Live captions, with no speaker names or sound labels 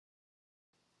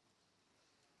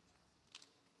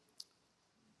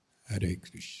Hare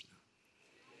Krishna.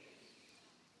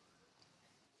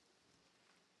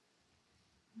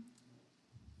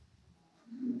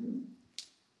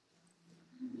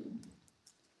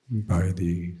 By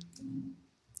the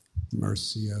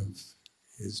mercy of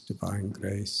His Divine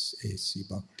Grace, A.C.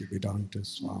 Bhaktivedanta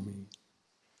Swami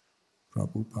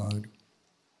Prabhupada,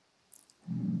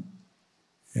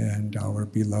 and our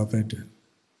beloved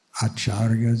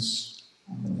Acharyas,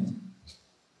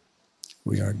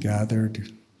 we are gathered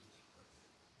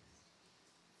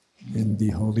in the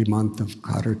holy month of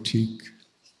Kartik,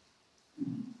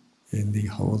 in the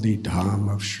holy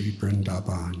Dham of Sri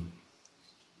Vrindavan.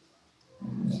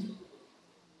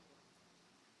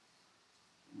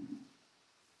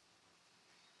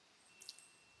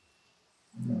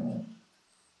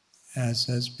 As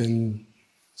has been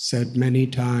said many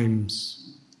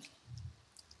times,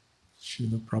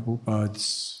 Srila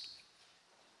Prabhupada's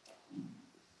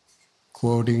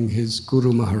quoting his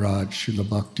Guru Maharaj, Srila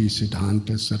Bhakti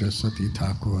Siddhanta Saraswati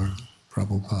Thakur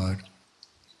Prabhupada,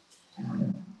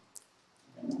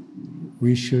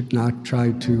 we should not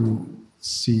try to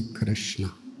see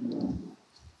Krishna.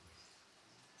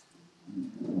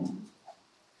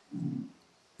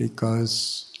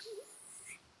 Because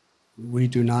we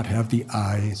do not have the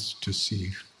eyes to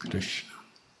see Krishna.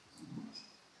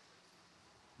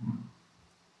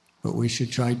 But we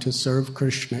should try to serve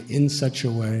Krishna in such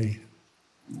a way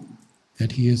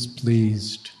that He is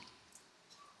pleased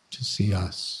to see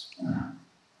us.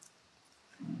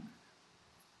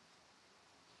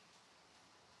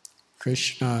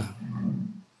 Krishna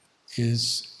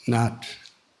is not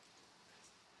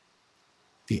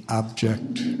the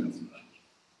object.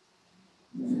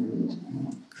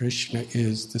 Krishna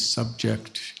is the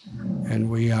subject,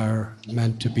 and we are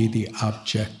meant to be the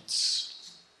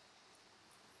objects.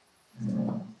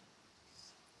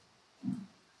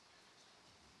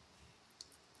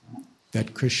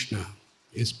 That Krishna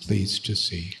is pleased to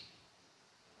see.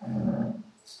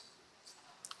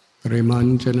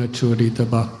 Premanjana churita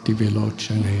bhakti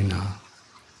vilochanena.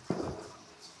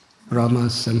 Brahma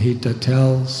Samhita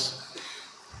tells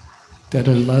that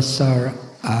unless our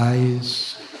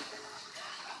eyes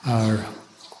are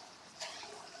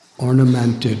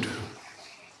ornamented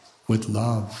with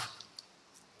love,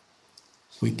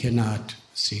 we cannot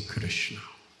see Krishna.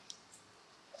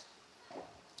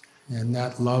 And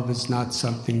that love is not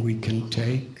something we can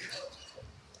take.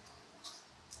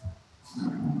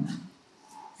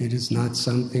 It is not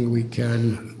something we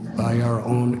can, by our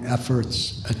own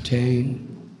efforts, attain.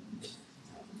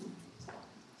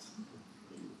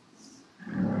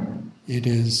 It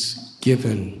is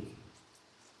given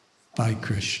by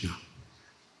Krishna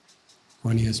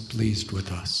when He is pleased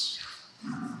with us.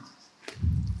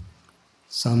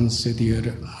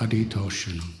 Samsiddhir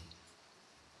haritoshanam.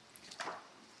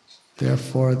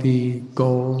 Therefore, the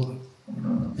goal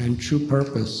and true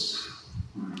purpose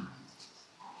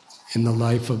in the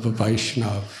life of a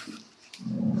Vaishnava,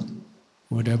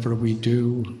 whatever we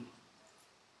do,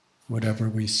 whatever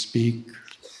we speak,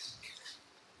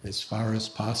 as far as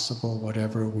possible,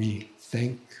 whatever we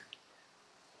think,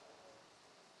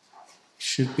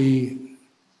 should be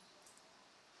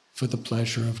for the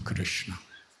pleasure of Krishna.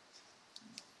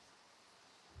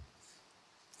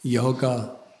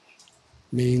 Yoga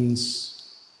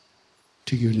means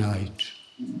to unite,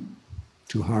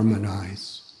 to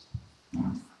harmonize.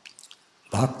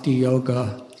 Bhakti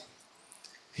Yoga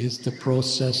is the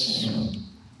process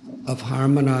of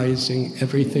harmonizing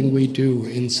everything we do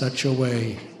in such a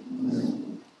way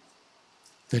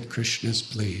that Krishna is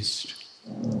pleased.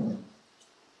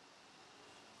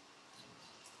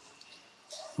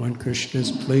 When Krishna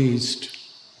is pleased,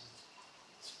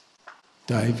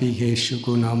 Daivi heshu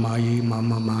gunamayi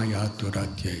mama maya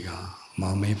duratyaya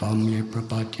mame vamye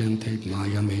prapatyante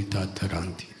maya meta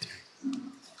tarantite.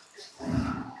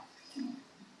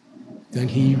 Then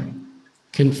He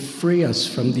can free us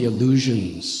from the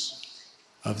illusions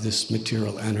of this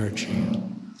material energy.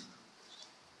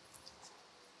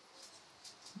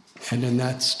 And in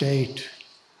that state,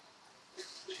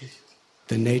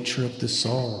 the nature of the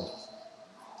soul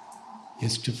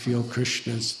is to feel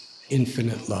Krishna's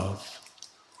infinite love.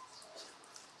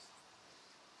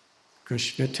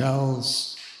 Krishna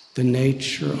tells the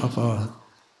nature of a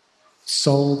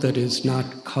soul that is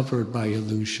not covered by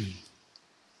illusion.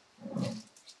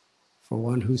 For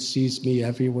one who sees me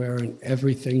everywhere and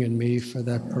everything in me, for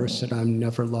that person I'm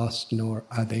never lost, nor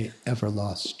are they ever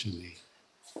lost to me.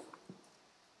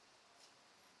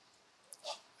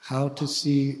 How to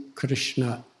see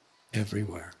Krishna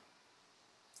everywhere.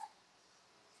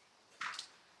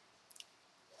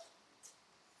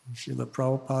 Srila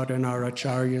Prabhupada and our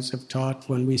acharyas have taught,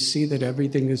 when we see that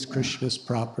everything is Krishna's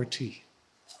property,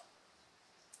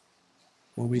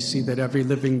 when we see that every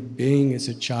living being is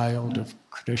a child of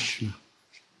Krishna,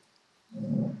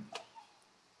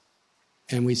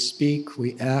 and we speak,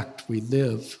 we act, we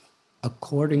live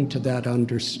according to that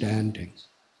understanding,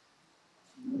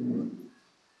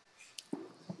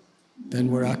 then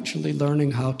we're actually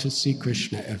learning how to see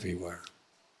Krishna everywhere.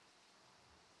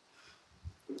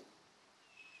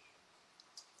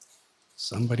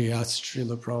 Somebody asked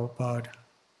Srila Prabhupada,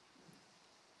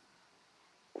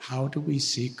 how do we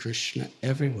see Krishna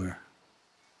everywhere?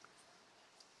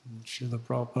 And Srila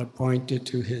Prabhupada pointed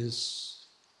to his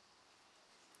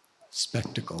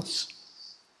spectacles.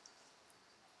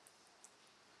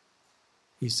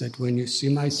 He said, when you see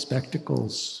my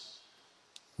spectacles,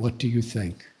 what do you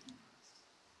think?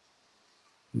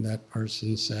 And that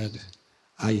person said,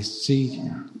 I see,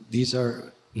 these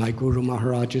are my Guru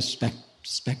Maharaj's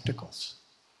spectacles.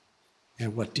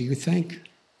 And what do you think?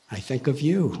 I think of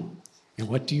you. And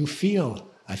what do you feel?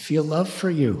 I feel love for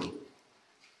you.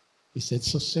 He said,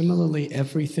 so similarly,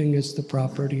 everything is the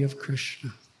property of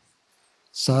Krishna.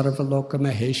 Sarvaloka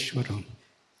Maheshwaram.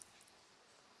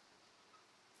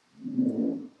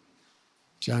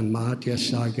 Janmadya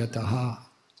Sagyataha.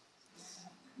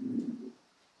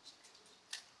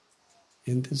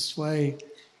 In this way,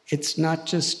 it's not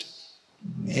just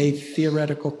a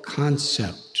theoretical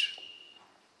concept.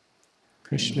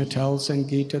 Krishna tells in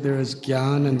Gita there is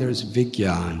Gyan and there's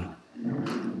Vigyan.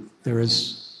 There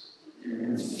is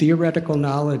theoretical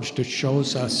knowledge that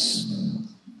shows us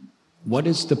what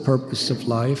is the purpose of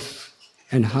life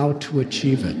and how to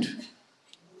achieve it.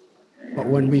 But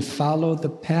when we follow the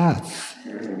path,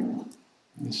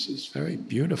 this is very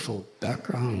beautiful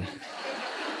background.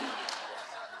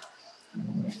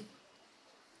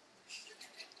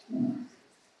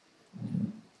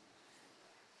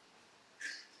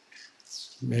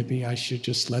 Maybe I should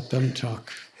just let them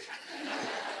talk.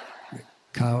 The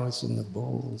cows and the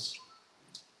bulls.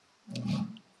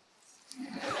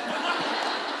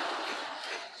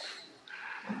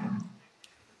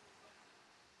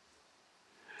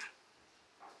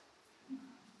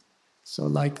 So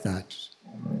like that,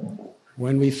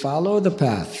 when we follow the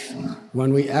path,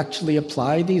 when we actually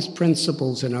apply these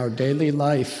principles in our daily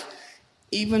life,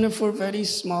 even if we're very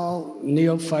small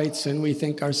neophytes and we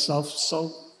think ourselves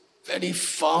so very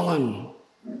fallen,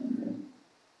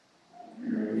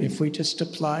 if we just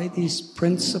apply these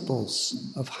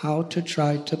principles of how to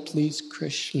try to please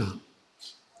Krishna,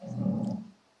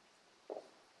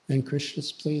 then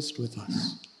Krishna's pleased with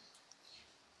us.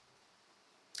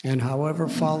 And however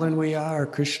fallen we are,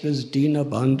 Krishna's Dina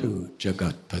Bandhu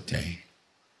Jagatpate.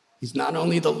 He's not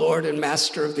only the Lord and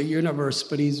Master of the universe,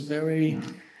 but he's very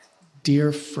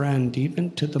dear friend,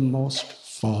 even to the most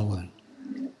fallen.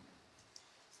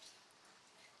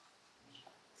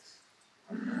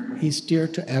 He's dear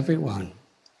to everyone.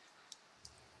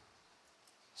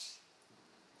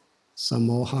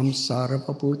 Samoham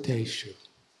sarvabhuteshu.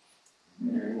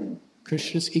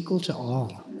 Krishna's equal to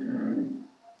all.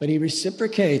 But he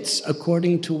reciprocates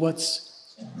according to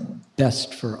what's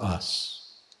best for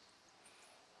us.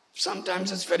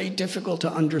 Sometimes it's very difficult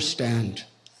to understand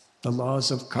the laws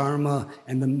of karma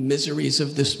and the miseries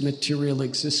of this material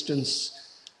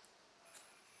existence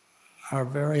are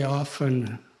very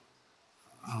often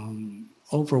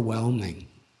overwhelming.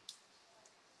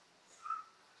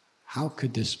 How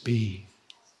could this be?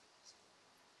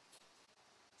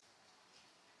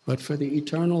 But for the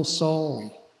eternal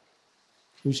soul,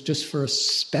 who's just for a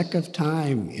speck of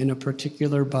time in a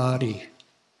particular body,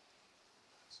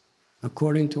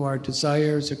 according to our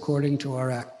desires, according to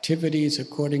our activities,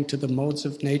 according to the modes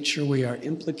of nature we are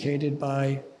implicated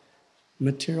by,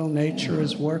 material nature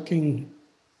is working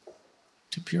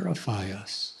to purify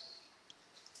us.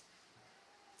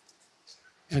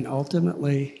 And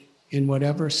ultimately, in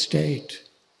whatever state,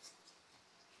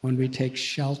 when we take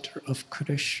shelter of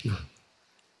Krishna,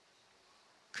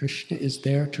 Krishna is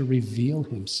there to reveal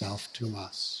himself to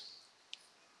us.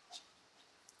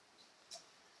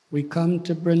 We come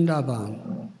to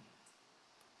Vrindavan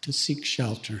to seek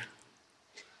shelter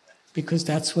because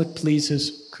that's what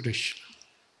pleases Krishna.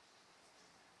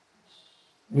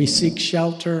 We seek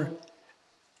shelter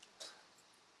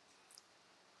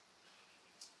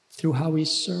through how we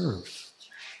serve.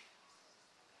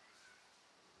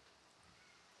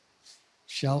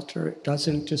 Shelter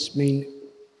doesn't just mean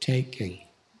taking.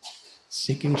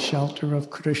 Seeking shelter of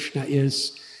Krishna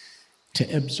is to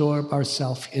absorb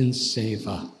ourselves in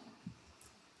seva,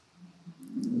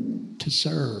 to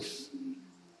serve,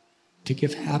 to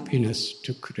give happiness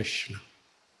to Krishna.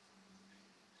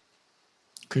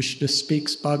 Krishna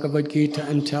speaks Bhagavad Gita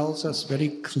and tells us very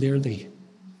clearly,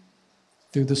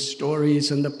 through the stories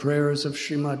and the prayers of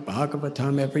Srimad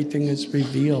Bhagavatam, everything is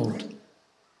revealed.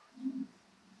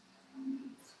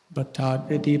 But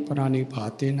tadvidi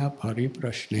praniphatina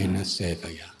pariprashnena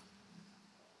sevaya.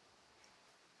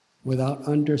 Without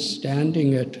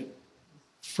understanding it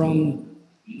from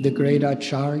the great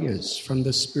acharyas, from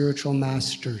the spiritual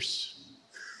masters,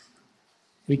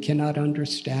 we cannot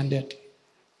understand it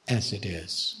as it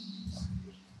is.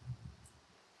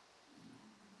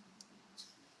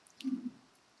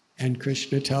 And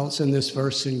Krishna tells in this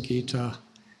verse in Gita,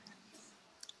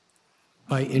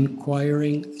 by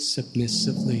inquiring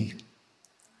submissively,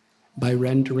 by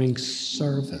rendering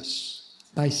service,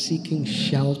 by seeking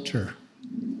shelter,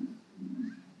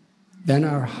 then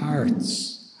our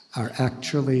hearts are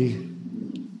actually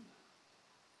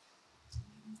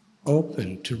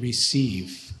open to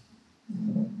receive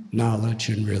knowledge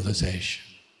and realization.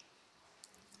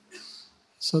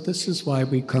 So this is why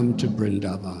we come to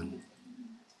Vrindavan,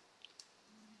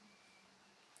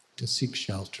 to seek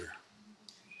shelter.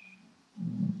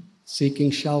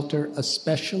 Seeking shelter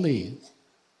especially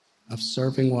of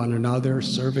serving one another,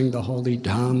 serving the holy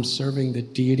dham, serving the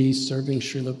deities, serving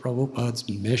Srila Prabhupada's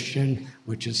mission,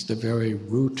 which is the very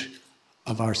root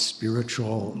of our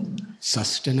spiritual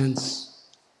sustenance.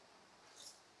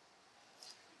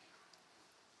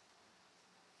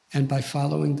 And by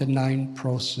following the 9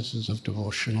 processes of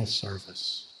devotional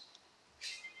service,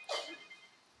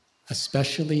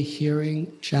 especially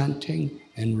hearing, chanting,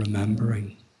 and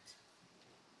remembering.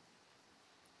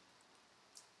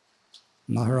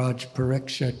 Maharaj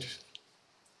Parikshit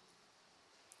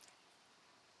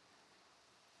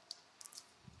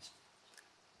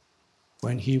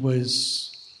when he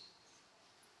was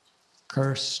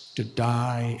cursed to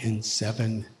die in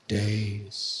 7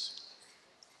 days,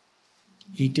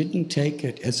 he didn't take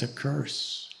it as a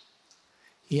curse.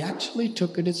 He actually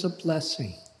took it as a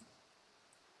blessing.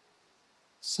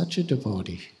 Such a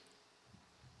devotee.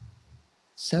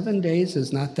 7 days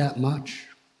is not that much.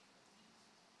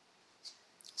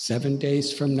 7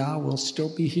 days from now, we'll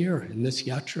still be here in this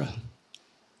yatra.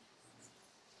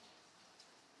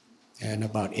 And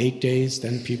about 8 days,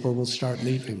 then people will start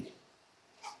leaving.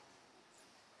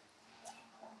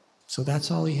 So that's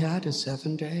all he had is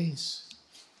 7 days.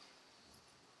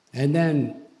 And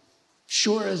then,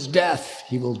 sure as death,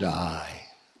 he will die.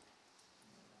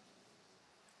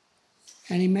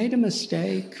 And he made a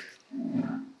mistake,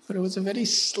 but it was a very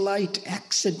slight,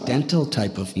 accidental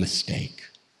type of mistake.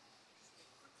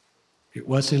 It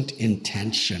wasn't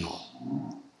intentional.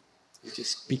 He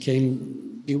just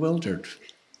became bewildered.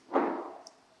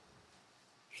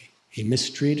 He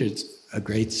mistreated a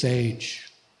great sage.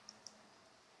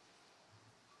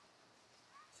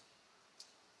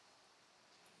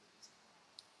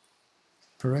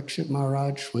 Parikshit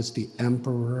Maharaj was the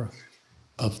emperor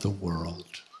of the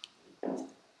world.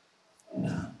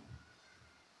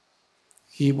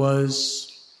 He was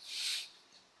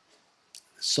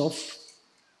so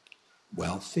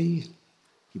wealthy,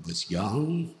 he was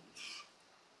young,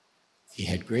 he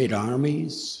had great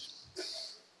armies.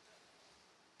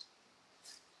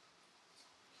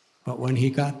 But when he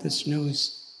got this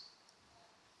news,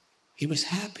 he was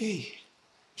happy.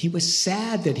 He was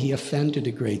sad that he offended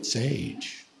a great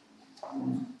sage.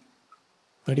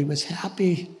 But he was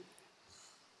happy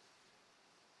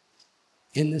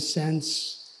in the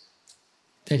sense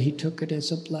that he took it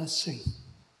as a blessing.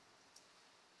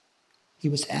 He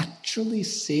was actually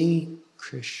seeing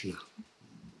Krishna,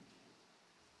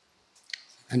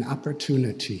 an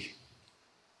opportunity.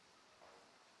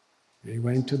 He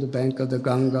went to the bank of the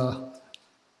Ganga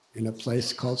in a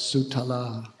place called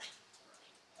Sutala,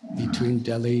 between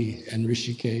Delhi and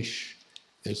Rishikesh.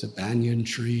 There's a banyan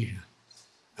tree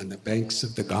on the banks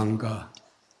of the Ganga.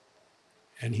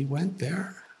 And he went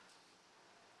there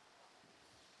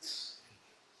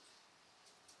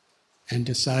and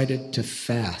decided to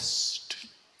fast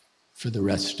for the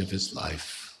rest of his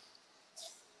life.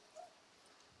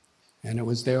 And it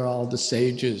was there all the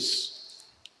sages,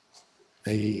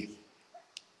 they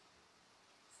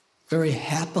very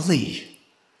happily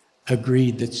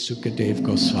agreed that Sukadev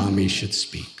Goswami should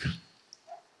speak.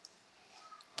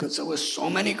 Because there were so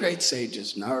many great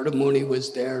sages. Narada Muni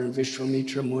was there, and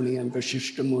Vishwamitra Muni, and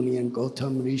Vashishta Muni, and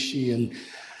Gautam Rishi, and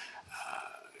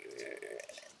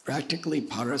practically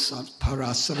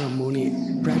Parasara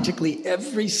Muni. Practically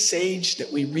every sage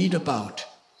that we read about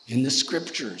in the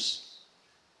scriptures,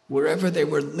 wherever they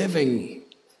were living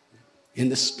in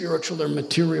the spiritual or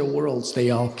material worlds, they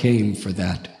all came for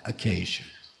that occasion,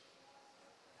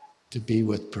 to be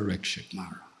with Parikshit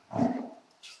Maharaj.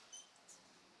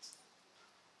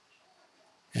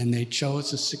 And they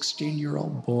chose a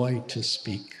 16-year-old boy to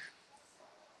speak.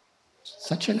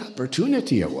 Such an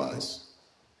opportunity it was.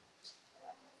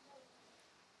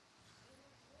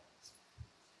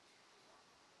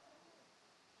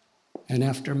 And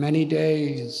after many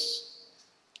days,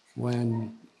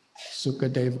 when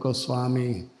Sukadeva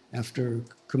Goswami, after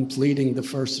completing the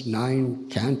first 9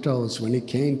 cantos, when he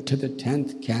came to the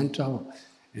 10th canto,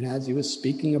 and as he was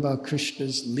speaking about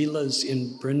Krishna's Lilas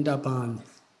in Vrindavan,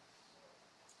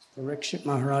 Parikshit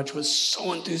Maharaj was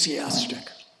so enthusiastic.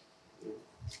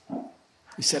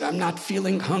 He said, I'm not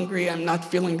feeling hungry, I'm not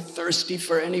feeling thirsty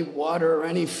for any water or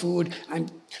any food,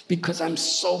 because I'm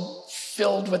so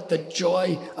filled with the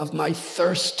joy of my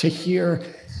thirst to hear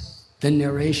the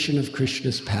narration of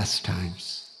Krishna's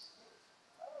pastimes.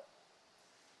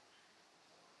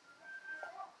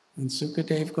 And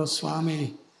Sukadeva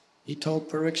Goswami, he told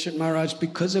Parikshit Maharaj,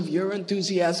 because of your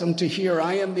enthusiasm to hear,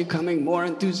 I am becoming more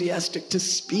enthusiastic to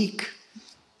speak.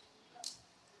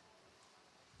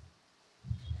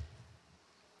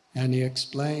 And he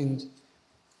explained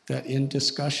that in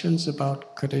discussions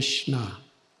about Krishna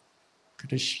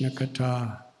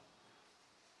Katha,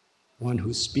 one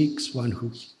who speaks, one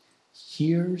who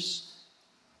hears,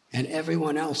 and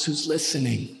everyone else who's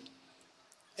listening,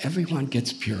 everyone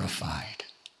gets purified.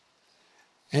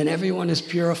 And everyone is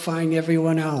purifying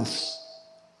everyone else.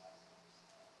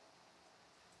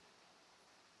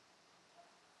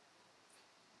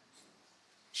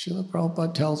 Srila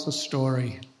Prabhupada tells a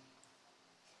story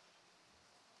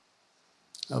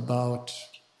about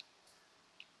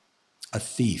a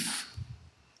thief.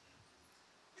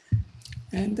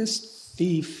 And this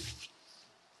thief,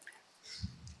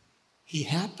 he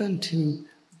happened to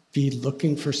be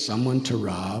looking for someone to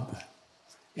rob,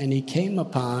 and he came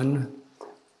upon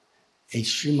a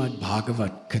Srimad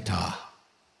Bhagavat Katha.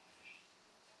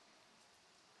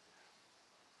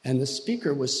 And the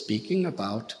speaker was speaking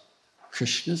about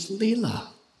Krishna's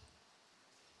Lila.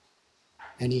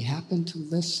 And he happened to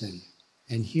listen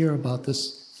and hear about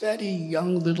this very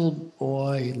young little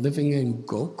boy living in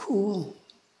Gokul.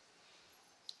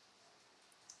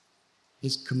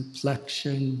 His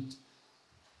complexion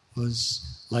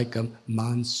was like a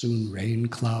monsoon rain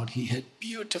cloud. He had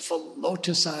beautiful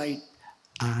lotus-eyed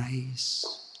eyes.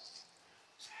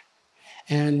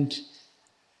 And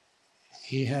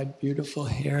he had beautiful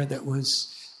hair that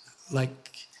was like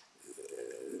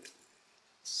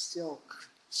silk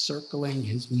circling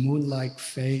his moon-like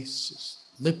face. His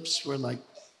lips were like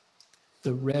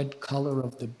the red color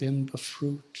of the bimba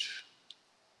fruit.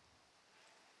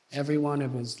 Every one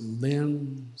of his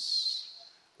limbs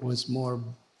was more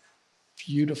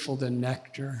beautiful than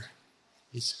nectar.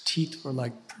 His teeth were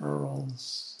like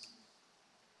pearls.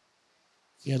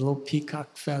 He had a little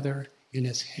peacock feather in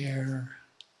his hair.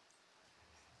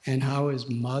 And how his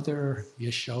mother,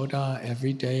 Yashoda,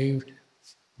 every day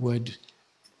would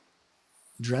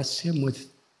dress him with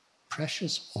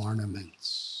precious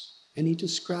ornaments. And he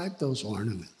described those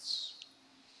ornaments.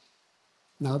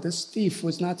 Now, this thief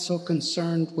was not so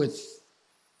concerned with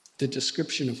the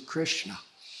description of Krishna,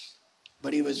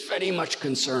 but he was very much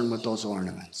concerned with those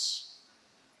ornaments.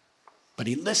 But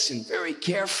he listened very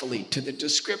carefully to the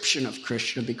description of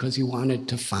Krishna because he wanted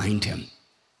to find him.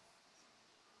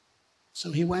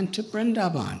 So he went to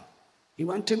Vrindavan. He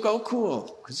went to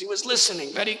Gokul because he was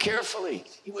listening very carefully.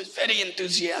 He was very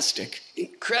enthusiastic,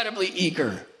 incredibly eager.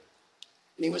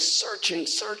 And he was searching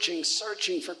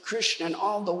for Krishna. And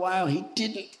all the while, he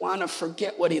didn't want to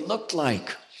forget what he looked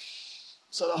like.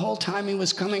 So the whole time he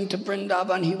was coming to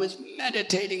Vrindavan, he was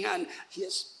meditating on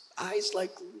his eyes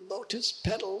like lotus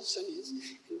petals and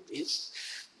his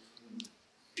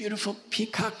beautiful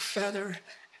peacock feather.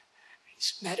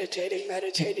 He's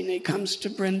meditating. He comes to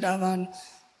Vrindavan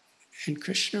and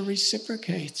Krishna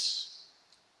reciprocates.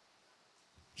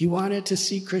 He wanted to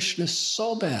see Krishna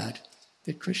so bad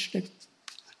that Krishna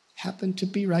happened to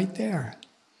be right there.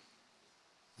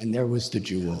 And there was the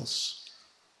jewels.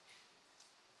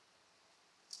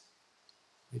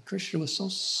 And Krishna was so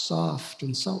soft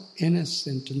and so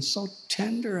innocent and so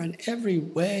tender in every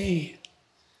way.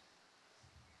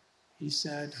 He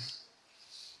said,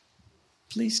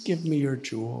 please give me your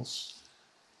jewels.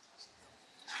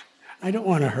 I don't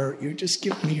want to hurt you, just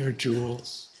give me your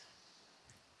jewels.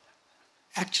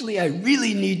 Actually, I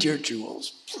really need your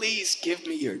jewels. Please give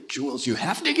me your jewels. You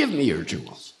have to give me your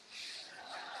jewels.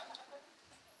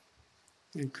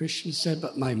 And Krishna said,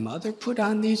 but my mother put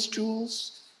on these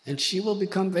jewels, and she will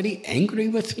become very angry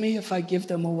with me if I give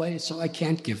them away, so I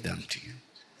can't give them to you.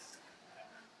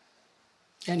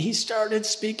 And he started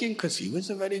speaking because he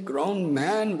was a very grown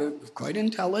man, but quite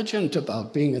intelligent,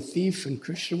 about being a thief. And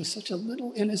Krishna was such a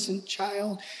little innocent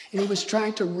child. And he was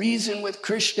trying to reason with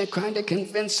Krishna, trying to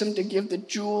convince him to give the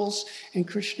jewels. And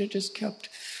Krishna just kept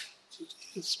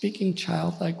speaking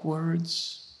childlike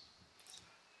words.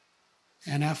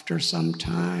 And after some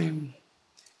time,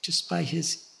 just by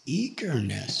his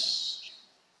eagerness,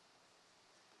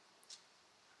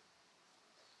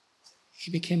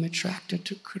 he became attracted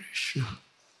to Krishna.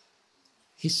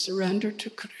 He surrendered to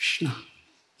Krishna.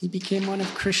 He became one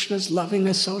of Krishna's loving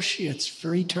associates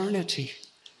for eternity.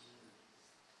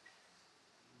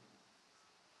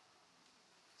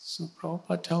 So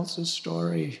Prabhupada tells a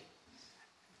story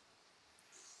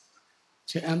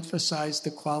to emphasize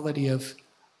the quality of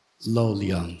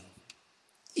lolyam,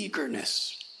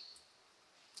 eagerness.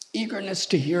 Eagerness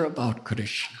to hear about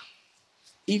Krishna.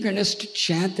 Eagerness to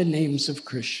chant the names of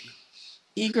Krishna.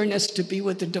 Eagerness to be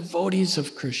with the devotees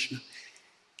of Krishna.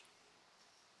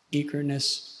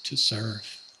 Eagerness to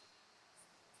serve.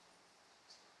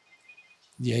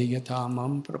 Ye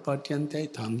yatamam prapadyante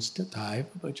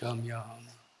tamstataiva bhajamyaham.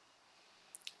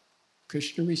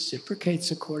 Krishna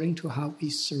reciprocates according to how we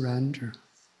surrender.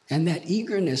 And that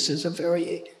eagerness is a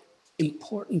very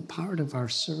important part of our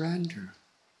surrender.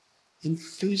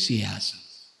 Enthusiasm.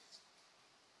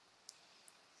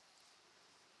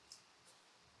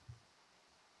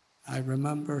 I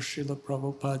remember Srila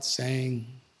Prabhupada saying,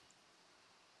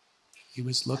 he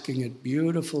was looking at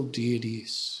beautiful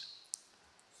deities.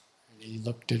 And he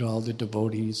looked at all the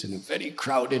devotees in a very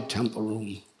crowded temple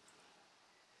room.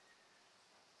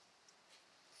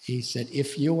 He said,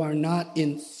 if you are not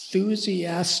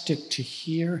enthusiastic to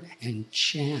hear and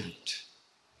chant,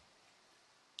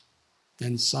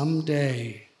 then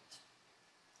someday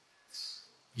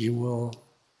you will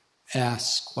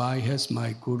ask, why has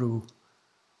my guru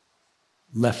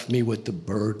left me with the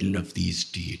burden of these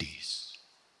deities?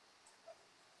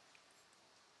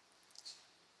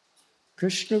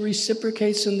 Krishna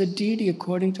reciprocates in the deity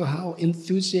according to how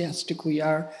enthusiastic we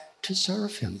are to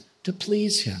serve him, to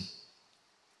please him.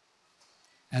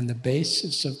 And the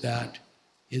basis of that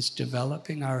is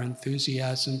developing our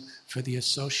enthusiasm for the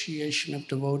association of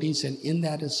devotees, and in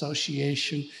that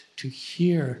association to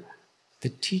hear the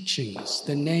teachings,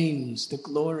 the names, the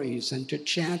glories, and to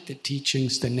chant the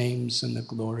teachings, the names, and the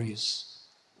glories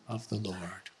of the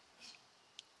Lord.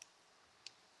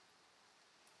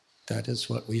 That is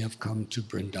what we have come to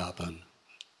Vrindavan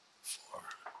for.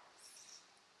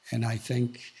 And I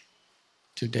think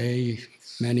today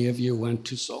many of you went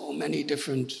to so many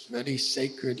different, very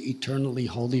sacred, eternally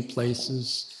holy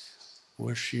places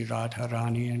where Sri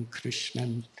Radharani and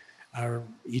Krishna are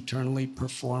eternally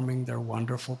performing their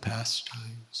wonderful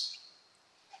pastimes.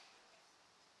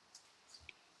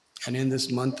 And in this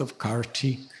month of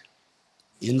Kartik,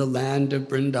 in the land of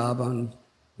Vrindavan,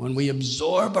 when we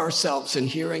absorb ourselves in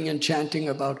hearing and chanting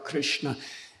about Krishna,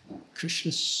 Krishna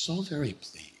is so very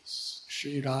pleased.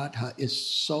 Sri Radha is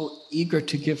so eager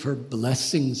to give her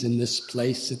blessings in this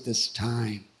place at this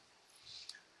time.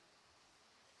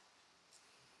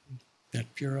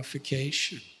 That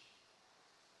purification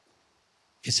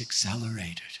is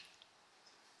accelerated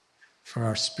for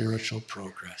our spiritual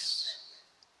progress.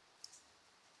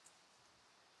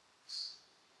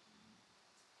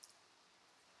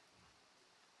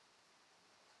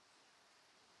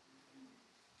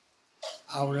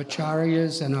 Our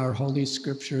acharyas and our holy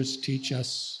scriptures teach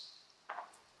us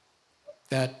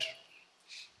that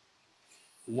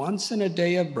once in a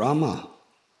day of Brahma,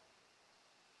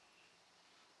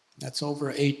 that's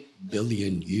over 8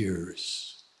 billion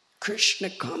years, Krishna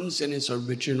comes in his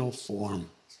original form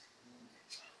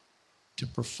to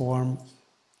perform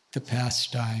the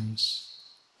pastimes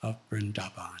of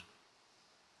Vrindavan.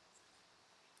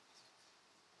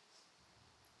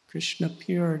 Krishna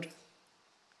appeared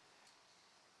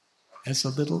as a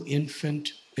little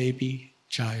infant baby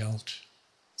child,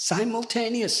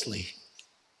 simultaneously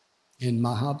in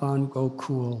Mahaban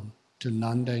Gokul to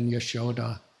Nanda and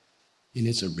Yashoda in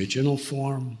his original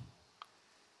form,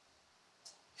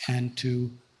 and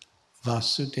to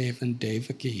Vasudeva and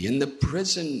Devaki in the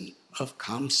prison of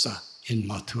Kamsa in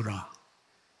Mathura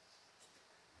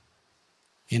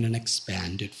in an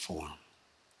expanded form.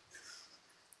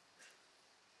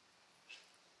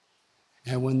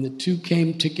 And when the two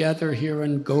came together here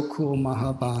in Gokul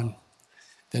Mahaban,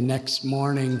 the next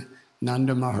morning,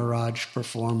 Nanda Maharaj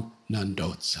performed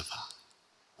Nandotsava,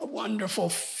 a wonderful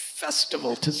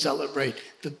festival to celebrate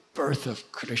the birth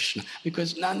of Krishna,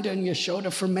 because Nanda and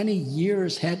Yashoda for many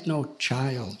years had no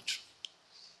child.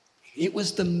 It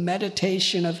was the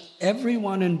meditation of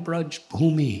everyone in Braj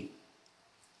Bhumi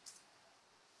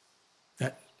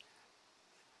that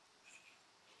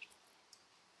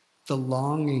the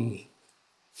longing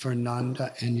for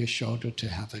Nanda and Yashoda to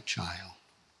have a child.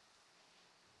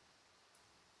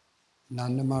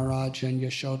 Nanda Maharaj and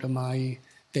Yashoda Mai,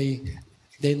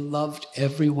 they loved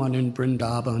everyone in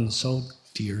Vrindavan so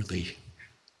dearly.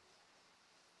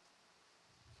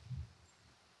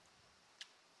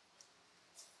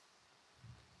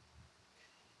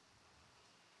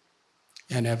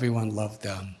 And everyone loved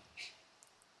them.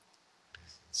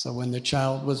 So when the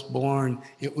child was born,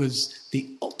 it was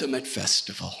the ultimate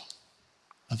festival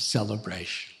of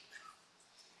celebration.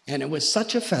 And it was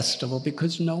such a festival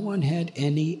because no one had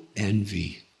any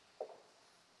envy.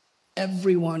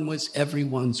 Everyone was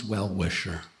everyone's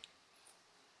well-wisher.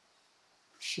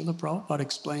 Srila Prabhupada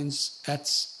explains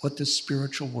that's what the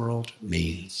spiritual world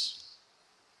means.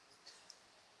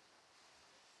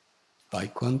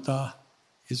 Vaikuntha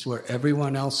is where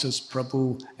everyone else is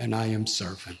Prabhu and I am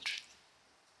servant.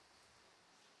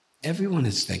 Everyone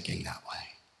is thinking that way.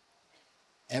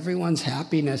 Everyone's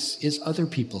happiness is other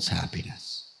people's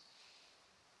happiness.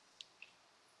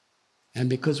 And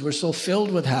because we're so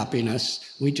filled with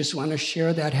happiness, we just want to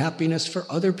share that happiness for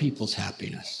other people's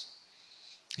happiness.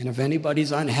 And if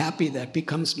anybody's unhappy, that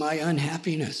becomes my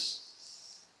unhappiness.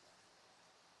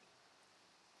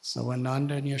 So when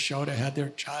Nanda and Yashoda had their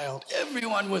child,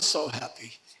 everyone was so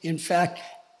happy. In fact,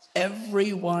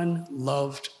 everyone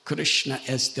loved Krishna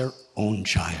as their own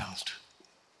child.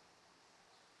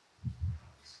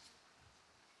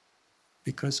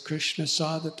 Because Krishna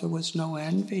saw that there was no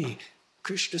envy.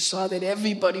 Krishna saw that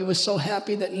everybody was so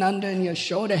happy that Nanda and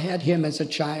Yashoda had him as a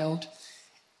child.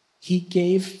 He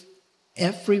gave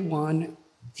everyone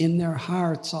in their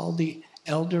hearts, all the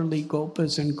elderly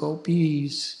gopas and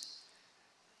gopis,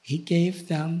 he gave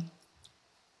them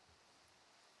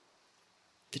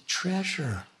the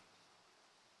treasure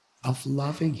of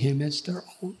loving him as their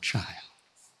own child.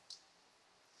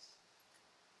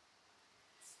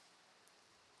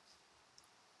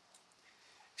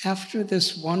 After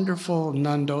this wonderful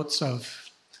Nandotsav,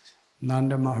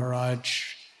 Nanda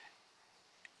Maharaj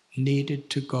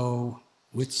needed to go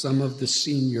with some of the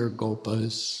senior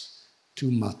gopas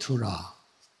to Mathura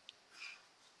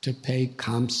to pay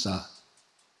Kamsa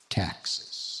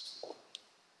taxes.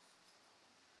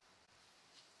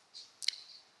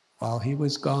 While he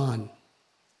was gone,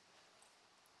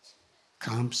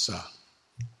 Kamsa,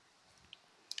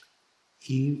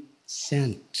 he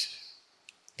sent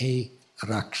a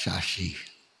Rakshashi,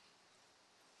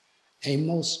 a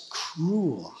most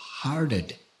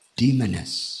cruel-hearted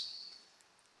demoness,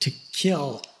 to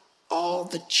kill all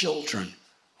the children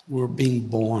who were being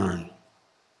born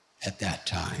at that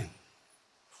time.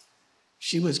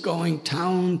 She was going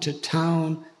town to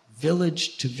town,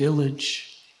 village to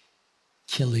village,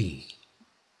 killing,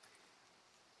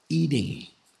 eating,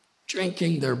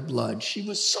 drinking their blood. She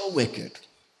was so wicked.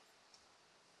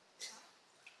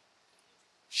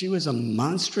 She was a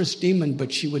monstrous demon,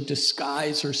 but she would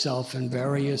disguise herself in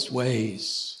various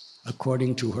ways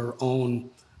according to her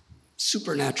own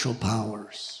supernatural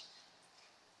powers.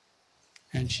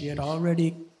 And she had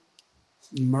already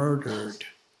murdered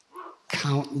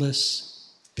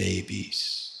countless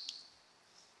babies.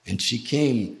 And she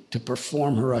came to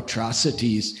perform her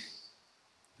atrocities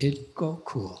in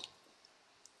Gokul.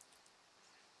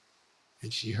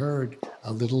 And she heard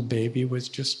a little baby was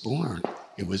just born.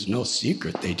 It was no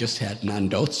secret. They just had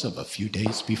Nandotsav a few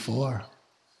days before.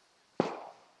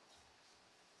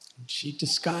 She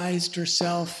disguised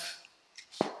herself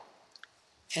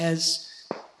as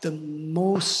the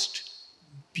most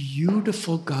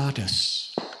beautiful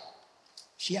goddess.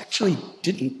 She actually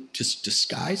didn't just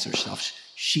disguise herself.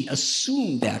 She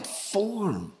assumed that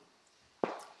form.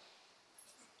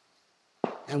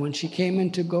 And when she came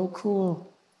into Gokul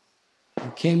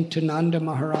and came to Nanda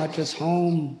Maharaja's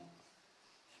home,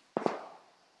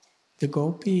 the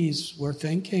gopis were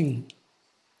thinking,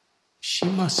 she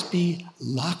must be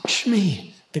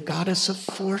Lakshmi, the goddess of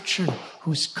fortune,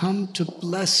 who's come to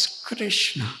bless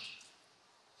Krishna.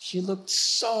 She looked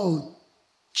so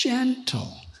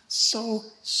gentle, so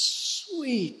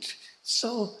sweet,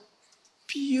 so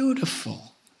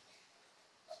beautiful.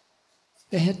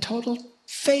 They had total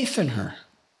faith in her.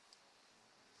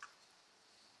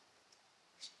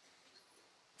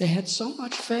 They had so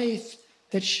much faith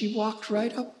that she walked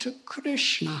right up to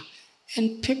Krishna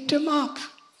and picked him up.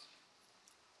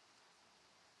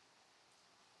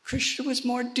 Krishna was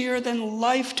more dear than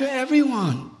life to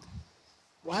everyone.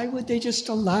 Why would they just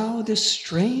allow this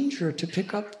stranger to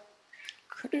pick up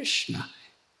Krishna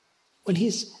when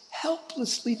he's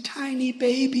helplessly tiny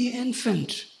baby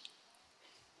infant?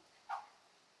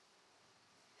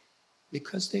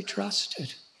 Because they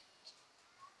trusted.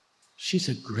 She's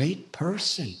a great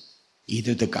person.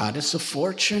 either the goddess of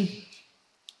fortune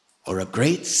or a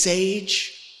great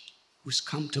sage who's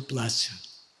come to bless him.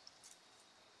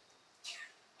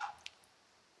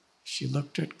 She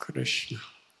looked at Krishna.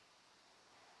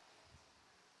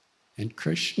 And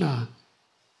Krishna,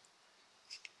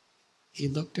 he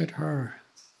looked at her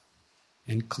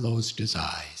and closed his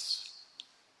eyes.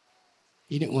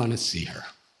 He didn't want to see her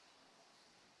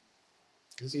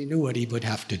because he knew what he would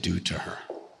have to do to her.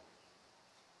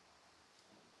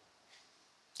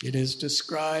 It is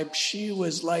described she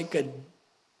was like a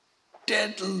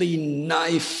deadly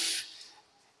knife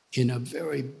in a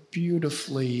very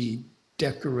beautifully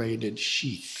decorated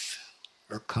sheath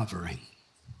or covering.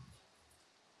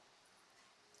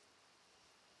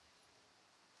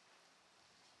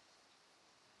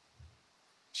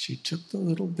 She took the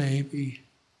little baby,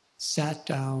 sat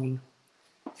down,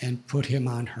 and put him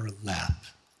on her lap.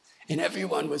 And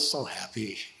everyone was so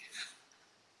happy.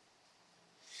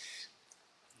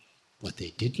 What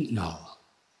they didn't know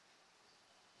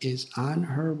is on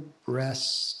her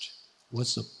breast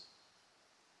was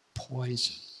a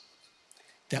poison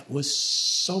that was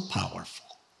so powerful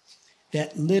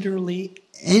that literally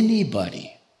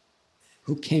anybody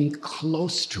who came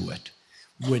close to it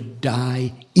would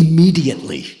die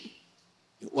immediately.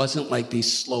 It wasn't like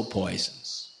these slow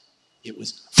poisons. It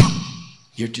was,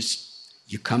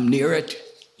 you come near it,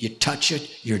 you touch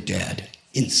it, you're dead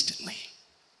instantly.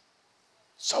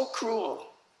 So cruel.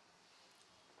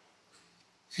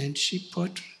 And she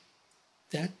put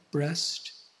that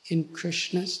breast in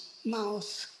Krishna's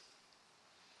mouth.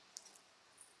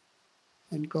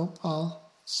 And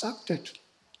Gopal sucked it.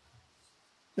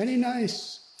 Very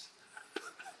nice.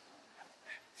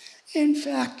 In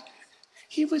fact,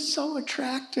 he was so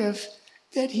attractive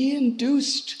that he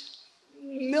induced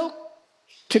milk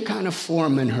to kind of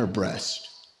form in her breast.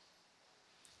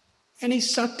 And he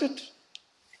sucked it,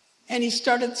 and he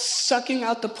started sucking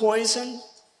out the poison,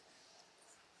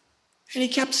 and he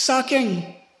kept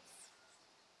sucking.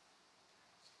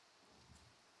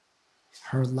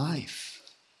 Her life.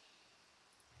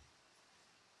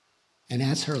 And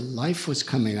as her life was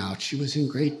coming out, she was in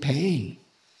great pain.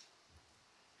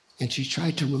 And she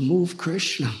tried to remove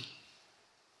Krishna.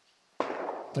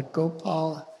 But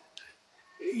Gopal,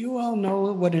 you all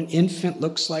know what an infant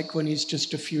looks like when he's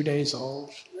just a few days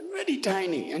old. Really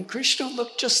tiny. And Krishna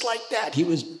looked just like that. He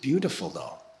was beautiful,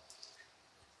 though.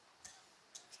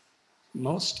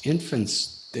 Most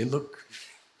infants, they look...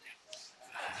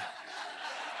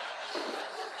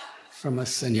 From a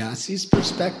sannyasi's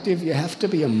perspective, you have to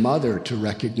be a mother to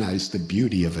recognize the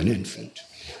beauty of an infant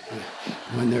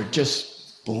when they're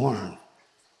just born.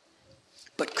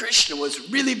 But Krishna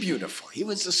was really beautiful. He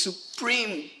was the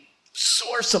supreme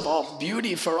source of all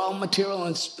beauty for all material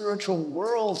and spiritual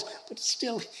worlds. But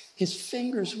still, his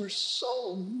fingers were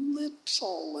so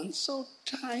little and so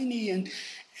tiny and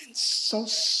so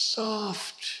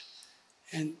soft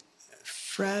and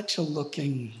fragile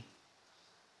looking.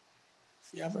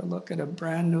 If you ever look at a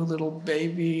brand new little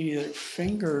baby, their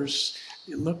fingers,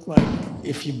 they look like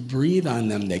if you breathe on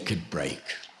them, they could break.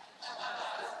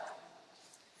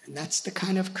 And that's the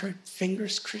kind of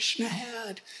fingers Krishna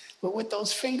had. But with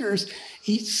those fingers,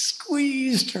 he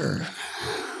squeezed her.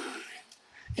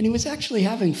 And he was actually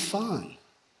having fun.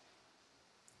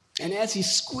 And as he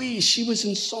squeezed, she was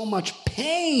in so much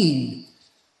pain.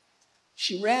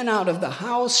 She ran out of the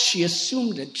house. She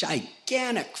assumed a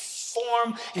gigantic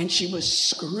form, and she was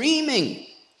screaming,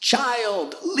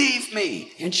 "Child, leave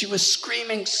me!" And she was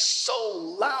screaming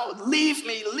so loud, "Leave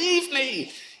me, leave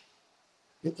me!"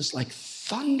 It was like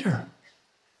thunder,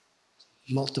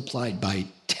 multiplied by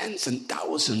tens and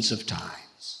thousands of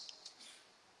times.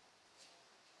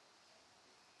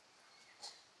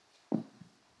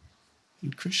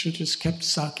 And Krishna just kept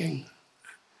sucking,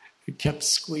 he kept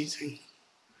squeezing,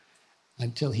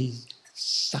 until he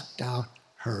sucked out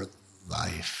her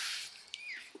life.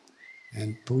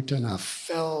 And Putana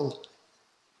fell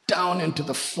down into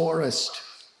the forest.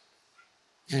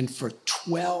 And for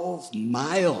 12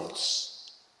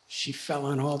 miles, she fell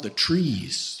on all the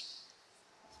trees.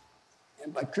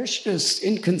 And by Krishna's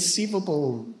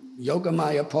inconceivable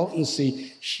Yogamaya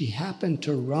potency, she happened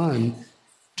to run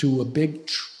to a big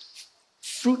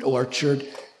fruit orchard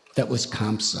that was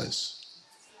Kamsa's.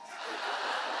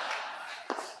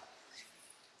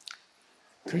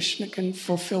 Krishna can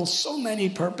fulfill so many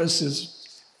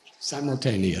purposes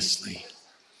simultaneously.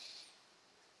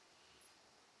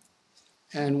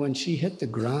 And when she hit the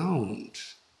ground,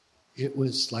 it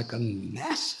was like a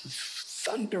massive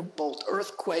thunderbolt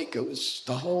earthquake. It was,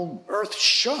 the whole earth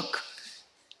shook.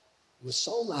 It was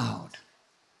so loud.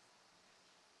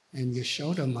 And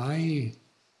Yashoda Mai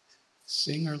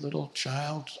seeing her little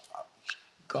child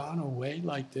gone away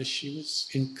like this. She was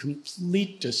in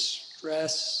complete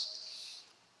distress.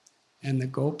 And the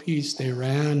gopis, they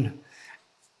ran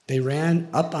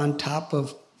up on top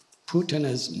of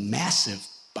Putana's massive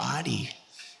body,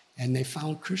 and they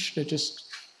found Krishna just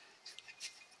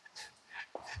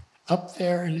up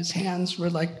there, and his hands were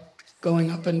like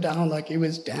going up and down like he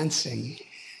was dancing.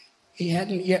 He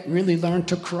hadn't yet really learned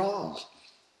to crawl.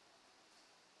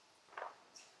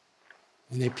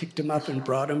 And they picked him up and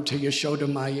brought him to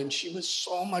Yashoda Maya, and she was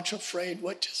so much afraid.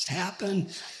 What just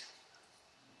happened?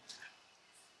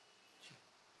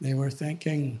 They were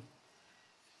thinking,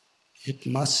 it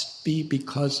must be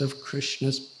because of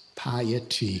Krishna's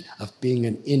piety, of being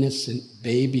an innocent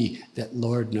baby, that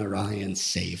Lord Narayan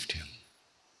saved him.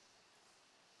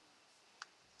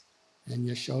 And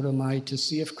Yashoda Maya, to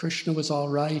see if Krishna was all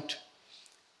right,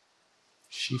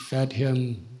 she fed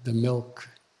him the milk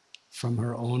from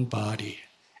her own body.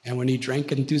 And when he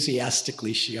drank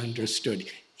enthusiastically, she understood,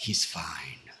 he's fine.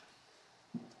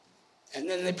 And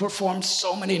then they performed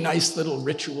so many nice little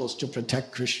rituals to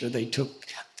protect Krishna. They took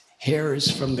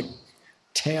hairs from the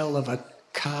tail of a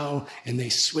cow and they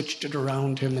switched it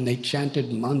around him, and they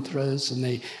chanted mantras, and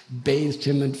they bathed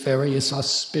him in various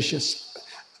auspicious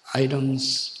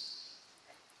items.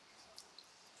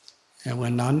 And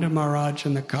when Nanda Maharaj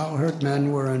and the cowherd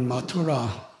men were in Mathura,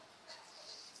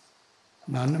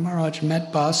 Nanda Maharaj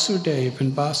met Vasudev,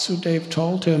 and Vasudev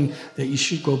told him that you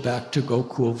should go back to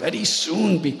Gokul very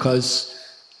soon because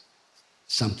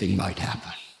something might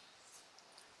happen.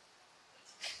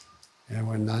 And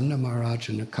when Nanda Maharaj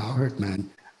and the cowherd men,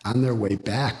 on their way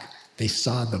back, they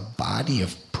saw the body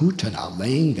of Putana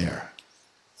laying there.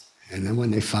 And then when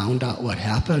they found out what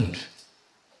happened,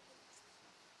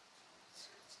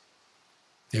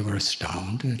 they were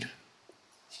astounded.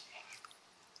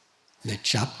 They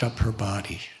chopped up her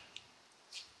body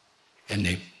and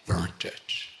they burnt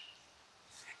it.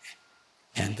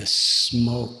 And the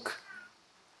smoke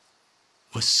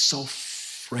was so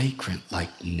fragrant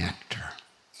like nectar.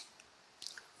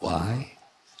 Why?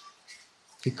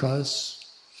 Because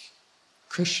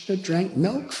Krishna drank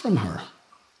milk from her.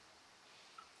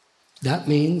 That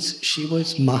means she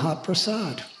was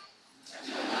Mahaprasad.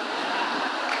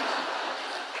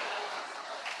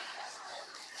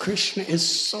 Krishna is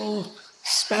so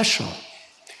special.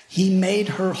 He made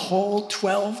her whole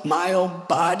 12-mile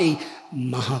body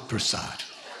Mahaprasad.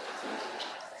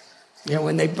 Yeah,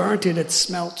 when they burnt it, it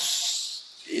smelled.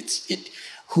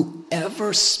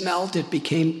 Whoever smelled it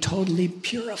became totally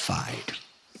purified.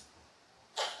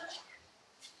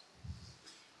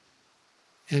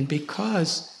 And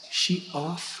because she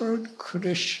offered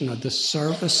Krishna the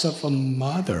service of a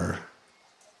mother,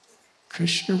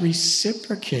 Krishna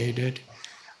reciprocated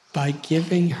by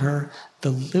giving her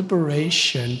the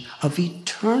liberation of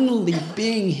eternally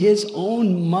being his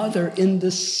own mother in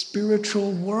the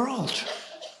spiritual world,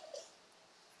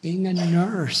 being a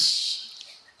nurse.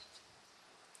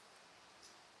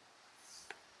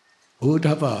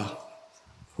 Uddhava,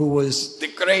 who was the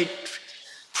great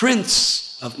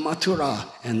prince of Mathura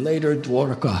and later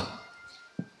Dwarka,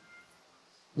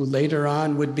 who later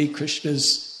on would be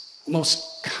Krishna's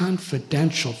most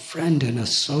confidential friend and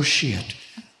associate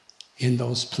in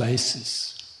those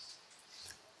places.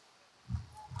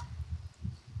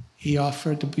 He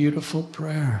offered the beautiful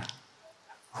prayer.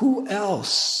 Who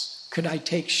else could I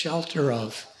take shelter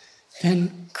of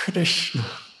than Krishna?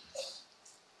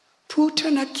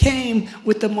 Putana came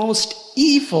with the most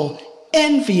evil,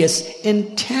 envious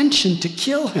intention to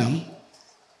kill him,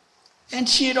 and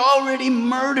she had already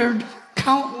murdered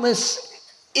countless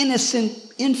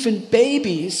innocent infant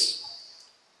babies.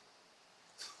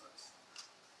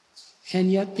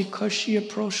 And yet, because she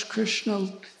approached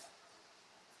Krishna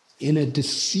in a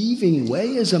deceiving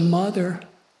way as a mother,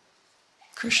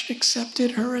 Krishna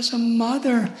accepted her as a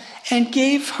mother and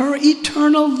gave her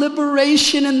eternal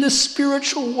liberation in the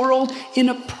spiritual world in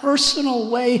a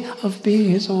personal way of being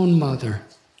his own mother.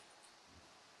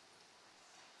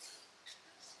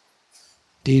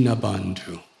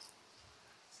 Dinabandhu.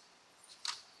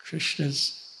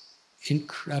 Krishna's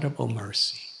incredible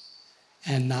mercy.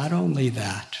 And not only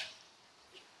that,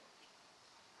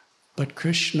 but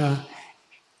Krishna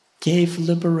gave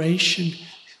liberation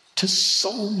to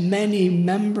so many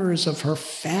members of her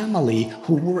family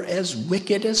who were as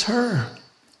wicked as her.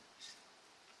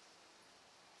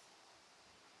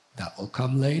 That will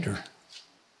come later.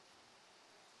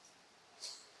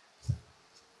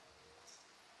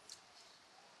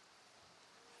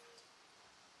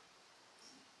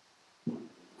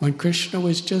 When Krishna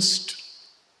was just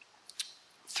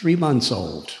 3 months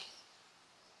old,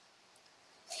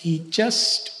 he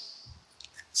just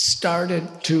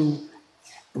started to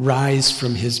rise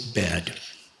from his bed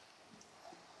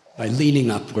by leaning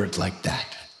upward like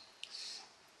that.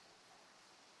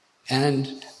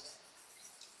 And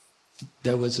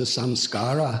there was a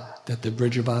samskara that the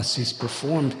Brijavasis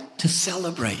performed to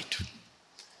celebrate.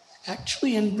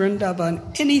 Actually, in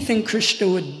Vrindavan, anything Krishna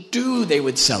would do, they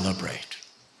would celebrate.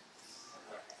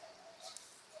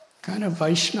 Kind of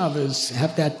Vaishnavas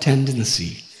have that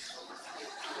tendency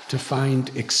to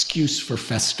find excuse for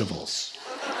festivals.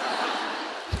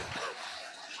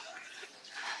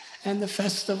 And the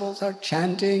festivals are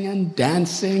chanting and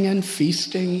dancing and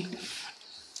feasting.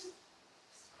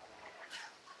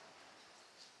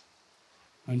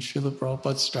 When Srila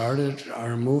Prabhupada started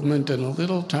our movement in a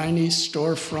little tiny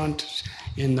storefront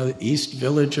in the East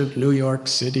Village of New York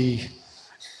City,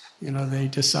 they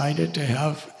decided to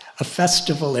have a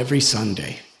festival every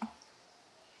Sunday.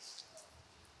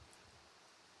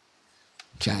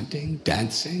 Chanting,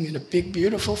 dancing, and a big,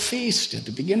 beautiful feast. At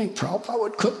the beginning, Prabhupada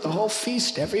would cook the whole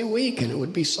feast every week, and it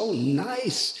would be so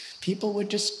nice. People would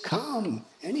just come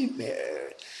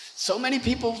anywhere. So many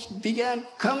people began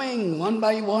coming, one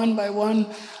by one by one.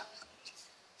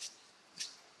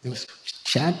 There was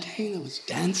chanting, there was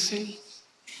dancing,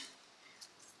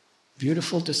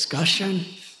 beautiful discussion,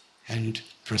 and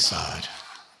prasad.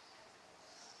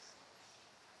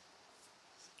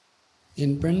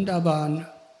 In Vrindavan,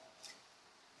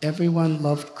 everyone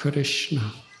loved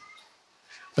Krishna,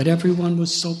 but everyone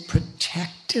was so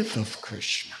protective of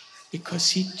Krishna because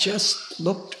he just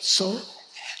looked so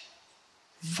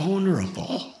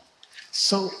vulnerable,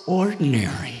 so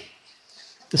ordinary.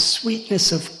 The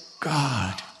sweetness of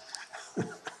God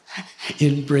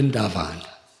in Vrindavan.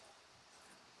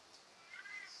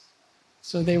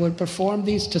 So they would perform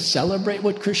these to celebrate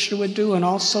what Krishna would do and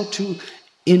also to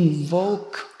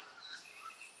invoke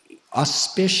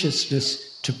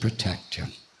auspiciousness to protect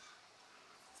him.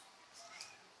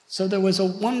 So there was a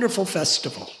wonderful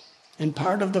festival. And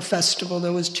part of the festival,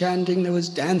 there was chanting, there was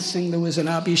dancing, there was an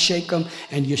abhishekam,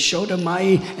 and Yashoda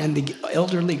Mai and the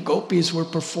elderly gopis were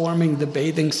performing the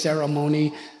bathing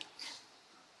ceremony.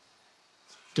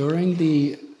 During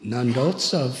the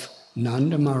Nandotsav,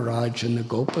 Nanda Maharaj and the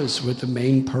Gopas were the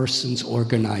main persons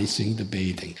organizing the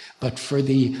bathing. But for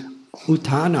the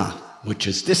Uttana, which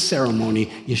is this ceremony,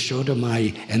 Yashoda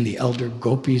Mai and the elder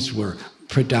gopis were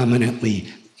predominantly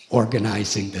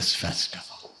organizing this festival.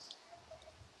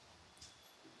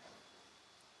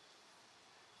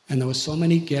 And there were so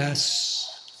many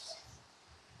guests.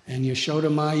 And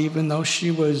Yashoda Mai, even though she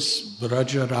was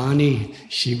Brajarani,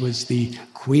 she was the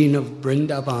queen of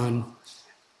Vrindavan,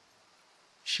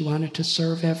 she wanted to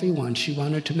serve everyone. She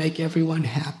wanted to make everyone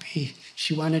happy.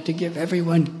 She wanted to give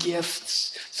everyone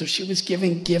gifts. So she was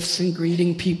giving gifts and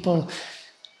greeting people.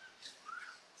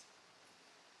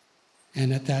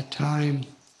 And at that time,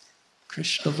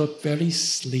 Krishna looked very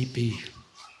sleepy.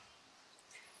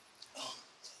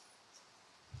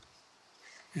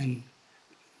 And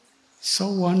so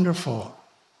wonderful,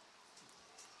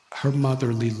 her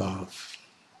motherly love.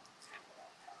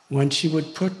 When she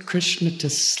would put Krishna to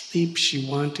sleep, she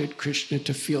wanted Krishna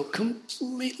to feel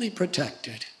completely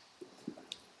protected.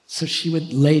 So she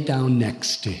would lay down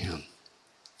next to him.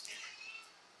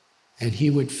 And he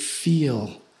would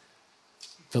feel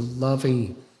the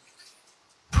loving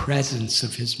presence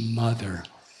of his mother.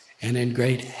 And in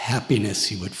great happiness,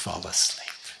 he would fall asleep.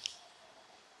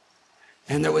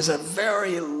 And there was a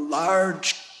very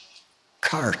large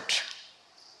cart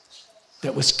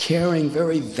that was carrying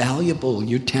very valuable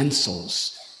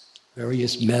utensils,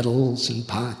 various metals and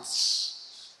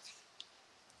pots.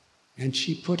 And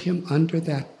she put him under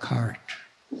that cart.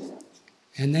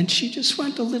 And then she just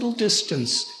went a little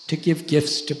distance to give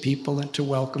gifts to people and to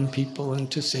welcome people and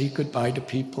to say goodbye to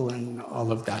people and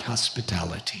all of that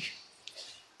hospitality.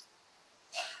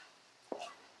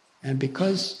 And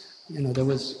because, there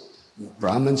was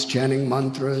Brahmins chanting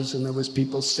mantras and there was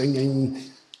people singing,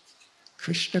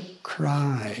 Krishna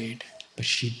cried, but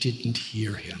she didn't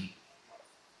hear him.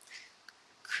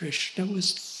 Krishna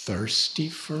was thirsty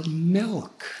for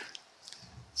milk.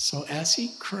 So as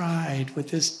he cried with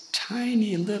his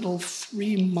tiny little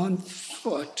 3-month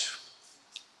foot,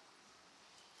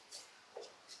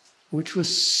 which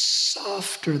was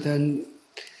softer than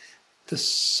the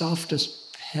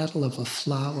softest petal of a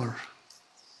flower,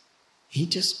 he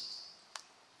just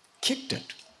kicked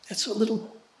it. That's what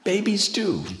little babies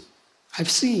do.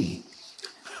 I've seen.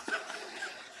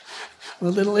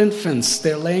 Well, little infants,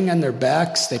 they're laying on their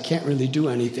backs, they can't really do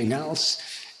anything else.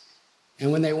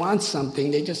 And when they want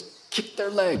something, they just kick their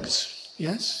legs.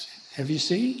 Yes? Have you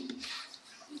seen?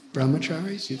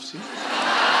 Brahmacharis, you've seen?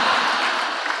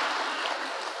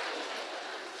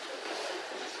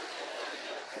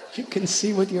 You can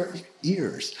see with your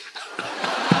ears.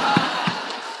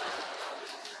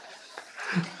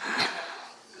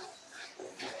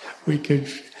 We could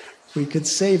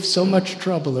save so much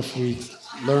trouble if we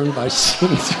learn by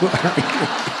seeing through our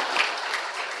ears.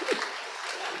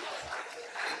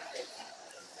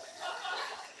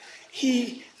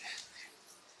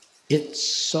 It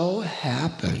so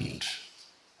happened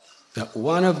that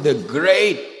one of the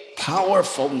great,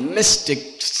 powerful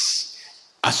mystics,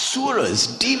 asuras,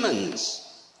 demons,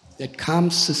 that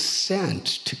Kamsa sent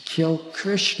to kill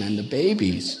Krishna and the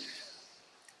babies,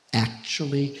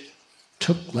 actually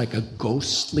took like a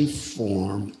ghostly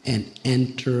form and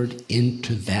entered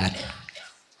into that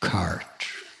cart.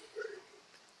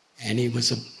 And he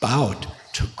was about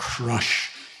to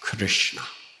crush Krishna.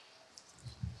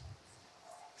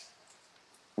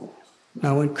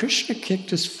 Now, when Krishna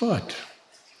kicked his foot,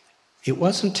 it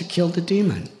wasn't to kill the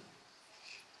demon.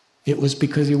 It was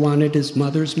because he wanted his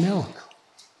mother's milk.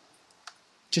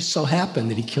 Just so happened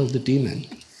that he killed the demon.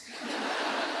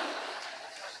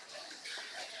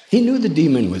 He knew the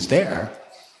demon was there.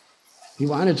 He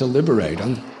wanted to liberate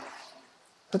him.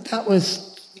 But that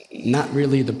was not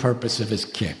really the purpose of his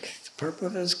kick. The purpose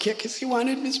of his kick is he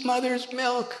wanted his mother's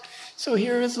milk. So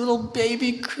here is little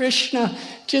baby Krishna,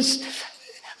 just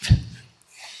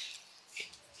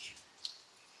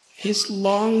his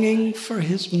longing for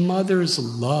his mother's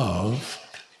love,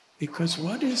 because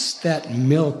what is that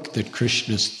milk that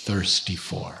Krishna's thirsty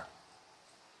for?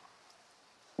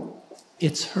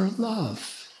 It's her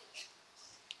love.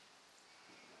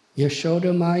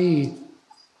 Yashoda Mai,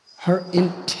 her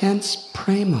intense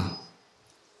prema,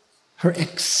 her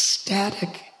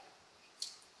ecstatic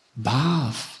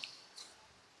bhav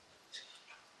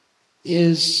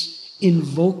is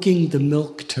invoking the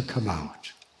milk to come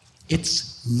out.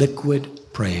 It's liquid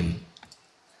prem.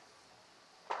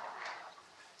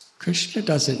 Krishna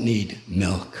doesn't need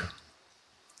milk,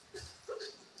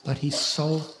 but he's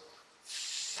so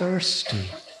thirsty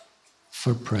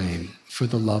for prem, for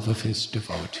the love of his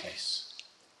devotees.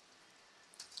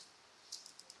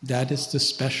 That is the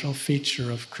special feature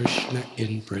of Krishna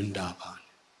in Vrindavan.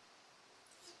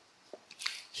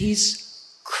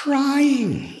 He's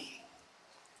crying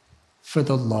for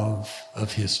the love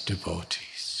of his devotees.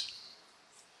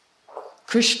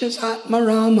 Krishna's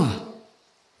Atmarama.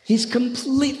 He's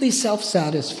completely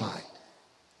self-satisfied.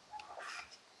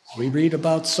 We read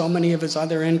about so many of his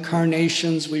other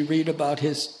incarnations. We read about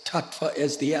his tattva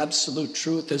as the absolute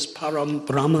truth, as Param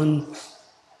Brahman.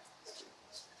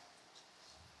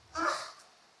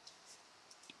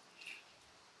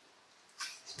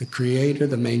 The creator,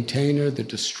 the maintainer, the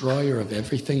destroyer of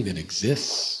everything that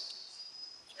exists.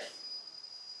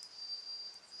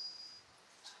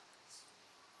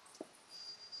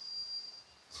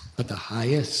 But the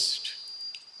highest,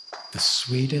 the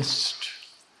sweetest,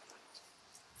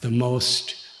 the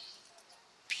most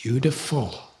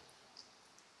beautiful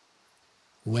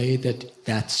way that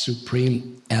that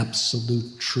supreme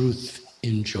absolute truth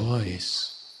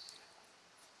enjoys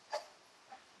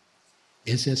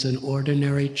is as an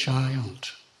ordinary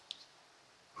child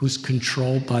who's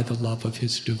controlled by the love of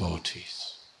his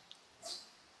devotees.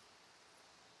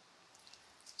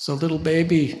 So little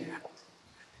baby,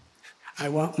 I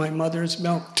want my mother's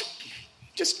milk,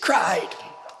 just cried,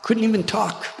 couldn't even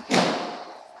talk.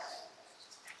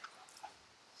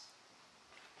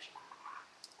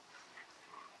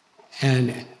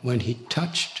 And when he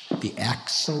touched the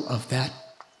axle of that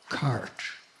cart,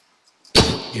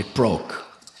 it broke.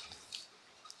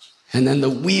 And then the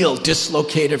wheel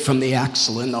dislocated from the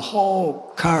axle, and the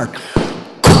whole cart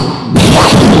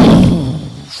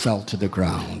fell to the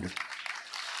ground.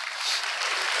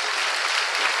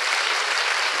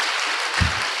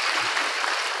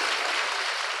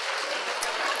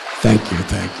 Thank you,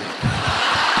 thank you.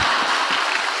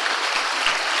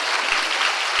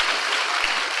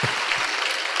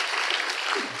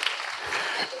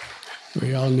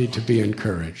 We all need to be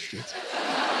encouraged.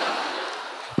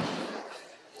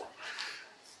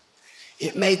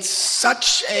 It made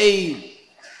such a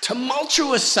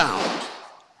tumultuous sound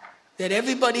that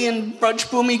everybody in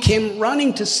Brajbhumi came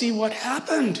running to see what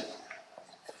happened.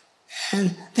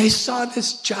 And they saw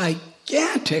this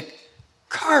gigantic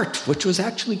cart, which was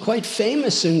actually quite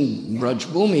famous in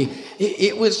Brajbhumi.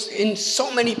 It was in so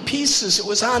many pieces, it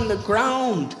was on the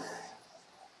ground.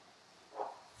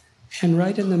 And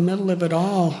right in the middle of it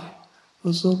all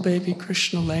was little baby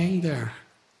Krishna laying there,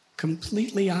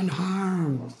 completely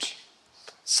unharmed.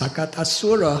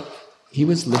 Sakatasura, he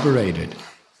was liberated.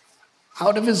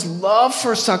 Out of his love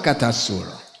for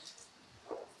Sakatasura.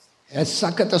 As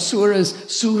Sakatasura is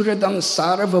Suhridam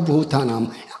Sarva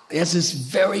Bhutanam, as his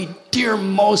very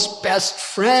dearmost best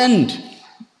friend.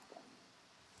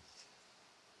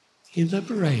 He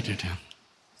liberated him.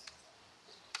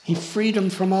 He freed him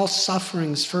from all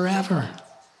sufferings forever.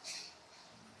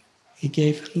 He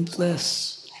gave him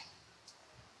bliss.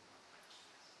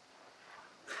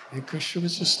 And Krishna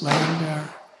was just laying there,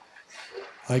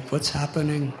 like, what's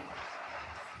happening?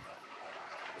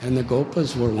 And the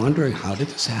gopas were wondering, how did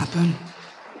this happen?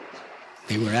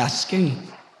 They were asking,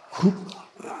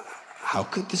 how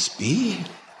could this be?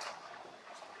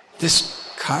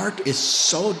 This cart is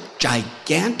so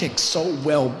gigantic, so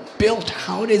well built.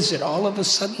 How is it all of a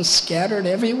sudden scattered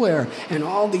everywhere? And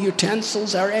all the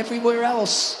utensils are everywhere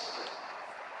else.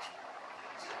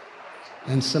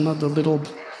 And some of the little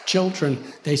children,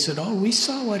 they said, oh, we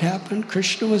saw what happened.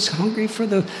 Krishna was hungry for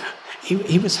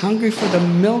he was hungry for the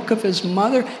milk of his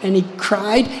mother, and he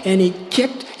cried, and he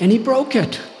kicked, and he broke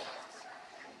it.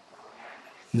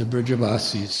 And the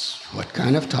Brajavasis, what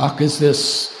kind of talk is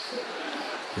this?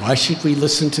 Why should we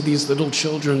listen to these little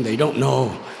children? They don't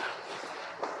know.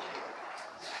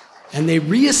 And they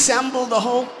reassembled the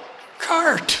whole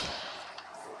cart.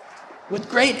 With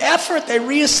great effort, they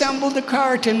reassembled the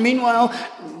cart. And meanwhile,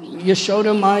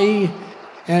 Yashoda, Mai,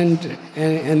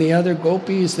 and the other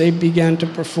gopis, they began to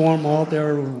perform all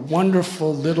their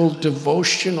wonderful little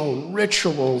devotional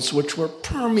rituals, which were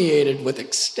permeated with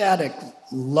ecstatic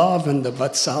love and the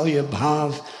Vatsalya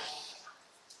Bhav.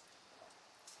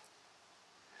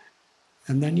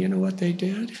 And then you know what they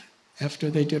did? After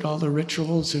they did all the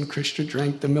rituals and Krishna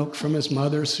drank the milk from his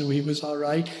mother so he was all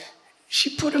right,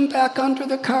 she put him back under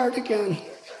the cart again.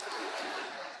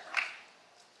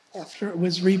 After it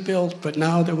was rebuilt, but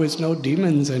now there was no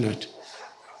demons in it.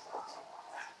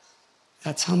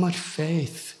 That's how much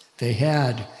faith they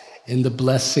had in the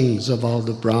blessings of all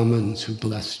the Brahmins who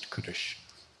blessed Krishna.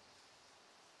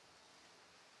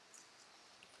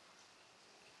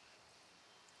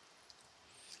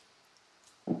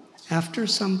 After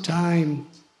some time,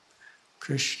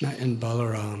 Krishna and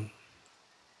Balaram,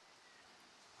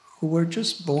 who were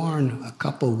just born a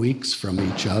couple weeks from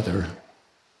each other,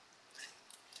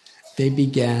 they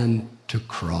began to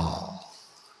crawl.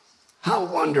 How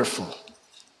wonderful!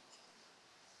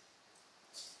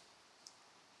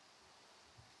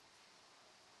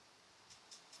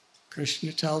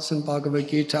 Krishna tells in Bhagavad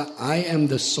Gita, I am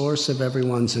the source of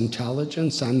everyone's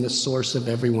intelligence, I'm the source of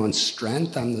everyone's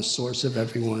strength, I'm the source of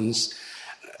everyone's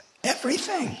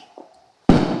everything.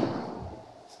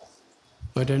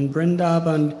 But in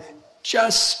Vrindavan,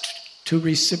 just to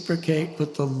reciprocate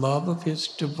with the love of his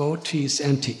devotees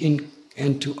and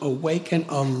to awaken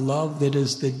a love that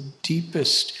is the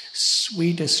deepest,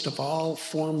 sweetest of all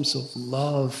forms of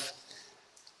love,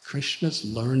 Krishna's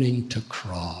learning to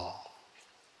crawl.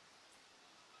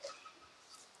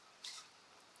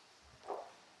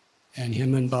 And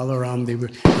him and Balaram, they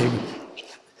would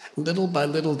little by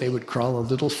little, they would crawl a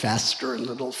little faster and a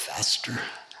little faster.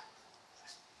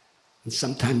 And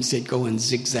sometimes they'd go in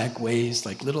zigzag ways,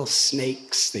 like little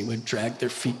snakes. They would drag their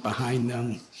feet behind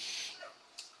them.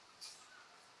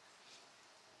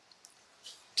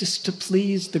 Just to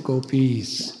please the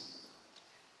gopis.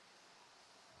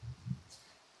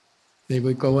 They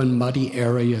would go in muddy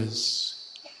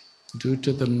areas due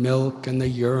to the milk and the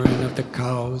urine of the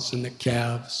cows and the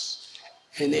calves.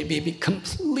 And they'd be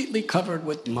completely covered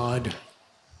with mud.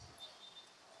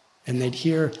 And they'd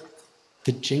hear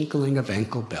the jingling of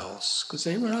ankle bells, because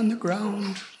they were on the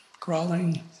ground,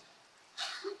 crawling.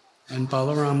 And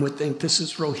Balaram would think, this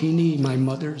is Rohini, my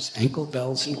mother's ankle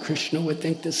bells. And Krishna would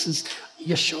think, this is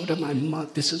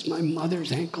Yashoda, this is my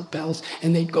mother's ankle bells.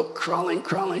 And they'd go crawling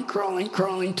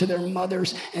to their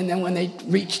mothers. And then when they'd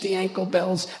reach the ankle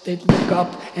bells, they'd look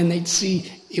up and they'd see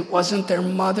it wasn't their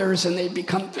mothers, and they'd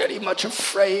become very much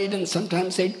afraid. And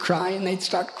sometimes they'd cry and they'd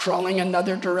start crawling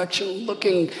another direction,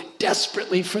 looking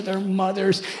desperately for their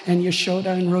mothers. And Yashoda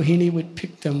and Rohini would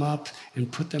pick them up and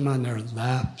put them on their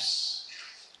laps.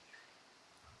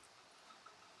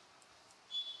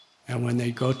 And when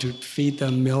they go to feed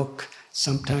them milk,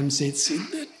 sometimes they'd see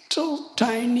little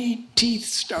tiny teeth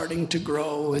starting to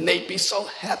grow, and they'd be so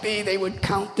happy they would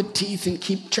count the teeth and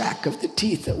keep track of the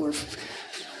teeth that were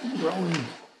growing.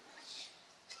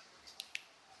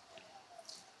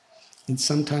 And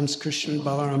sometimes Krishna and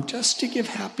Balaram, just to give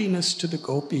happiness to the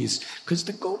gopis, because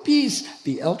the gopis,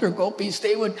 the elder gopis,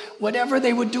 they would, whatever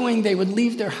they were doing, they would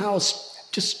leave their house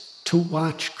just to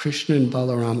watch Krishna and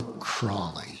Balaram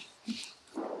crawling.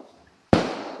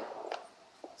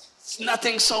 It's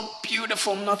nothing so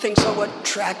beautiful, nothing so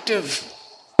attractive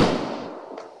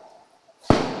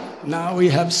Now we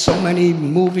have so many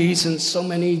movies and so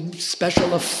many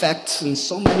special effects and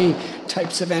so many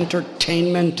types of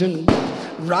entertainment and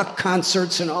rock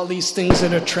concerts and all these things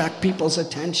that attract people's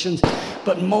attention.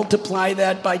 But multiply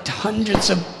that by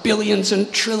hundreds of billions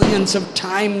and trillions of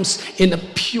times in the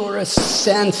purest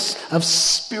sense of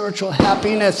spiritual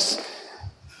happiness.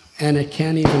 And it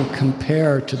can't even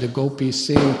compare to the gopis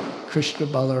seeing Krishna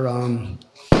Balaram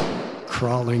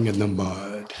crawling in the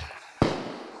mud.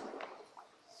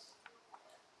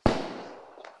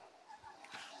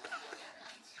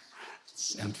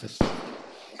 It's emphasis.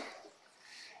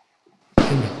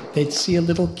 And they'd see a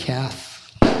little calf.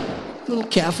 The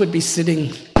little calf would be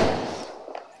sitting,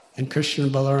 and Krishna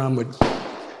and Balaram would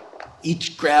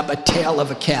each grab a tail of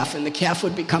a calf, and the calf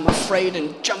would become afraid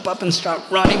and jump up and start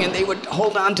running, and they would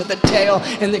hold on to the tail,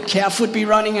 and the calf would be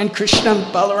running, and Krishna and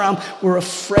Balaram were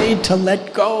afraid to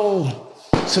let go.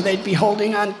 So they'd be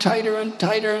holding on tighter and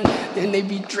tighter, and then they'd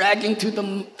be dragging through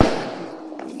the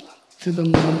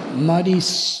muddy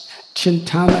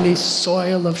Chintamani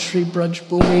soil of Sri Braj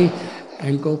Bhumi,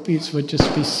 and gopis would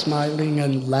just be smiling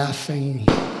and laughing.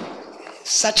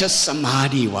 Such a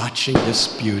samadhi watching this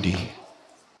beauty.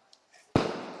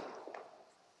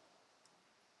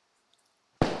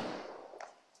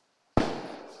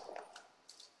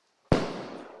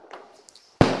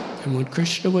 And when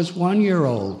Krishna was 1 year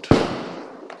old,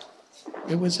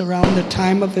 it was around the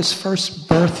time of his first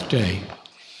birthday,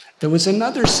 there was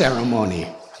another ceremony,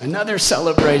 another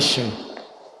celebration.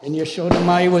 And Yashoda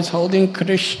Mai was holding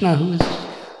Krishna, who was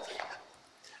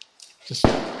just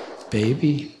a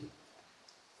baby.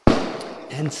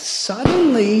 And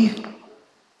suddenly,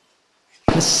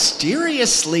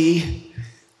 mysteriously,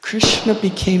 Krishna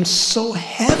became so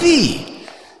heavy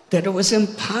that it was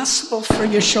impossible for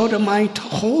Yashoda Mai to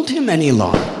hold him any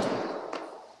longer.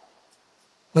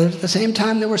 But at the same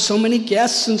time, there were so many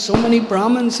guests and so many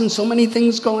Brahmins and so many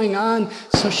things going on,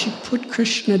 so she put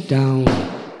Krishna down.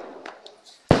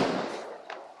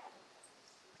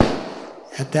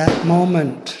 At that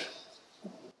moment,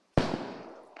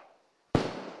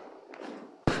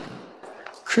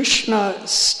 Krishna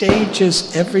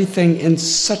stages everything in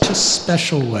such a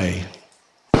special way.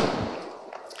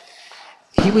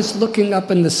 He was looking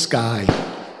up in the sky,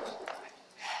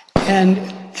 and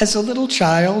as a little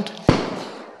child,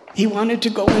 he wanted to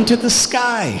go into the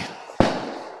sky.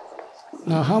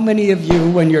 Now, how many of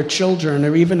you, when you're children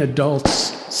or even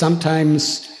adults,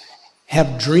 sometimes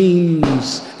have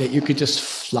dreams that you could just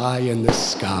fly in the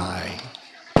sky?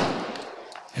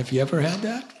 Have you ever had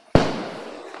that?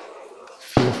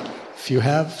 If you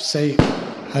have, say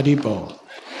Haribol.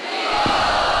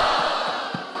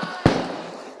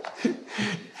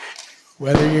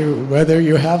 Whether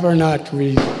you have or not,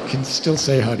 we can still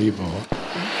say Haribol.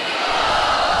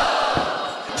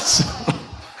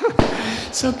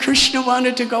 So Krishna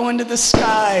wanted to go into the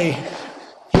sky.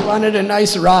 He wanted a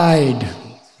nice ride.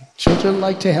 Children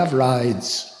like to have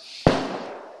rides.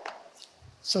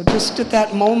 So just at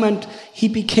that moment, he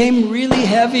became really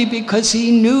heavy because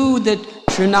he knew that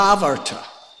Trinavarta,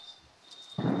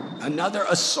 another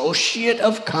associate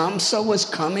of Kamsa, was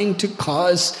coming to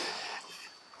cause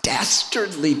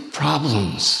dastardly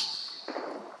problems.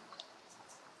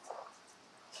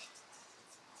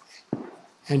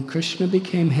 And Krishna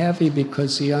became heavy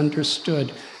because he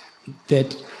understood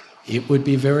that it would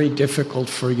be very difficult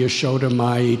for Yashoda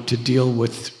Mai to deal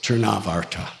with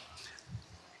Trinavarta.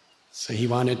 So he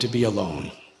wanted to be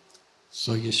alone.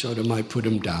 So Yashoda Mai put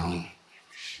him down.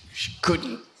 She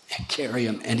couldn't carry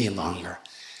him any longer.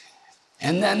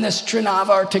 And then this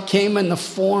Trinavarta came in the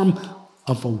form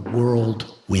of a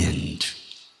whirlwind.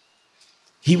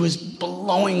 He was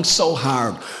blowing so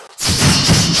hard.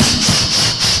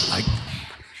 Like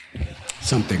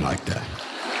something like that.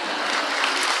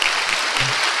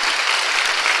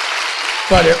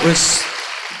 But it was,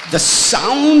 the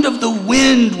sound of the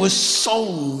wind was so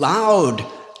loud,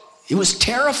 it was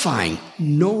terrifying.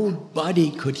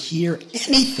 Nobody could hear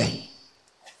anything.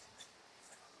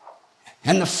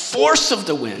 And the force of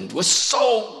the wind was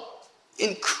so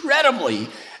incredibly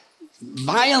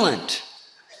violent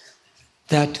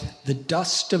that the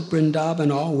dust of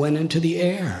Vrindavan all went into the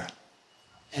air,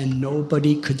 and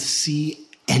nobody could see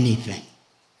anything.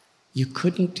 You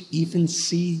couldn't even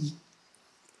see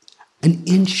an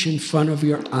inch in front of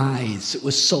your eyes. It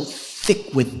was so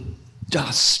thick with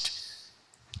dust.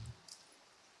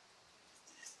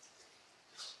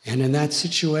 And in that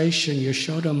situation,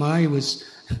 Yashoda Mai was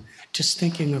just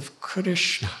thinking of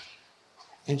Krishna,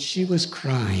 and she was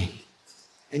crying.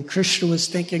 And Krishna was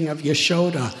thinking of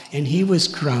Yashoda, and he was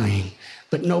crying.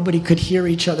 But nobody could hear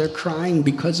each other crying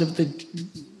because of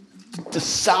the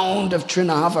sound of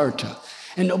Trinavarta.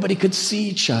 and nobody could see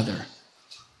each other.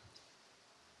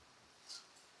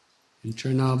 And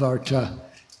Trinavarta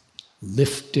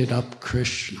lifted up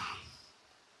Krishna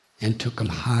and took him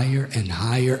higher and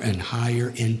higher and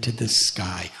higher into the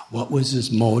sky. What was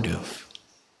his motive?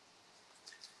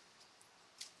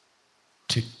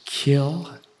 To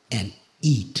kill and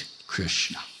eat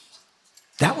Krishna.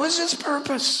 That was his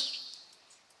purpose.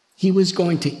 He was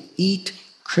going to eat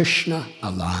Krishna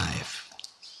alive.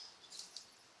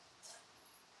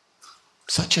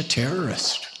 Such a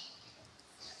terrorist.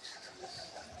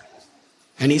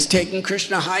 And he's taking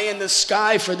Krishna high in the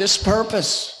sky for this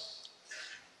purpose.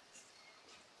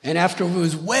 And after it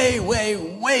was way, way,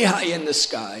 way high in the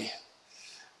sky,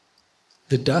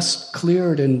 the dust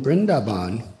cleared in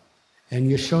Vrindavan, and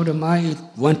Yashoda Mai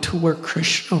went to where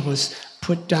Krishna was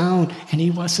put down, and he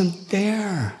wasn't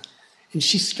there. And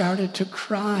she started to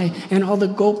cry, and all the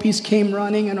gopis came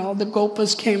running, and all the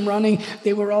gopas came running.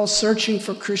 They were all searching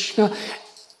for Krishna.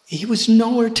 He was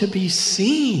nowhere to be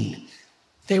seen.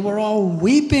 They were all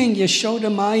weeping. Yashoda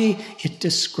Mai, it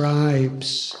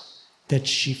describes that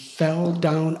she fell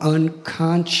down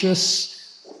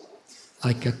unconscious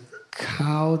like a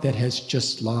cow that has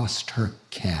just lost her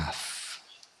calf.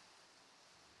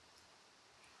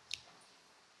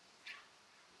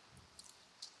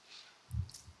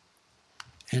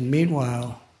 And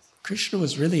meanwhile, Krishna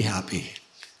was really happy.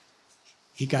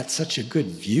 He got such a good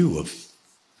view of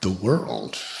the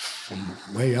world from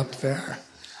way up there.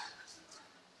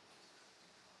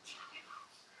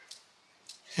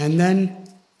 And then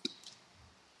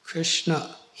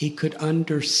Krishna, he could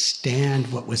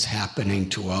understand what was happening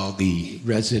to all the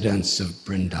residents of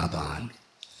Vrindavan.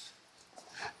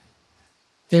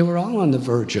 They were all on the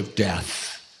verge of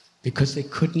death because they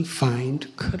couldn't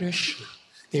find Krishna.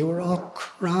 They were all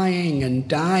crying and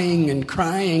dying and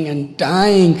crying and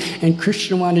dying, and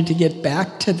Krishna wanted to get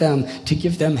back to them, to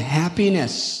give them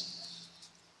happiness.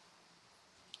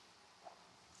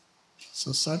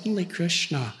 So suddenly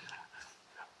Krishna,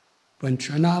 when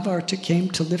Trinavarta came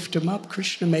to lift him up,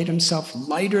 Krishna made himself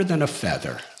lighter than a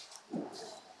feather.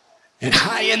 And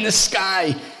high in the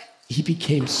sky, he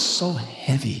became so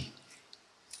heavy,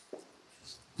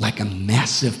 like a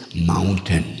massive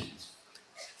mountain.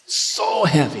 So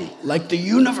heavy, like the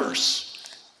universe,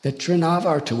 that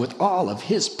Trinavarta, with all of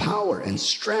his power and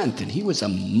strength, and he was a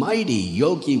mighty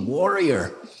yogi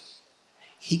warrior,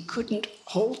 he couldn't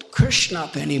hold Krishna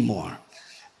up anymore.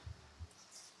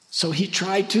 So he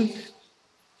tried to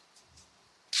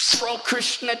throw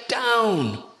Krishna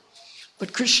down.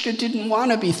 But Krishna didn't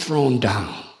want to be thrown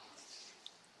down.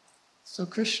 So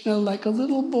Krishna, like a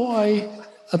little boy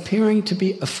appearing to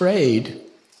be afraid,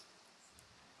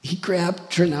 he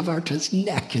grabbed Trinavarta's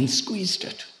neck and squeezed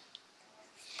it.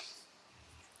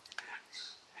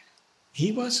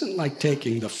 He wasn't like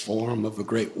taking the form of a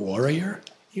great warrior.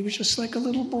 He was just like a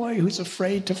little boy who's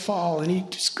afraid to fall, and he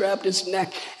just grabbed his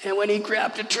neck. And when he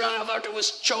grabbed it, Trinavarta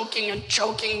was choking and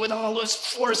choking with all his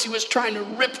force. He was trying to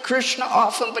rip Krishna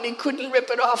off him, but he couldn't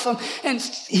rip it off him, and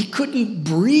he couldn't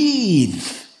breathe.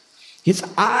 His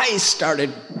eyes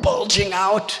started bulging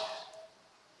out.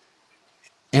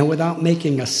 And without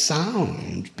making a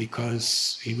sound,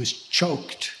 because he was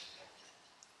choked,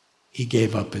 he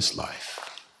gave up his life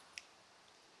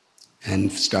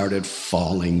and started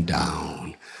falling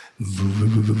down.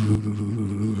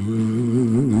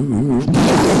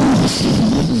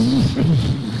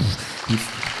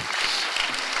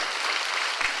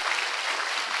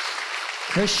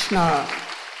 Krishna,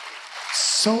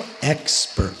 so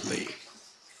expertly,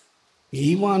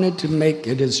 he wanted to make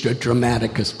it as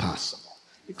dramatic as possible.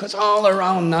 Because all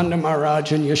around Nanda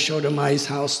Maharaj and Yashoda Mai's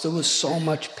house, there was so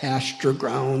much pasture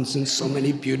grounds and so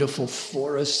many beautiful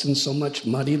forests and so much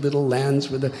muddy little lands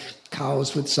where the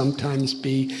cows would sometimes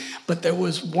be. But there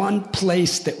was one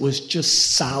place that was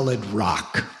just solid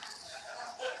rock.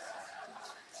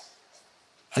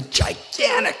 A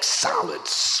gigantic solid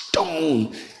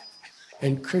stone.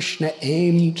 And Krishna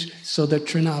aimed so that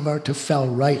Trinavarta fell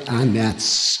right on that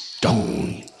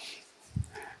stone.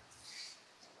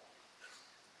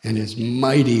 And his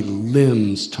mighty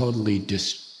limbs totally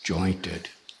disjointed.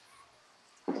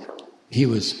 He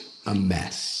was a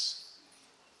mess.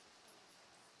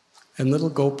 And little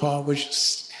Gopal was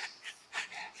just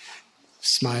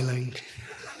smiling.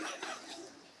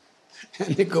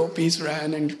 And the gopis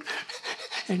ran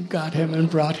and got him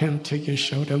and brought him to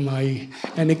Yashoda Mai.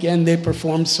 And again, they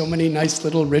performed so many nice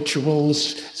little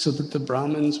rituals so that the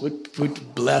Brahmins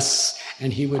would bless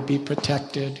and he would be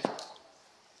protected.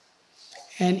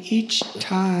 And each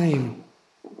time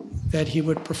that he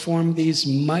would perform these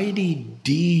mighty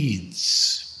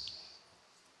deeds,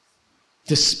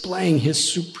 displaying his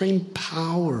supreme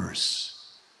powers,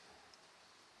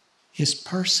 his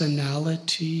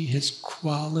personality, his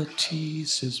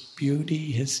qualities, his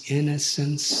beauty, his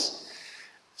innocence,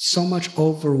 so much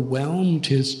overwhelmed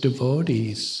his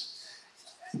devotees.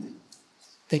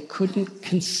 They couldn't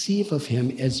conceive of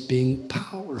him as being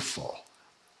powerful.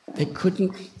 They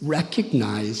couldn't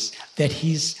recognize that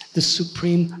he's the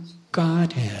supreme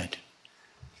Godhead.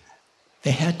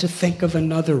 They had to think of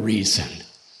another reason.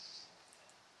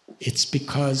 It's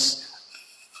because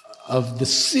of the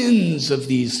sins of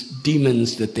these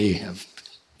demons that they have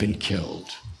been killed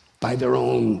by their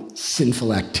own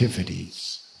sinful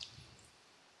activities.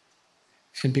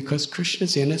 And because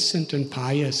Krishna's innocent and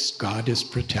pious, God is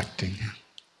protecting him.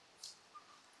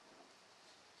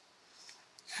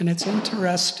 And it's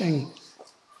interesting.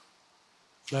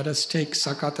 Let us take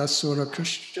Sakatasura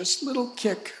Krishna, just a little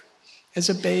kick as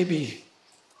a baby.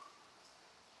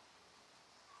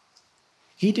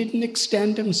 He didn't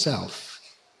extend himself.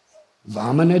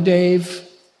 Vamanadev,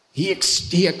 he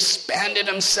expanded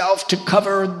himself to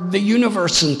cover the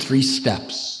universe in 3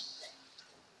 steps.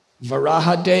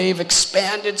 Varahadev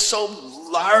expanded so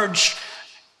large.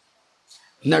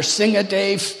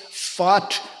 Narsingadev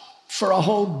fought for a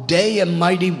whole day a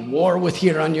mighty war with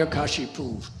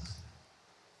Hiranyakashipu.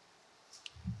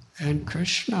 And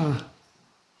Krishna,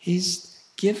 he's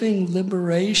giving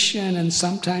liberation and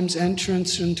sometimes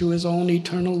entrance into his own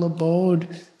eternal abode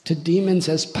to demons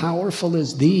as powerful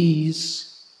as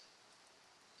these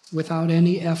without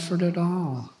any effort at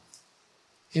all.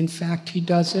 In fact, he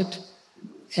does it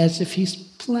as if he's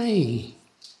playing.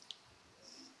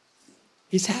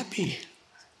 He's happy.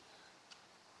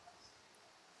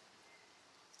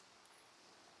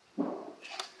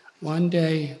 One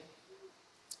day,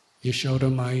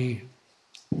 Yashoda Mai,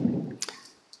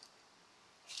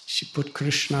 she put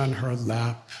Krishna on her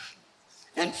lap,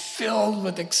 and filled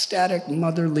with ecstatic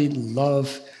motherly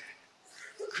love,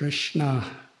 Krishna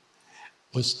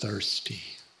was thirsty.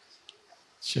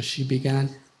 So she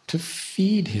began to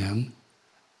feed him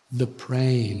the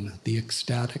prem, the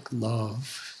ecstatic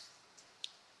love,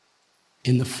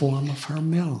 in the form of her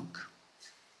milk.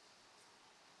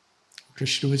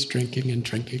 Krishna was drinking and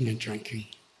drinking and drinking.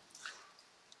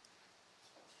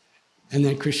 And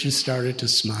then Krishna started to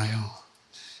smile.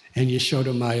 And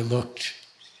Yashoda Mai looked.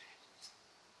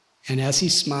 And as he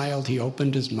smiled, he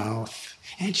opened his mouth.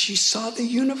 And she saw the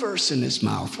universe in his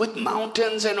mouth, with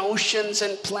mountains and oceans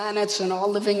and planets and all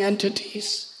living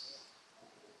entities.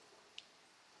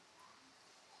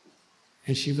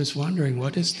 And she was wondering,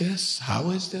 what is this?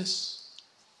 How is this?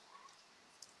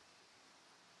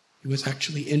 He was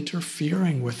actually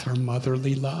interfering with her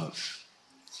motherly love.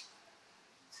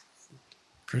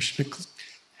 Krishna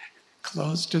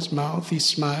closed his mouth, he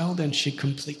smiled, and she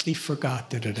completely forgot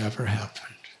that it ever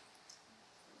happened.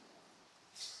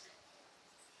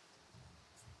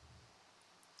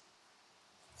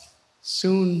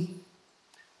 Soon,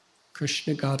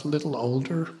 Krishna got a little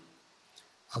older,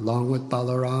 along with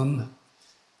Balaram,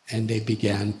 and they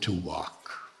began to walk.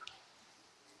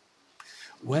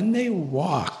 When they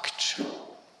walked,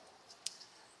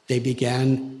 they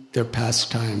began their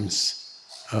pastimes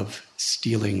of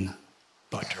stealing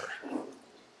butter.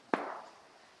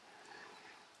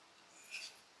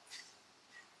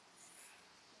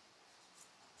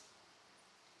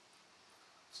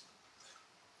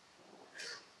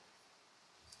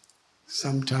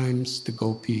 Sometimes the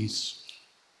gopis,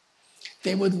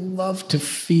 they would love to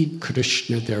feed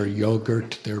Krishna their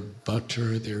yogurt, their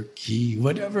butter, their ghee,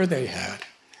 whatever they had.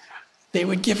 They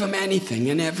would give him anything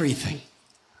and everything.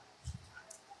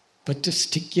 But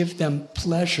just to give them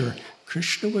pleasure,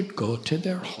 Krishna would go to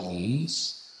their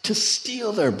homes to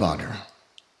steal their butter.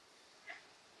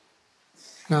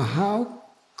 Now, how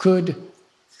could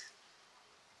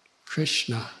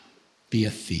Krishna be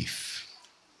a thief?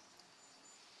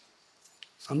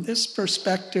 From this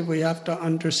perspective, we have to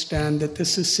understand that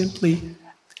this is simply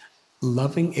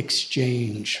loving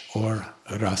exchange, or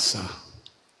rasa.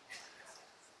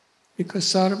 Because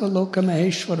Sarva Loka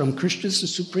Maheshwaram, Krishna is the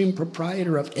supreme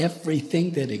proprietor of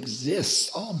everything that exists.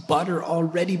 All butter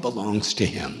already belongs to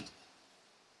him.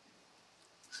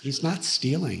 He's not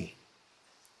stealing,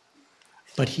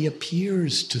 but he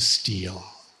appears to steal.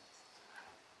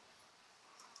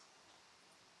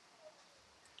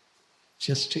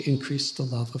 Just to increase the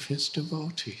love of his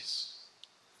devotees.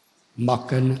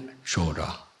 Makan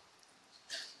Chora.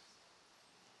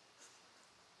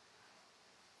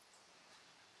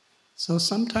 So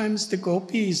sometimes the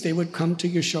gopis, they would come to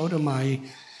Yashoda Mai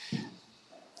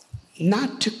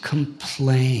not to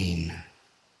complain,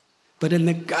 but in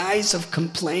the guise of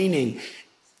complaining,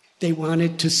 they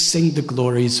wanted to sing the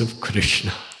glories of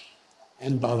Krishna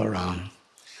and Balaram.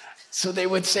 So they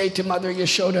would say to Mother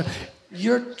Yashoda,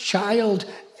 your child,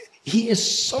 he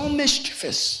is so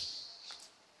mischievous.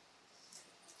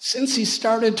 Since he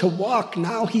started to walk,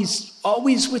 now he's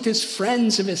always with his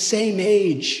friends of his same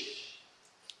age.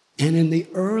 And in the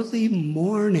early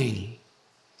morning,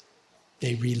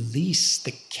 they release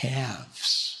the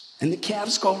calves. And the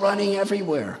calves go running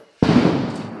everywhere.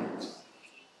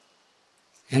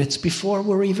 And it's before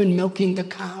we're even milking the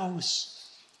cows.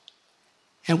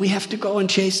 And we have to go and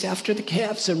chase after the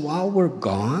calves. And while we're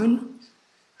gone,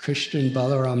 Krishna and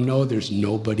Balaram know there's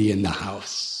nobody in the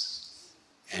house.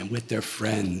 And with their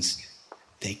friends,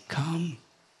 they come.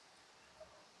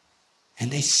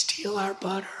 And they steal our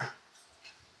butter.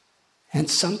 And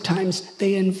sometimes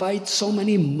they invite so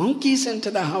many monkeys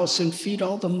into the house and feed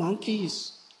all the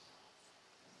monkeys.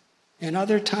 And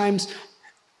other times,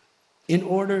 in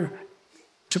order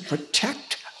to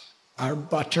protect our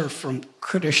butter from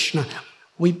Krishna,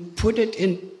 we put it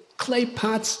in clay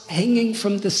pots hanging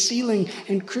from the ceiling,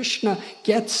 and Krishna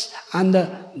gets on the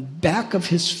back of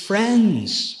his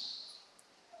friends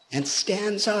and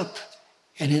stands up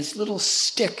and his little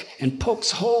stick and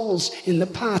pokes holes in the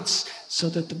pots so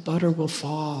that the butter will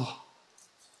fall.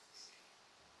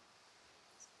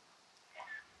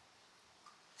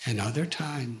 And other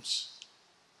times,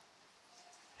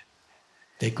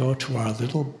 they go to our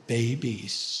little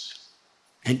babies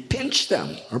and pinch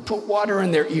them or put water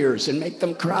in their ears and make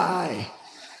them cry.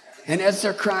 And as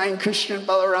they're crying, Krishna and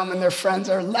Balaram and their friends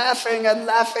are laughing and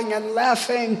laughing and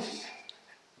laughing.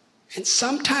 And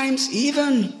sometimes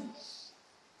even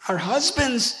our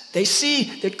husbands, they see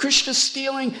that Krishna's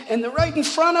stealing and they're right in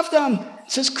front of them.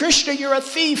 It says, Krishna, you're a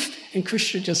thief. And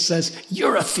Krishna just says,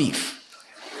 you're a thief.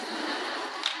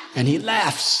 And he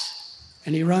laughs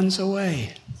and he runs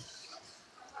away.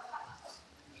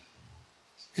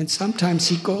 And sometimes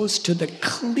he goes to the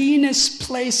cleanest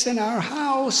place in our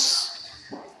house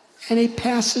and he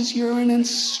passes urine and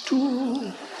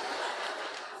stool.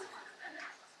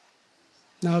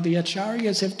 Now the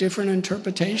acharyas have different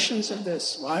interpretations of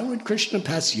this. Why would Krishna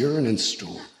pass urine and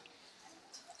stool?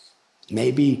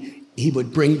 Maybe he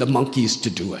would bring the monkeys to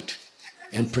do it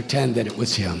and pretend that it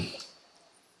was him.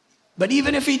 But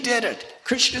even if he did it,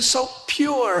 Krishna is so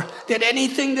pure that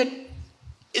anything that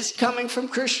is coming from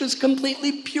Krishna is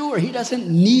completely pure. He doesn't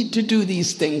need to do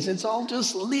these things. It's all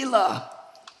just Lila.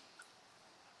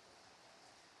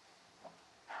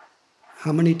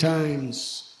 How many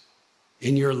times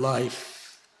in your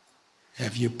life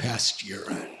have you passed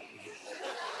urine?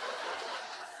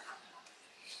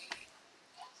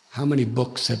 How many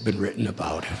books have been written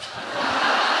about it?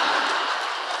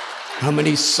 How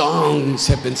many songs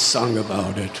have been sung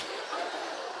about it?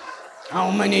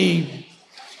 How many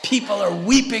people are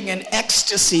weeping in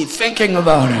ecstasy thinking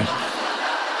about it?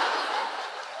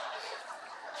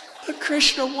 But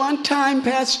Krishna one time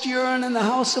passed urine in the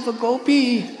house of a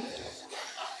gopi,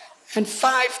 and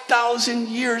 5,000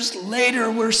 years later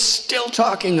we're still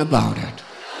talking about it.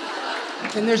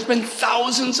 And there's been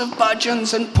thousands of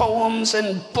bhajans and poems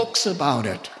and books about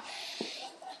it.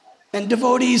 And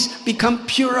devotees become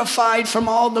purified from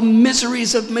all the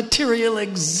miseries of material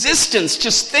existence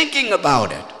just thinking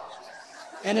about it,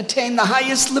 and attain the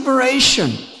highest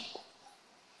liberation.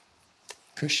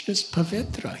 Krishna's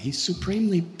pavitra, he's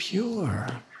supremely pure.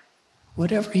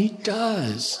 Whatever he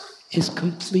does is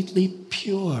completely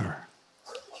pure.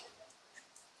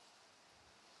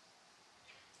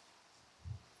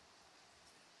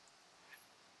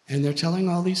 And they're telling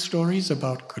all these stories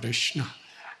about Krishna.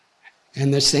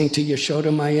 And they're saying to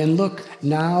Yashoda Maya, and look,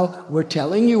 now we're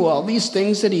telling you all these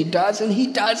things that he does, and he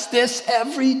does this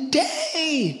every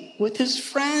day with his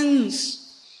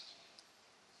friends.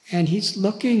 And he's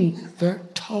looking very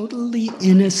totally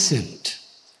innocent,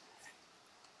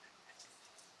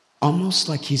 almost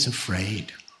like he's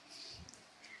afraid.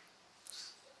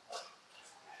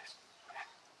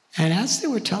 And as they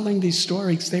were telling these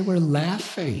stories, they were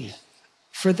laughing.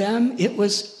 For them, it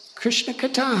was Krishna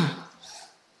Katha.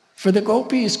 For the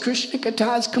gopis, Krishna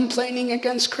Katha is complaining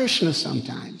against Krishna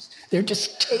sometimes. They're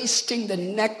just tasting the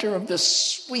nectar of the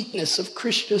sweetness of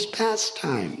Krishna's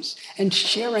pastimes and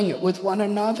sharing it with one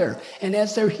another. And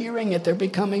as they're hearing it, they're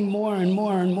becoming more and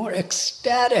more and more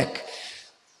ecstatic.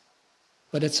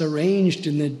 But it's arranged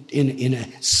in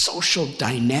a social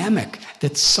dynamic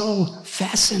that's so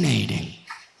fascinating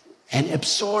and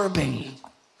absorbing.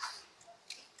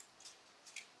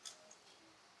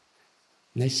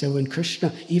 And they say when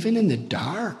Krishna, even in the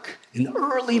dark, in the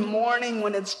early morning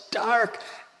when it's dark,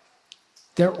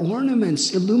 their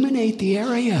ornaments illuminate the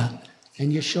area.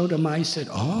 And Yashoda Mai said,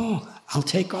 oh, I'll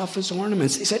take off his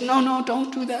ornaments. He said, no,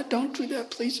 don't do that,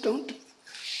 please don't do that.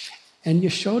 And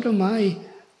Yashoda Mai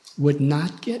would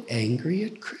not get angry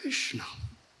at Krishna.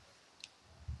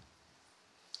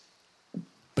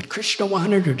 But Krishna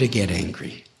wanted her to get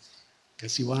angry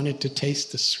because he wanted to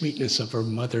taste the sweetness of her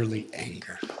motherly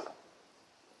anger.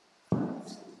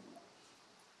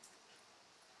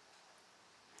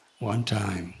 One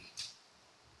time,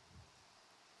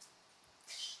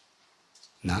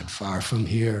 not far from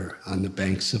here, on the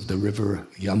banks of the river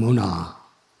Yamuna,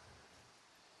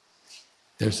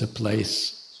 there's a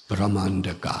place,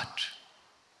 Brahmanda Ghat.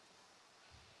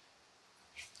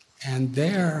 And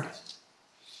there,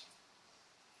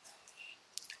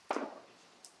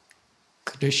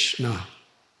 Krishna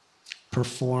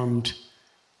performed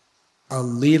a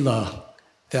Lila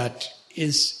that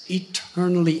is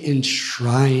eternally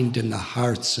enshrined in the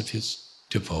hearts of his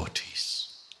devotees.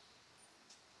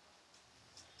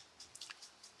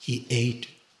 He ate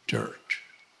dirt.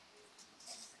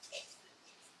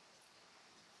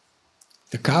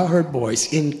 The cowherd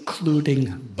boys,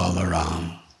 including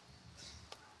Balaram,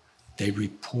 they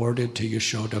reported to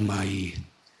Yashoda Mai,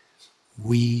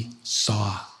 we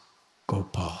saw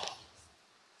Gopal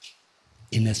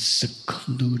in a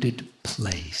secluded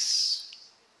place.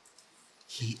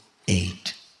 He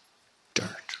ate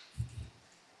dirt.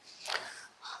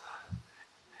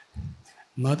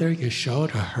 Mother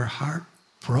Yashoda, her heart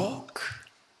broke.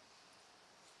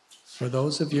 For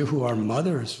those of you who are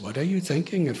mothers, what are you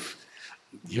thinking if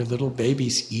your little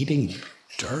baby's eating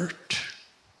dirt?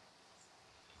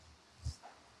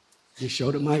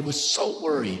 Yashoda Mai was so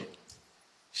worried.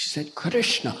 She said,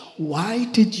 Krishna, why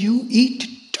did you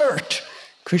eat dirt?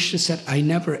 Krishna said, I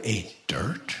never ate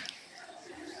dirt.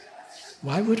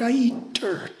 Why would I eat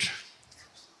dirt?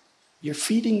 You're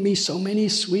feeding me so many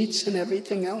sweets and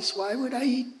everything else. Why would I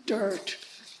eat dirt?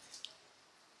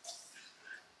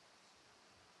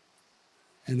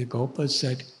 And the Gopas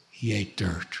said, he ate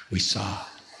dirt. We saw.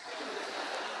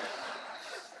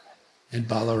 And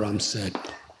Balaram said,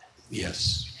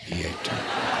 yes, he ate dirt.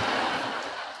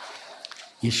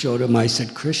 Yashoda Mai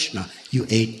said, Krishna, you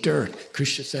ate dirt.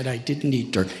 Krishna said, I didn't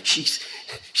eat dirt.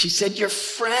 She said, your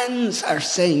friends are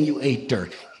saying you ate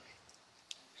dirt.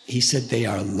 He said, they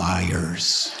are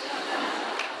liars.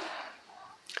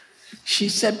 She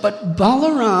said, but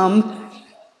Balaram,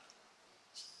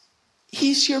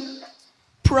 he's your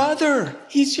brother.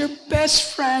 He's your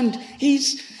best friend.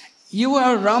 You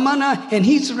are Ramana and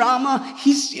he's Rama.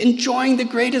 He's enjoying the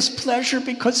greatest pleasure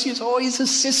because he's always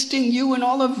assisting you in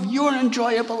all of your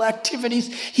enjoyable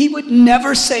activities. He would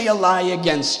never say a lie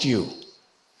against you.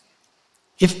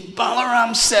 If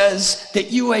Balaram says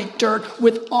that you ate dirt,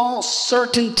 with all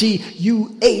certainty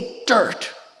you ate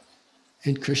dirt.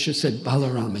 And Krishna said,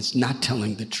 Balaram is not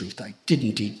telling the truth. I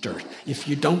didn't eat dirt. If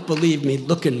you don't believe me,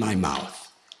 look in my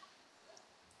mouth.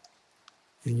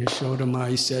 And Yashoda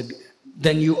Mai said,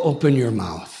 then you open your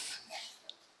mouth.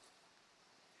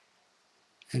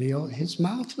 And his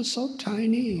mouth was so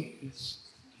tiny,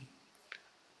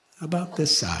 about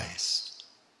this size.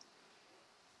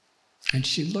 And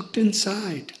she looked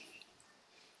inside.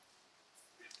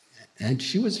 And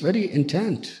she was very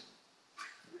intent.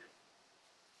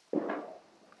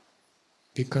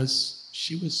 Because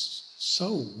she was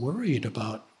so worried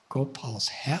about Gopal's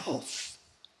health.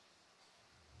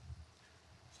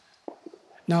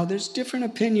 Now, there's different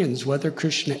opinions whether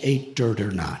Krishna ate dirt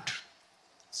or not.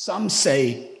 Some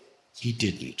say he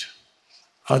didn't.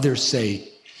 Others say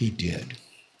he did.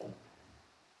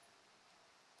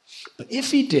 But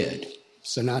if he did,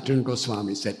 Sanatana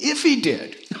Goswami said, if he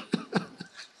did,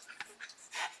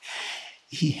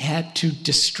 he had to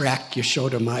distract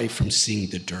Yashoda Mai from seeing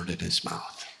the dirt in his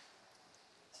mouth.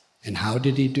 And how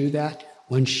did he do that?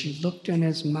 When she looked in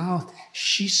his mouth,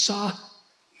 she saw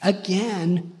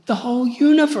again the whole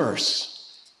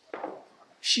universe.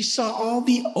 She saw all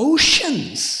the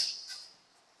oceans,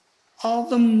 all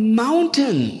the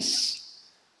mountains,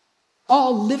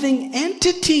 all living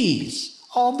entities,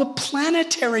 all the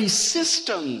planetary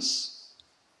systems.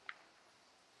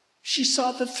 She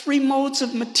saw the three modes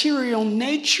of material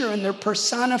nature in their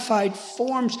personified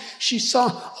forms. She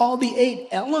saw all the 8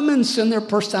 elements in their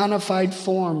personified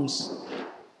forms.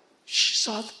 She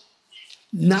saw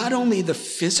not only the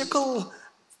physical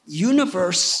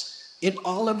universe in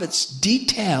all of its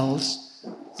details,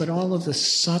 but all of the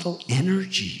subtle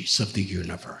energies of the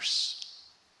universe.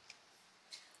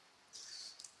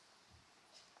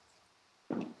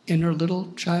 In her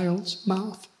little child's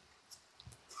mouth,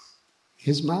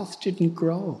 his mouth didn't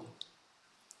grow.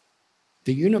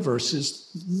 The universe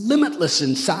is limitless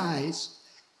in size,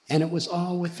 and it was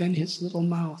all within his little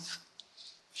mouth.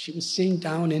 She was seeing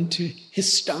down into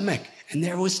his stomach, and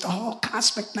there was the whole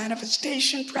cosmic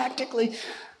manifestation practically.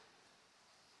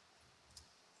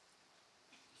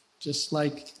 Just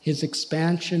like his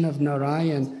expansion of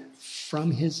Narayan,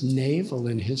 from his navel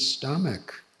and his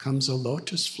stomach comes a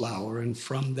lotus flower, and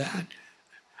from that,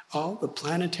 all the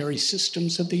planetary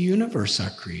systems of the universe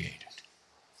are created.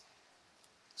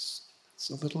 It's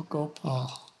a little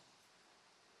Gopal.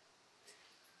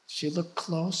 She looked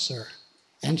closer,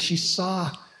 and she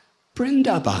saw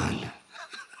Vrindavan.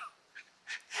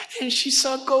 And she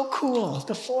saw Gokul,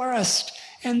 the forest.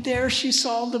 And there she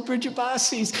saw the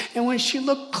Brijabasis. And when she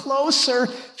looked closer,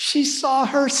 she saw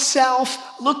herself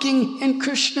looking in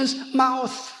Krishna's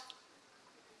mouth.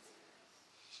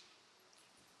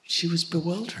 She was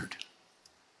bewildered.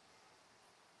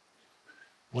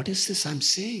 What is this I'm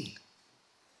seeing?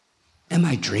 Am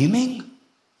I dreaming?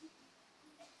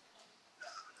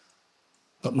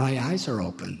 But my eyes are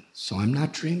open, so I'm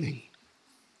not dreaming.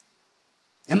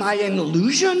 Am I an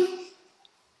illusion?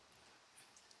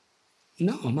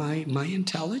 No, my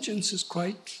intelligence is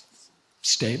quite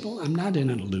stable. I'm not in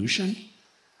an illusion.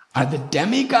 Are the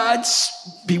demigods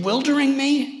bewildering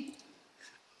me?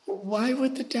 Why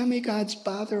would the demigods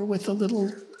bother with a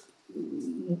little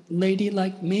lady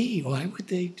like me? Why would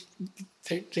they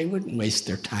wouldn't waste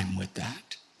their time with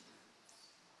that.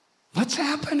 What's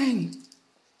happening?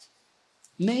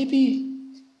 Maybe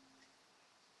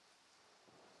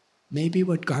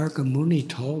what Garga Muni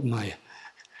told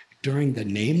during the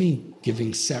naming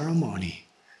giving ceremony,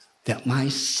 that my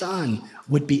son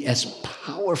would be as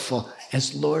powerful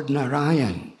as Lord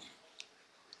Narayan.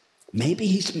 Maybe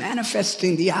he's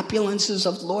manifesting the opulences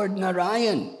of Lord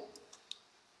Narayan.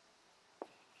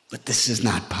 But this is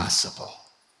not possible.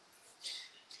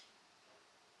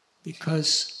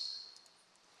 Because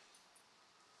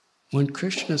when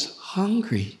Krishna's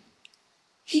hungry,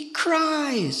 he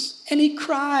cries, and he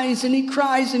cries, and he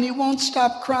cries, and he won't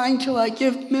stop crying till I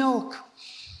give milk.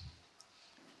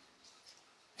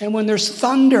 And when there's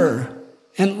thunder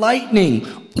and lightning,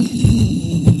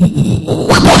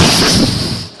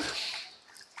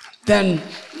 then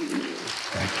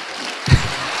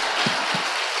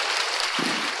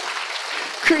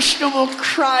Krishna will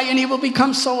cry, and he will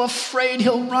become so afraid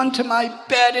he'll run to my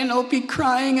bed and he'll be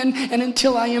crying, and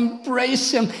until I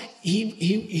embrace him,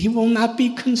 he will not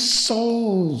be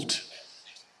consoled.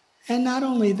 And not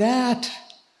only that,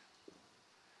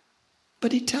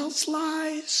 but he tells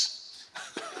lies.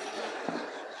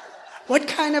 What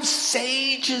kind of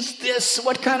sage is this?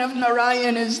 What kind of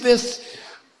Narayan is this?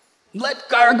 Let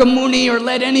Garga Muni or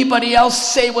let anybody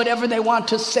else say whatever they want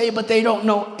to say, but they don't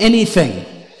know anything.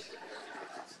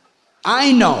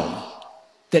 I know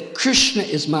that Krishna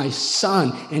is my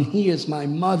son and he is my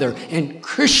mother, and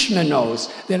Krishna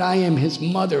knows that I am his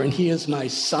mother and he is my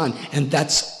son, and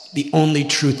that's the only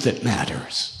truth that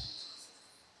matters.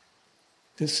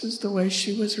 This is the way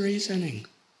she was reasoning.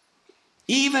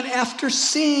 Even after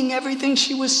seeing everything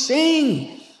she was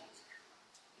seeing,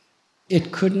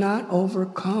 it could not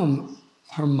overcome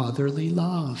her motherly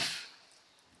love.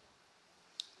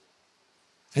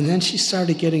 And then she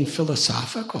started getting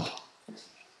philosophical.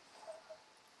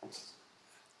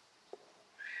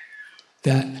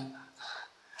 That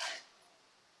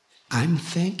I'm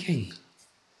thinking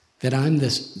that I'm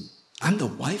the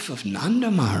wife of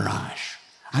Nanda Maharaj.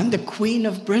 I'm the queen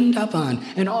of Vrindavan,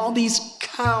 and all these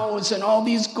cows and all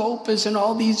these gopas and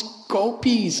all these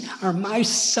gopis are my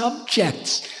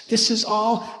subjects. This is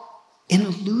all an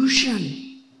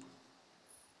illusion.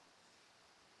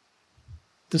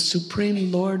 The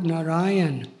Supreme Lord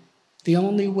Narayan, the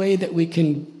only way that we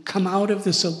can come out of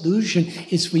this illusion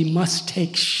is we must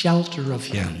take shelter of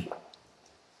him.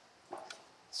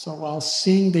 So while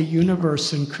seeing the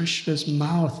universe in Krishna's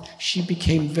mouth, she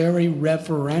became very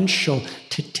reverential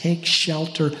to take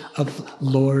shelter of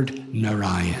Lord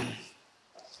Narayan.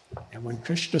 And when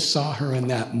Krishna saw her in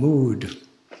that mood,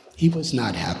 he was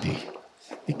not happy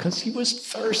because he was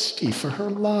thirsty for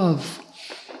her love.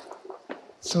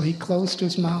 So he closed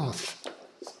his mouth.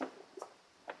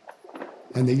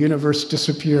 And the universe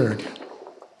disappeared.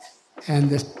 And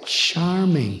the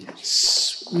charming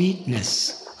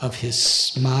sweetness of his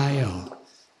smile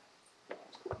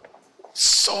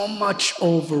so much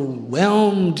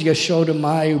overwhelmed Yashoda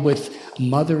Mai with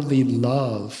motherly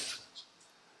love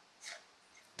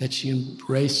that she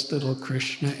embraced little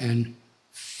Krishna and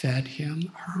fed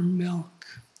him her milk,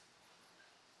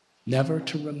 never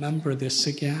to remember this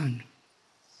again.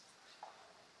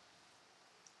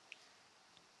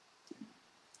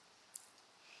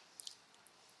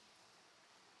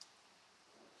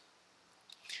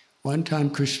 One time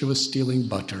Krishna was stealing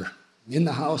butter in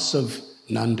the house of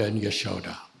Nanda and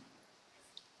Yashoda.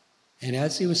 And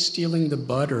as he was stealing the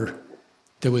butter,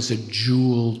 there was a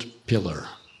jeweled pillar.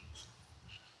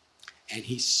 And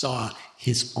he saw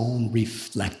his own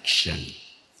reflection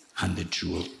on the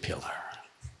jeweled pillar.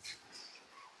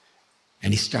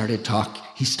 And he started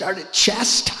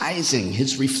chastising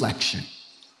his reflection.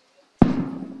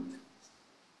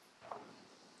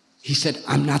 He said,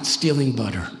 I'm not stealing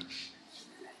butter.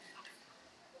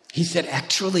 He said,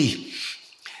 actually,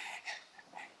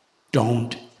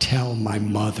 don't tell my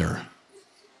mother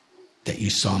that you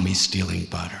saw me stealing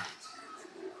butter.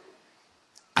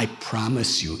 I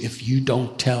promise you, if you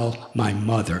don't tell my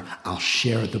mother, I'll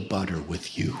share the butter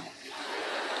with you.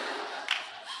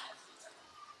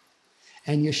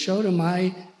 And Yashoda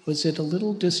Mai was at a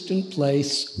little distant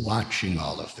place watching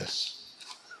all of this.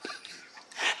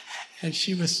 And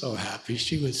she was so happy,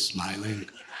 she was smiling.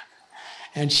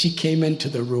 And she came into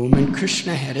the room and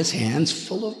Krishna had his hands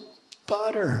full of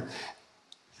butter.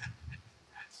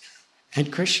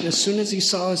 And Krishna, as soon as he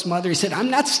saw his mother, he said,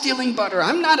 I'm not stealing butter,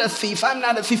 I'm not a thief,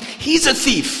 he's a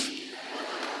thief.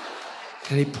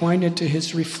 And he pointed to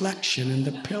his reflection in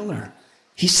the pillar.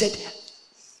 He said,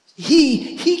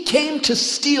 he came to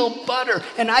steal butter,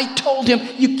 and I told him,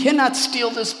 you cannot steal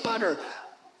this butter.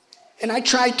 And I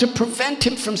tried to prevent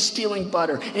him from stealing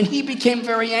butter, and he became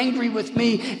very angry with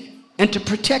me. And to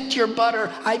protect your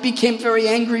butter, I became very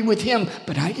angry with him,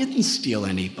 but I didn't steal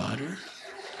any butter.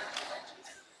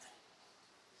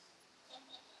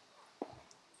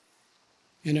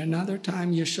 And another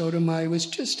time, Yashoda Mai was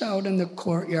just out in the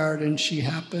courtyard, and she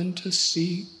happened to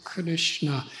see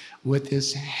Krishna with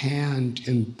his hand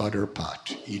in butter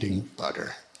pot, eating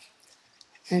butter.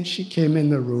 And she came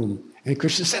in the room, and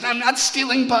Krishna said, I'm not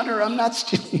stealing butter, I'm not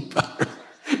stealing butter.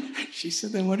 She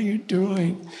said, then what are you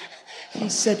doing? He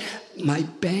said, my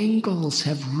bangles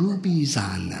have rubies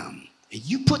on them.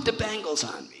 You put the bangles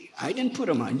on me. I didn't put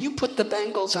them on. You put the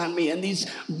bangles on me, and these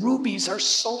rubies are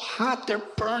so hot, they're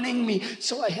burning me.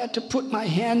 So I had to put my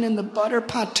hand in the butter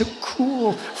pot to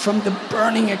cool from the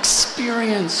burning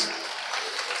experience.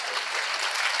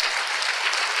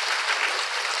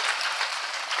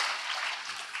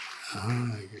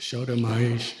 Yashoda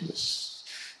Mai,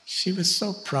 she was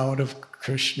so proud of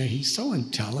Krishna. He's so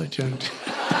intelligent.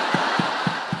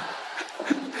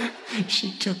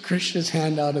 She took Krishna's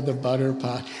hand out of the butter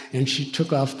pot and she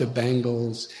took off the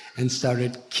bangles and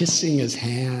started kissing his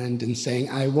hand and saying,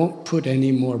 I won't put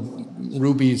any more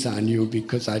rubies on you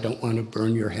because I don't want to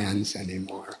burn your hands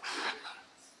anymore.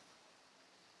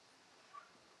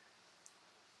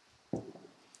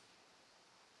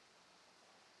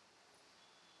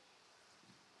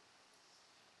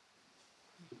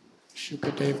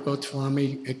 Shukadev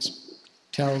Goswami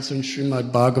tells in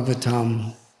Srimad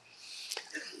Bhagavatam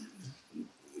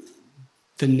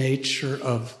the nature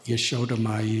of Yashoda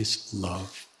Mai's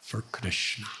love for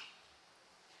Krishna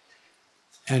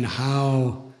and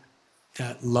how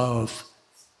that love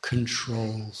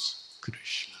controls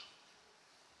Krishna.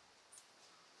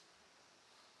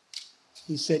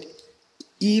 He said,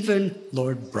 even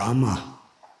Lord Brahma,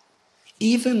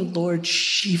 even Lord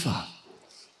Shiva,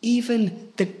 even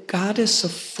the goddess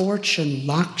of fortune,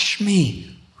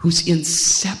 Lakshmi, who's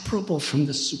inseparable from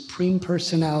the Supreme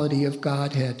Personality of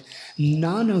Godhead,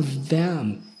 none of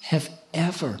them have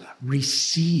ever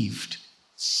received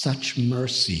such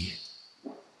mercy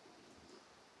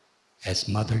as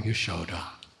Mother Yashoda.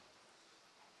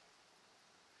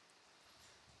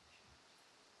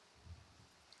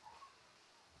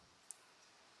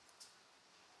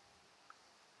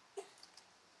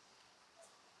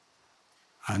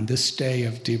 On this day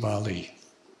of Diwali,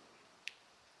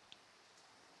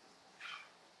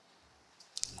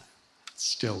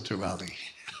 still Diwali,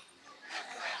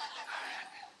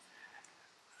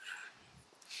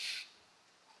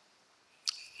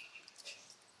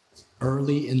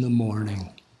 early in the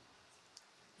morning,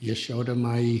 Yashoda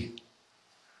Mai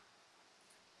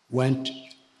went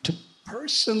to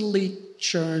personally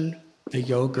churn the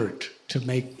yogurt to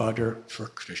make butter for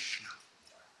Krishna.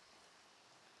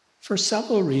 For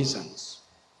several reasons.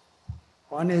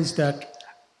 One is that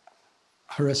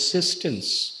her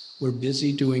assistants were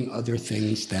busy doing other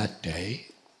things that day,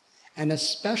 and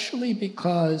especially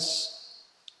because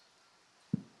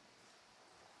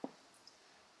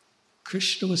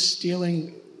Krishna was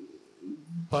stealing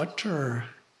butter,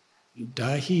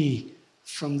 dahi,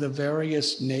 from the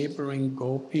various neighboring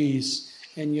gopis,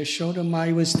 and Yashoda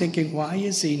Mai was thinking, why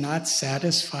is he not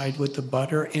satisfied with the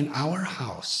butter in our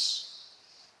house?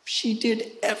 She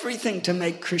did everything to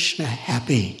make Krishna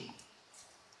happy.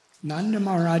 Nanda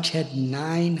Maharaj had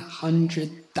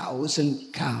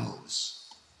 900,000 cows.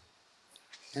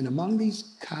 And among these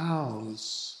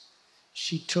cows,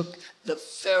 she took the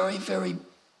very, very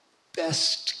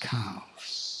best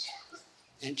cows.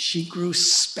 And she grew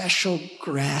special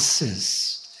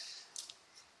grasses.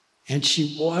 And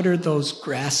she watered those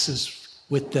grasses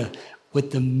with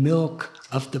the milk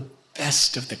of the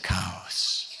best of the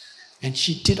cows. And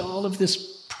she did all of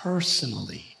this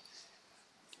personally.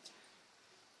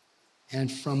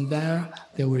 And from there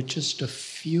were just a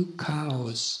few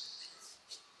cows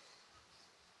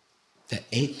that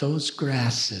ate those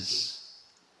grasses,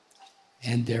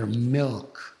 and their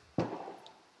milk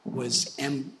was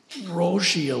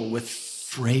ambrosial with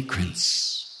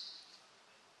fragrance.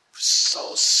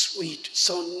 So sweet,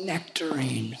 so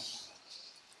nectarine.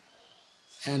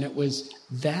 And it was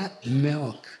that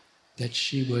milk that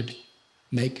she would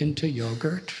make into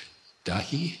yogurt,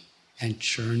 dahi, and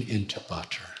churn into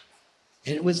butter.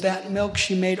 And it was that milk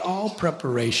she made all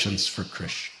preparations for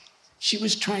Krishna. She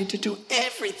was trying to do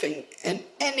everything and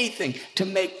anything to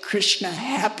make Krishna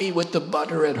happy with the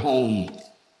butter at home.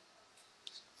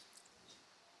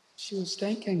 She was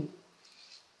thinking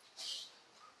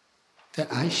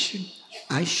that I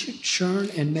should churn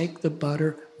and make the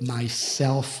butter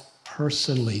myself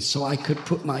personally, so I could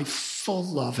put my full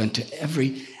love into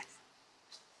every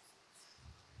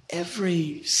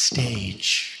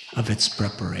stage of its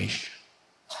preparation.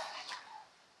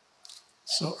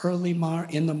 So early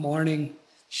in the morning,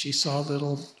 she saw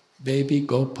little baby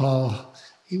Gopal.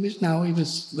 He was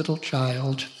a little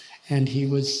child, and he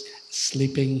was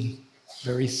sleeping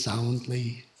very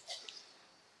soundly.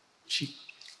 She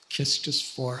kissed his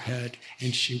forehead,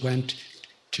 and she went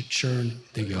to churn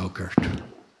the yogurt.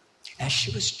 As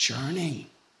she was churning,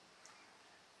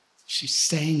 she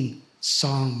sang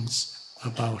songs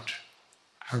about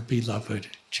her beloved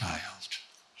child.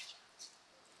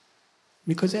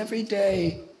 Because every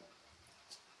day,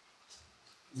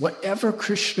 whatever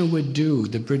Krishna would do,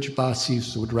 the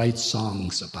Brijbasis would write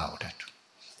songs about it.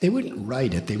 They wouldn't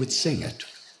write it, they would sing it.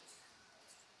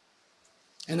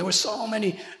 And there were so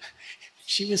many.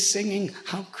 She was singing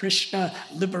how Krishna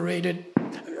liberated,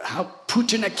 how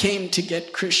Putana came to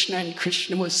get Krishna, and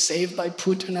Krishna was saved by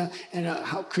Putana, and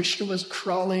how Krishna was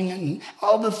crawling, and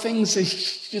all the things,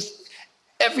 just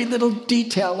every little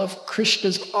detail of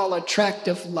Krishna's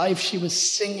all-attractive life she was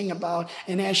singing about.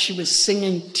 And as she was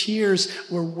singing, tears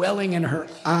were welling in her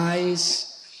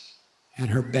eyes,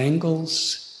 and her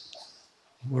bangles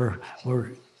were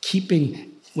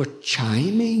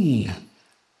chiming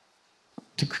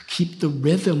to keep the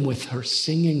rhythm with her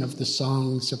singing of the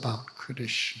songs about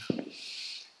Krishna.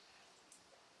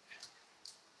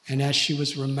 And as she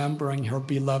was remembering her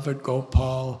beloved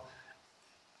Gopal,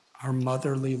 her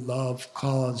motherly love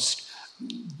caused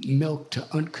milk to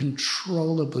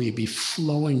uncontrollably be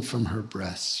flowing from her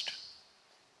breast.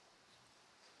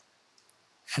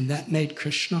 And that made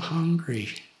Krishna hungry.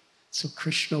 So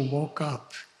Krishna woke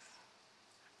up.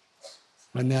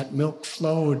 When that milk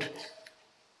flowed,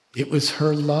 it was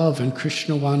her love, and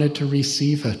Krishna wanted to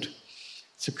receive it.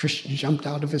 So Krishna jumped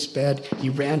out of his bed. He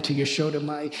ran to Yashoda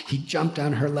Mai. He jumped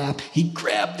on her lap. He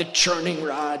grabbed the churning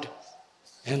rod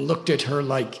and looked at her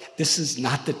like, this is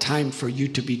not the time for you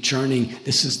to be churning.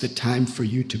 This is the time for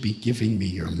you to be giving me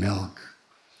your milk.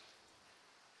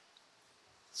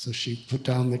 So she put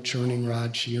down the churning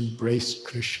rod, she embraced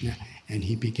Krishna, and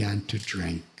he began to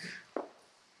drink.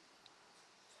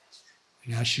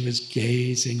 And as she was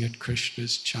gazing at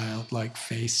Krishna's childlike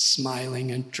face, smiling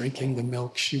and drinking the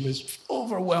milk, she was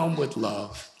overwhelmed with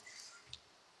love.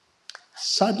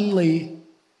 Suddenly,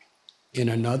 in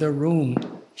another room,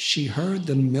 she heard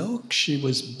the milk she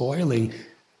was boiling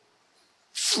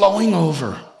flowing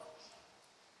over.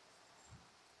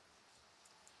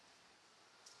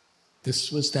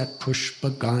 This was that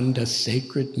Pushpaganda,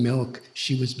 sacred milk.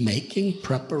 She was making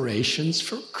preparations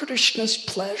for Krishna's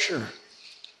pleasure.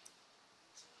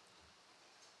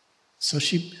 So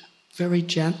she very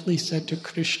gently said to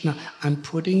Krishna, I'm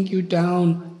putting you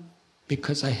down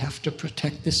because I have to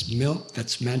protect this milk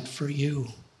that's meant for you.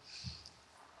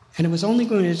 And it was only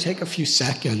going to take a few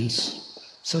seconds.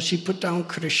 So she put down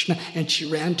Krishna and she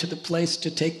ran to the place to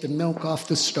take the milk off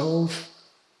the stove.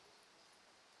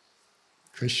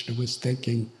 Krishna was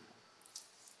thinking,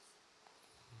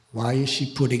 why is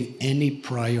she putting any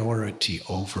priority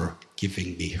over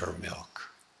giving me her milk?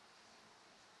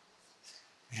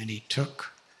 And he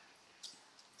took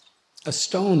a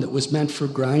stone that was meant for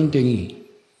grinding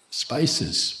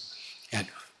spices, and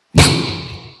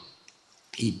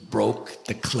he broke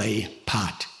the clay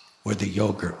pot where the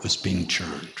yogurt was being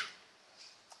churned.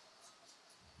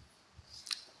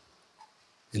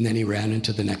 And then he ran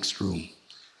into the next room.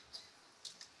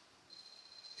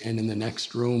 And in the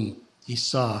next room, he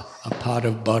saw a pot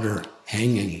of butter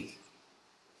hanging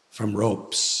from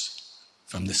ropes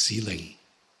from the ceiling.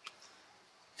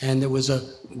 And there was a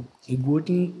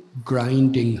wooden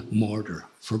grinding mortar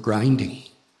for grinding.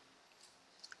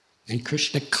 And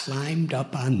Krishna climbed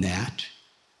up on that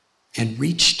and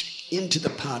reached into the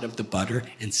pot of the butter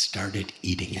and started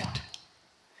eating it.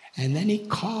 And then he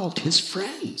called his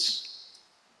friends,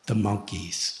 the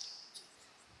monkeys.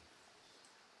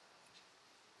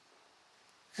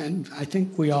 And I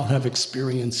think we all have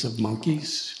experience of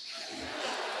monkeys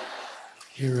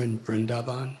here in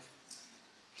Vrindavan.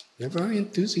 They're very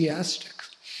enthusiastic.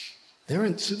 They're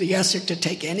enthusiastic to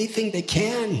take anything they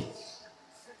can.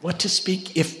 What to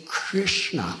speak if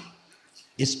Krishna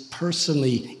is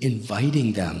personally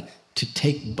inviting them to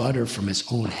take butter from his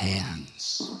own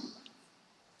hands.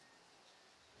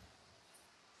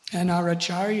 And our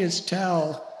acharyas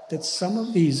tell that some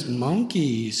of these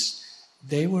monkeys,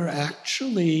 they were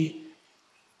actually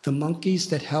the monkeys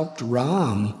that helped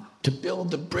Ram to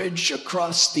build the bridge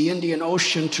across the Indian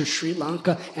Ocean to Sri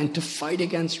Lanka and to fight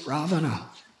against Ravana.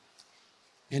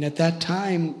 And at that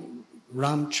time,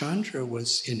 Ramchandra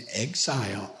was in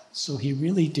exile, so he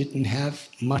really didn't have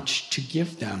much to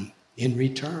give them in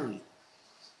return.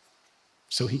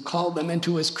 So he called them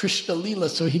into his Krishna Lila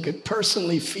so he could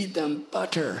personally feed them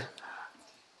butter.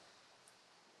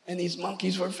 And these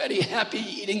monkeys were very happy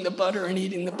eating the butter and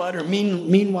eating the butter.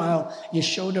 Meanwhile,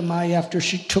 Yashoda Mai, after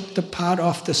she took the pot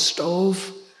off the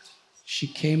stove, she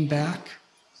came back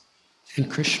and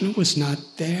Krishna was not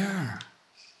there.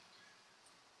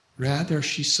 Rather,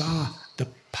 she saw the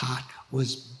pot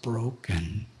was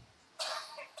broken.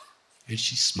 And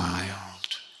she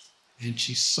smiled. And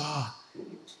she saw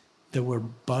there were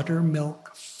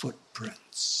buttermilk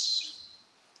footprints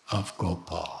of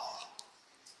Gopal.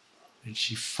 And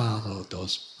she followed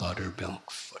those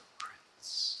buttermilk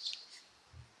footprints.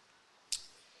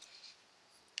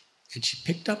 And she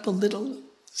picked up a little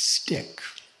stick.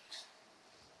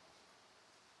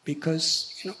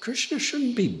 Because, Krishna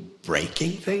shouldn't be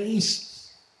breaking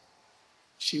things.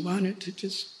 She wanted to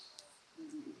just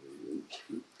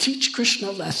teach Krishna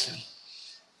a lesson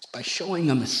by showing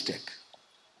him a stick.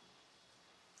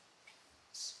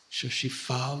 So she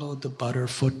followed the butter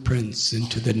footprints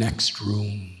into the next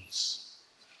rooms.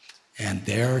 And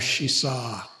there she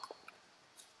saw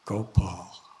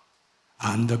Gopal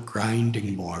on the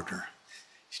grinding mortar,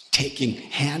 taking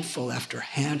handful after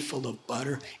handful of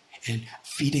butter and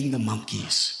feeding the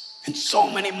monkeys. And so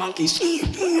many monkeys,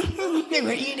 they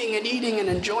were eating and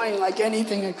enjoying like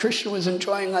anything, and Krishna was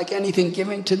enjoying like anything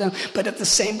given to them. But at the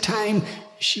same time,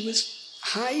 she was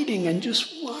hiding and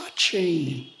just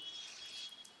watching.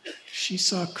 She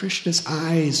saw Krishna's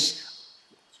eyes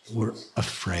were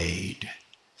afraid,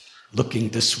 looking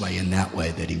this way and that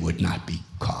way that he would not be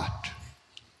caught.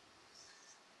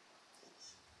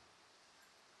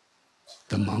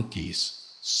 The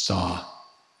monkeys saw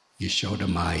Yashoda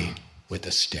Mai with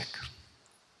a stick.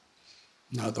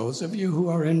 Now, those of you who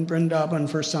are in Vrindavan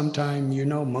for some time,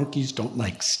 monkeys don't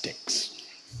like sticks.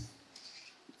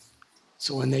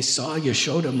 So when they saw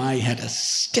Yashoda Mai had a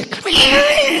stick,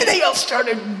 they all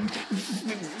started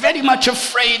very much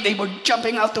afraid. They were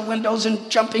jumping out the windows and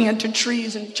jumping into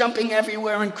trees and jumping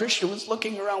everywhere. And Krishna was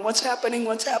looking around, what's happening?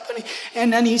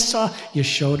 And then he saw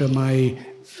Yashoda Mai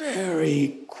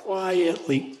very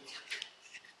quietly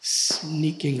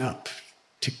sneaking up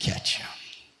to catch him.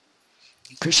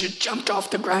 Krishna jumped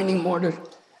off the grinding mortar,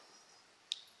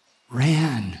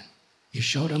 ran.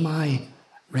 Yashoda Mai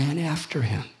ran after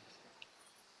him.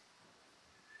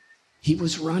 He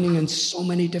was running in so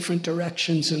many different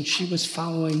directions and she was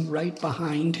following right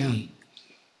behind him.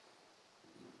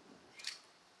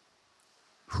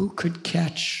 Who could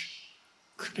catch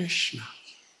Krishna?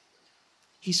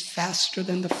 He's faster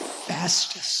than the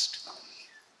fastest.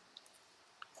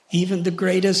 Even the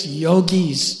greatest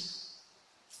yogis,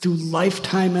 through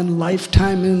lifetime and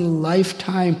lifetime and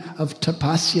lifetime of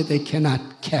tapasya, they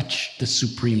cannot catch the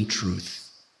supreme truth.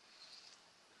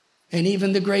 And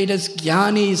even the greatest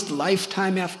jnanis,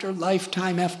 lifetime after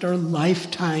lifetime after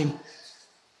lifetime,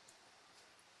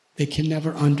 they can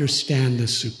never understand the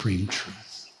supreme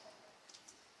truth.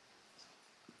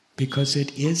 Because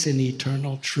it is an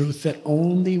eternal truth that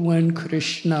only when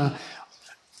Krishna,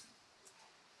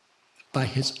 by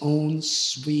his own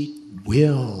sweet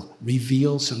will,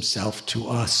 reveals himself to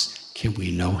us, can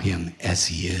we know him as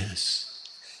he is.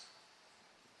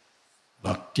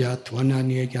 Bhaktya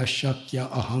tvananyaya shakya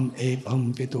aham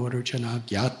evam vidorjana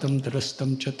gyatam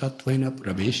drastam cha tatvena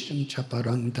praveshtam cha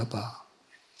parantapa.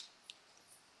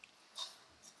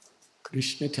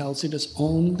 Krishna tells it is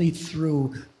only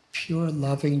through pure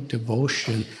loving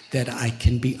devotion that I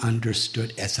can be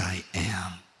understood as I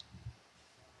am.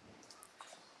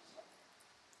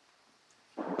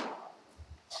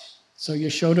 So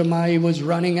Yashoda Mai was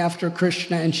running after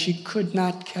Krishna and she could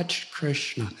not catch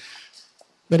Krishna.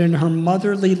 But in her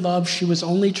motherly love, she was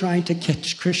only trying to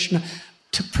catch Krishna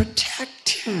to protect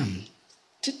him,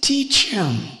 to teach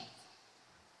him.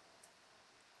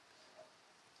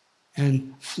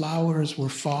 And flowers were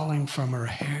falling from her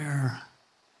hair.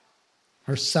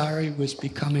 Her sari was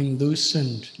becoming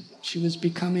loosened. She was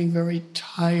becoming very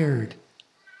tired,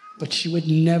 but she would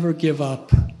never give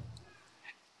up.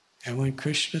 And when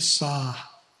Krishna saw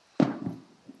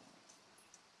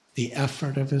the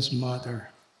effort of his mother,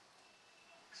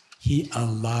 he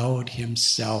allowed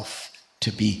himself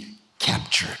to be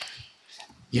captured.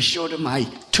 Yashoda Mai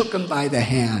took him by the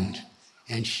hand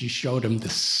and she showed him the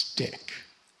stick.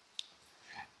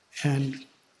 And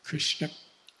Krishna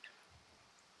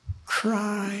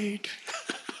cried.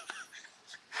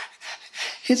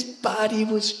 His body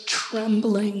was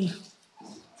trembling.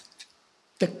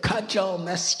 The kajal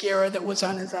mascara that was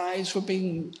on his eyes were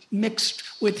being mixed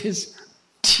with his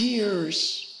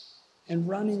tears and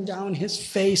running down his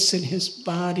face and his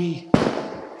body.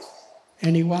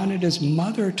 And he wanted his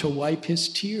mother to wipe his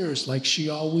tears like she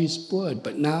always would.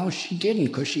 But now she didn't,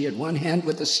 because she had one hand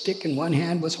with a stick and one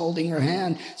hand was holding her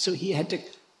hand. So he had to,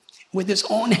 with his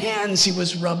own hands, he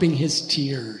was rubbing his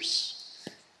tears.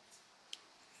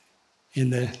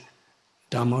 In the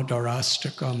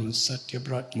Damodarastakam,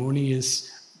 Satyabrat Muni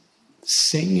is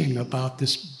singing about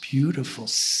this beautiful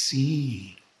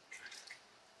scene.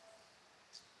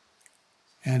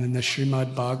 And in the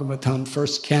Srimad Bhagavatam,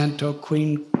 first canto,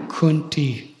 Queen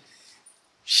Kunti,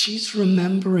 she's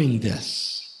remembering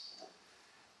this.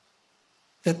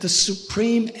 That the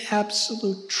supreme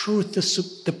absolute truth,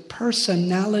 the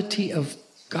personality of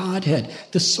Godhead,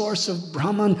 the source of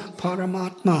Brahman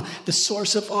Paramatma, the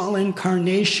source of all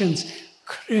incarnations,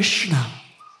 Krishna,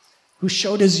 who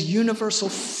showed his universal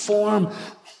form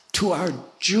to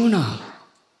Arjuna.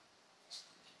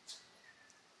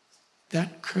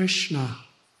 That Krishna,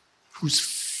 who's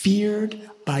feared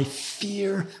by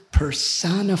fear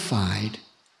personified,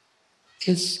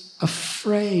 is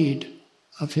afraid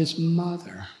of his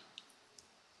mother.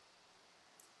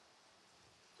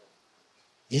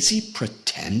 Is he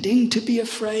pretending to be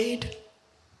afraid?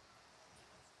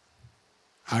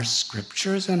 Our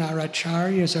scriptures and our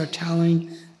acharyas are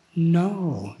telling,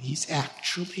 no, he's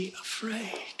actually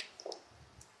afraid.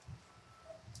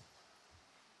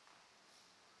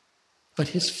 But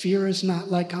his fear is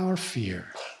not like our fear.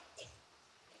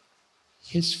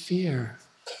 His fear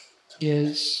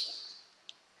is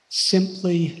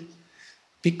simply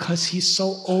because he's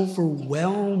so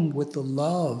overwhelmed with the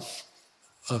love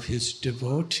of his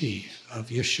devotee, of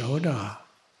Yashoda,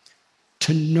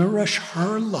 to nourish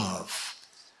her love.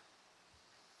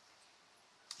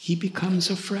 He becomes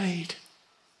afraid.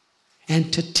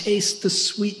 And to taste the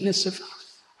sweetness of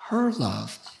her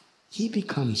love, he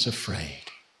becomes afraid.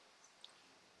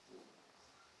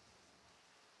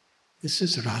 This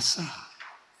is rasa.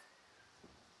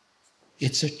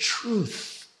 It's a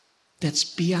truth that's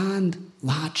beyond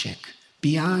logic,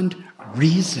 beyond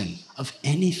reason of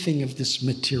anything of this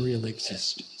material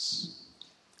existence.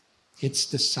 It's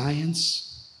the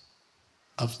science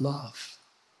of love.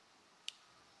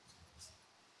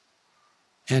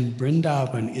 And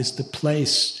Vrindavan is the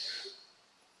place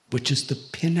which is the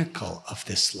pinnacle of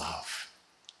this love.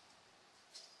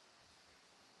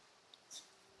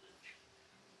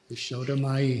 Yashoda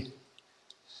Mai,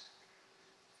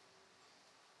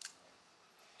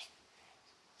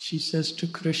 she says to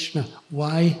Krishna,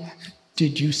 why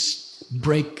did you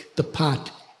break the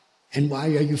pot? And why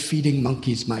are you feeding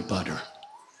monkeys my butter?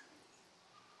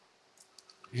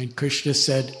 And Krishna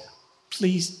said,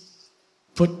 please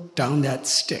put down that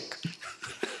stick.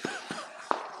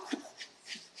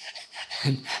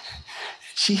 And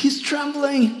she's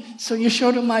trembling. So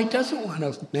Yashoda Mai doesn't want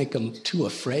to make him too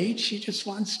afraid. She just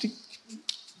wants to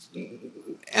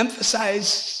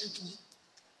emphasize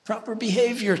proper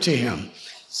behavior to him.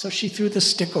 So she threw the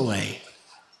stick away.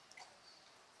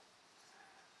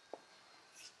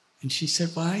 And she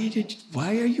said,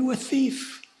 why are you a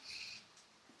thief?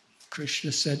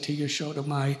 Krishna said to Yashoda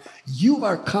Mai, you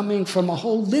are coming from a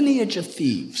whole lineage of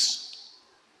thieves.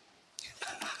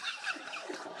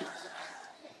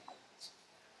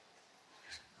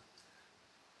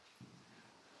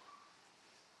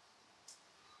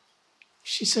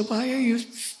 She said, why are you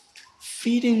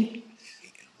feeding?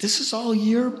 This is all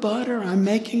your butter I'm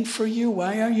making for you.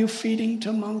 Why are you feeding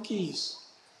to monkeys?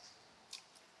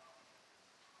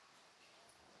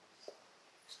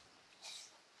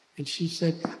 And she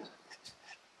said,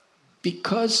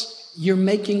 because you're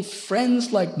making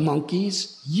friends like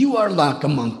monkeys, you are like a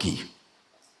monkey.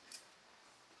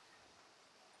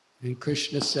 And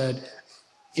Krishna said,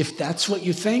 if that's what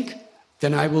you think,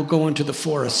 then I will go into the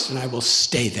forest and I will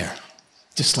stay there,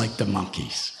 just like the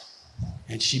monkeys.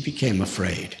 And she became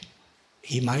afraid.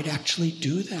 He might actually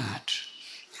do that.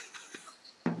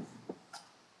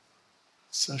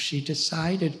 So she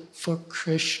decided for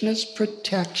Krishna's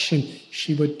protection,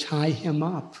 she would tie him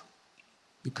up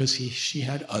because she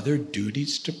had other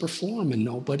duties to perform and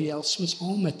nobody else was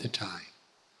home at the time.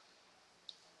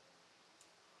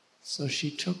 So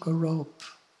she took a rope,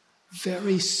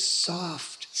 very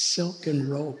soft silken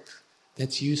rope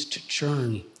that's used to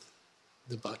churn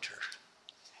the butter.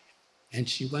 And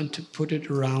she went to put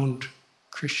it around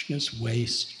Krishna's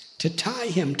waist to tie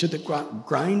him to the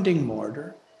grinding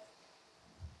mortar,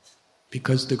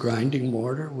 because the grinding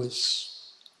mortar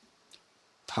was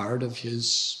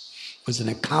an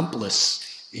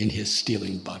accomplice in his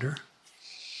stealing butter.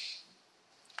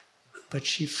 But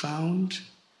she found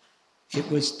it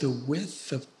was the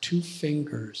width of 2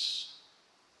 fingers,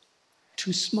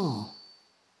 too small.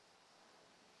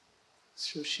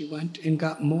 So she went and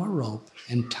got more rope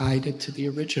and tied it to the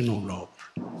original rope.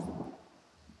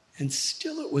 And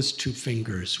still it was 2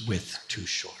 fingers width too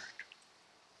short.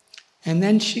 And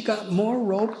then she got more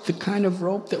rope, the kind of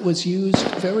rope that was used,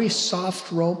 very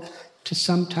soft rope, to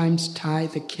sometimes tie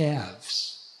the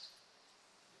calves.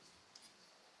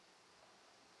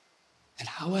 And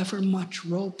however much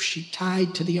rope she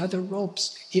tied to the other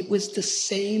ropes, it was the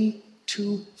same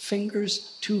 2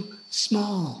 fingers too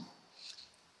small.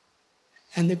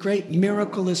 And the great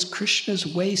miracle is Krishna's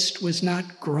waist was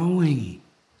not growing.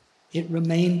 It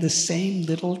remained the same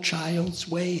little child's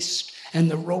waist. And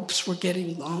the ropes were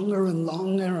getting longer and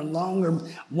longer and longer.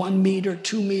 1 meter,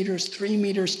 2 meters, 3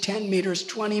 meters, 10 meters,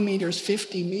 20 meters,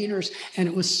 50 meters. And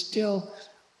it was still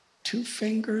 2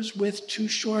 fingers width too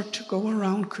short to go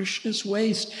around Krishna's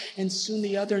waist. And soon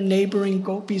the other neighboring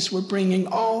gopis were bringing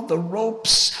all the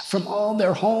ropes from all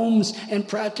their homes, and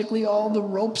practically all the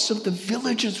ropes of the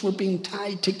villages were being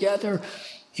tied together.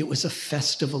 It was a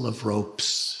festival of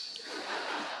ropes.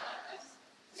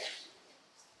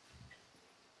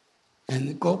 And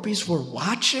the gopis were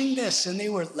watching this, and they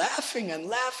were laughing and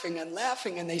laughing and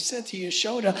laughing. And they said to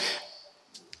Yashoda,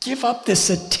 give up this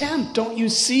attempt. Don't you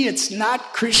see it's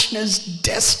not Krishna's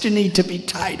destiny to be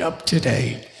tied up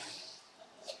today?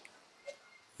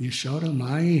 Yashoda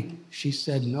Mai, she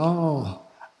said, no,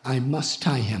 I must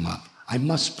tie him up. I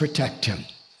must protect him.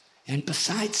 And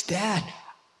besides that,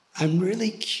 I'm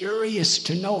really curious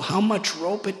to know how much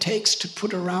rope it takes to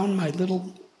put around my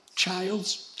little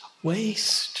child's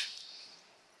waist.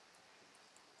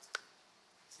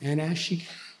 And as she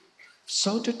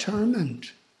so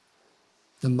determined,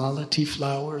 the malati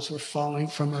flowers were falling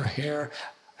from her hair.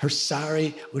 Her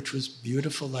sari, which was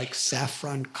beautiful, like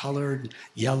saffron-colored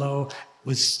yellow,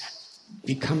 was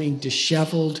becoming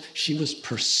disheveled. She was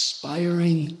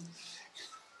perspiring.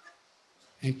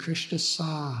 And Krishna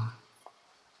saw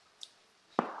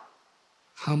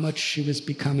how much she was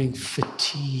becoming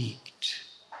fatigued.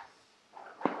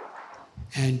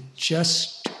 And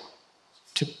just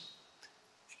to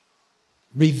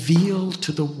reveal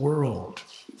to the world,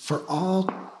 for all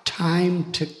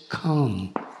time to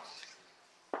come,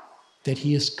 that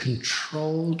he is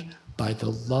controlled by the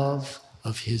love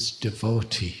of his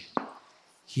devotee.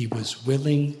 He was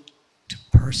willing to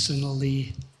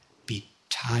personally be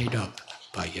tied up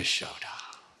by Yashoda.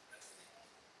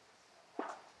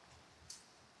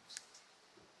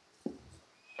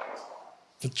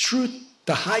 The truth,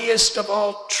 the highest of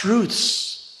all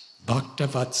truths,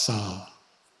 Bhaktavatsal,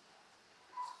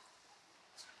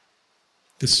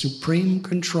 the supreme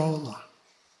controller,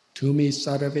 Tumi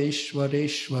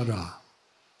Sarveshwareshwara,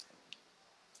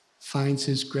 finds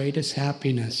his greatest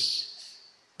happiness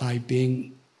by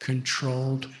being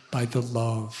controlled by the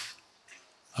love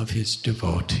of his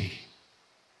devotee.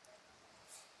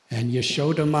 And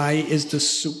Yashoda Mai is the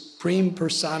supreme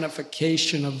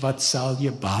personification of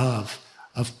Vatsalya Bhav,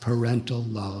 of parental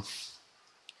love.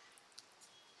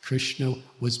 Krishna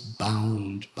was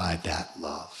bound by that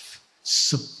love,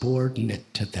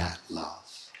 subordinate to that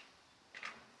love.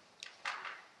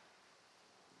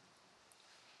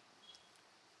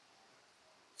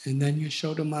 And then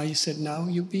Yashoda Mai said, now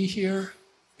you be here,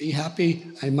 be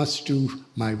happy, I must do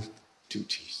my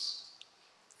duties.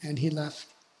 And he left.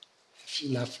 She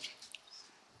left.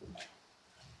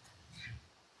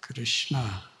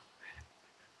 Krishna,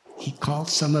 he called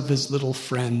some of his little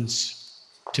friends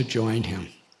to join him.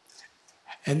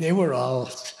 And they were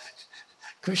all,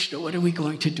 Krishna, what are we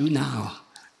going to do now?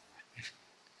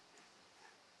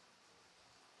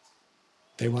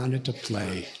 They wanted to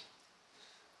play.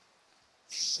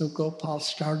 So Gopal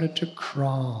started to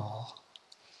crawl.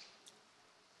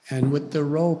 And with the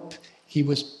rope, he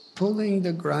was pulling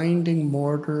the grinding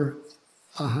mortar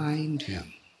behind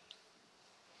him.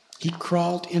 He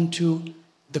crawled into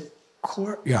the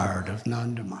courtyard of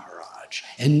Nanda Maharaj.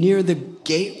 And near the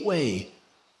gateway,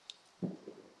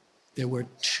 there were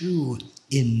two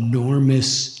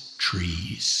enormous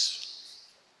trees,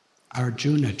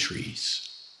 Arjuna trees,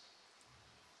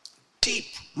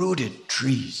 deep-rooted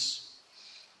trees.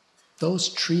 Those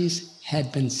trees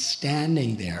had been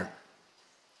standing there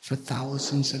for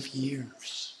thousands of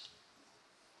years.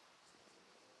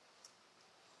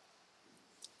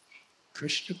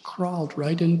 Krishna crawled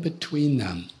right in between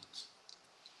them.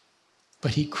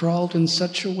 But he crawled in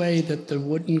such a way that the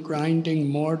wooden grinding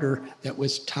mortar that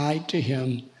was tied to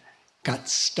him got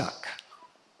stuck.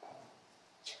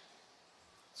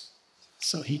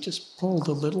 So he just pulled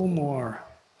a little more,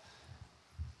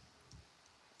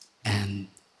 and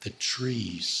the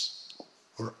trees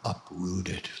were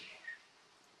uprooted.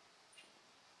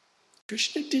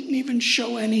 Krishna didn't even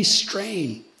show any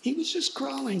strain. He was just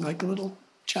crawling like a little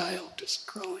child, just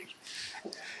crawling.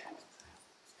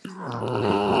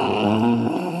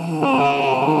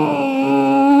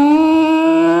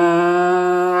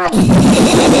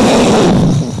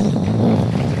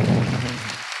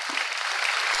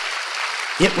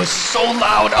 It was so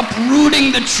loud,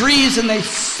 uprooting the trees, and they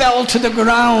fell to the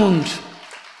ground.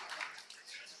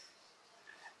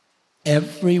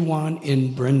 Everyone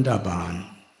in Vrindavan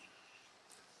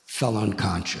fell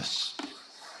unconscious.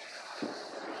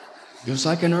 It was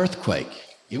like an earthquake.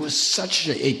 It was such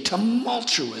a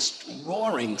tumultuous,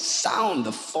 roaring sound,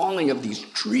 the falling of these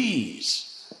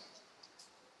trees.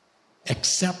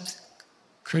 Except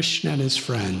Krishna and his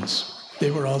friends.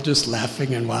 They were all just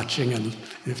laughing and watching, and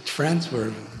his friends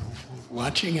were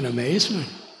watching in amazement.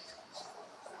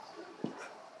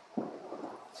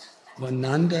 When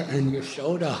Nanda and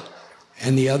Yashoda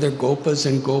and the other Gopas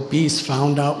and Gopis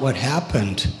found out what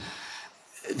happened,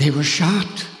 they were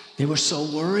shocked. They were so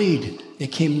worried. They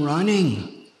came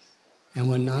running. And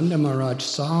when Nanda Maharaj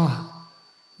saw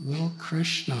little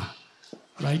Krishna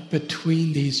right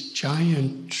between these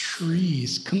giant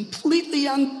trees, completely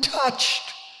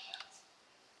untouched,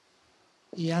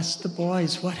 he asked the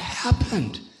boys, what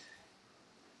happened?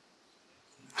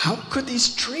 How could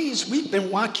these trees, we've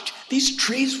been watching, these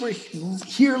trees were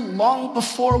here long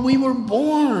before we were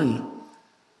born.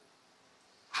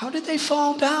 How did they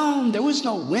fall down? There was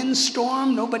no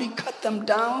windstorm, nobody cut them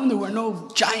down, there were no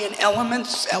giant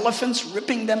elephants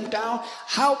ripping them down.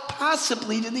 How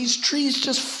possibly did these trees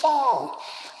just fall?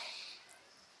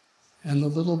 And the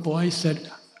little boy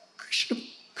said,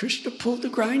 Krishna pulled the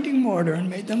grinding mortar and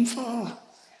made them fall.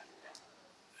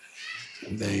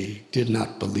 They did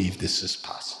not believe this is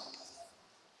possible.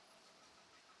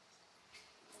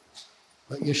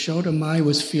 But Yashoda Mai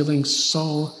was feeling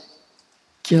so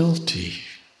guilty.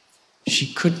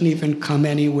 She couldn't even come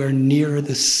anywhere near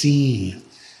the scene.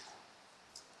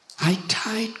 I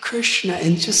tied Krishna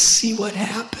and just see what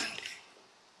happened.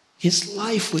 His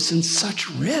life was in such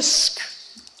risk.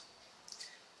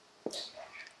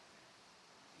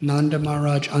 Nanda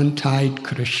Maharaj untied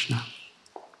Krishna.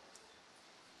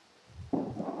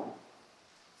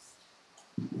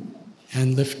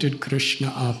 And lifted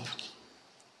Krishna up.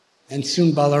 And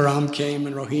soon Balaram came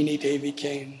and Rohini Devi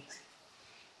came.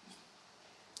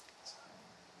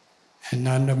 And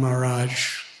Nanda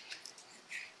Maharaj,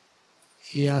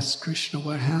 he asked Krishna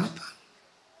what happened.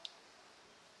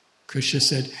 Krishna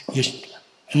said, your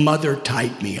mother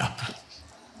tied me up.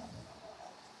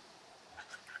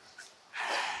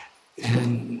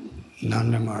 And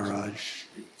Nanda Maharaj,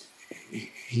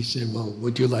 he said, well,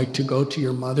 would you like to go to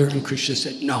your mother? And Krishna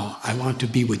said, no, I want to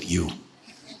be with you.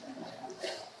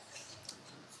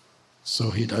 So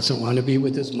he doesn't want to be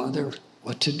with his mother.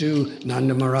 What to do?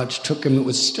 Nanda Maharaj took him, it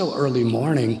was still early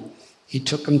morning. He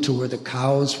took him to where the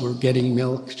cows were getting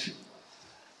milked.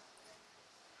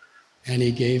 And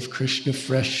he gave Krishna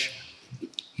fresh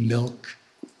milk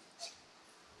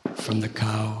from the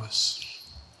cows.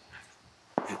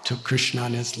 And took Krishna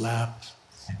on his lap.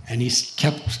 And he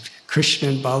kept Krishna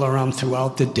and Balaram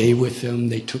throughout the day with him.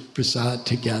 They took prasad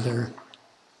together.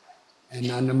 And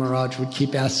Nanda Maharaj would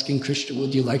keep asking Krishna,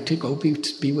 would you like to go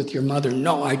be with your mother?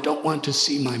 No, I don't want to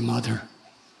see my mother.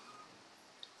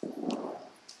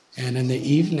 And in the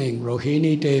evening,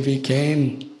 Rohini Devi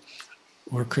came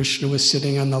where Krishna was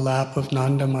sitting on the lap of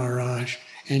Nanda Maharaj.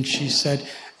 And she said,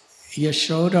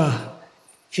 Yashoda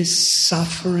is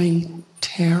suffering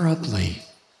terribly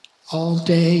all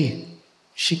day.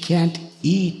 She can't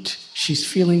eat. She's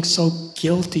feeling so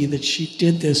guilty that she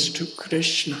did this to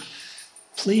Krishna.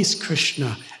 Please,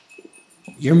 Krishna,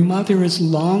 your mother is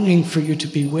longing for you to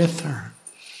be with her.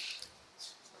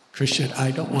 Krishna said, I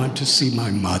don't want to see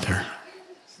my mother.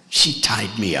 She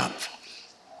tied me up.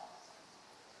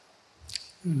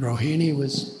 And Rohini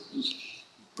was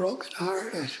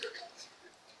broken-hearted.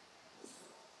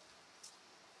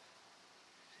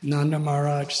 Nanda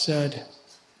Maharaj said,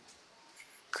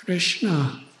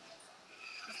 Krishna,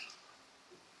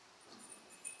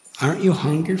 aren't you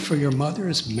hungry for your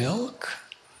mother's milk?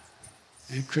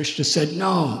 And Krishna said,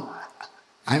 no,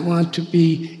 I want to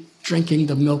be drinking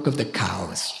the milk of the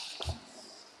cows.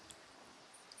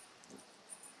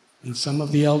 And some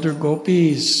of the elder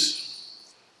gopis,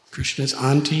 Krishna's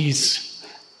aunties,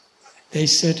 they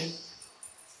said,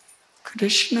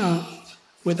 Krishna,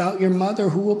 without your mother,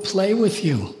 who will play with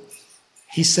you?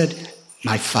 He said,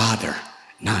 my father,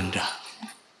 Nanda,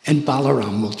 and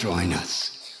Balaram will join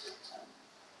us.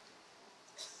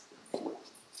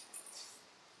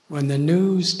 When the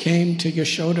news came to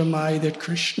Yashoda Mai that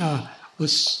Krishna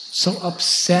was so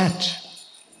upset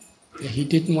that he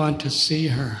didn't want to see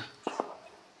her,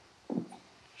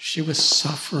 she was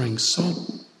suffering so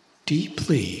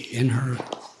deeply in her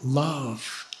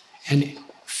love and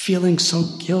feeling so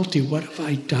guilty. What have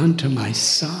I done to my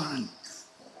son?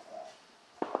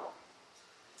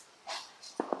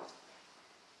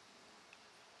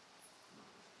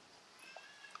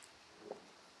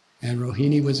 And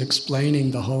Rohini was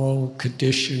explaining the whole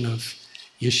condition of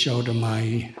Yashoda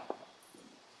Mai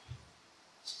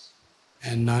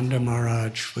and Nanda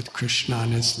Maharaj with Krishna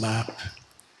on his lap.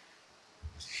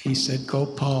 He said,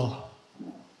 Gopal,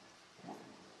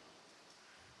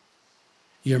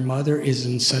 your mother is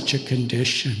in such a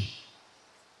condition,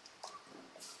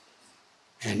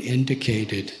 and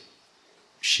indicated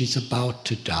she's about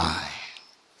to die.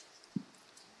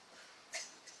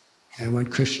 And when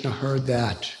Krishna heard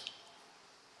that,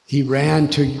 he ran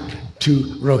to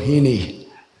Rohini,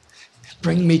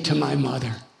 bring me to my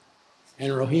mother.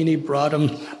 And Rohini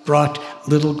brought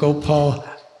little Gopal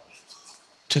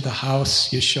to the house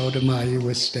Yashoda Mai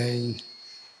was staying.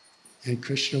 And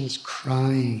Krishna was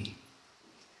crying.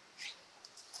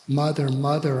 Mother,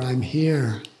 mother, I'm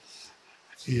here.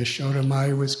 Yashoda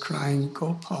Mai was crying,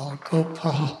 Gopal,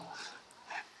 Gopal.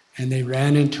 And they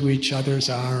ran into each other's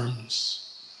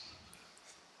arms.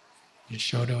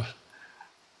 Yashoda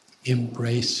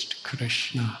embraced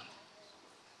Krishna.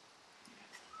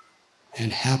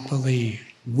 And happily,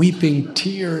 weeping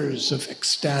tears of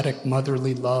ecstatic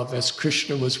motherly love, as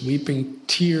Krishna was weeping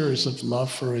tears of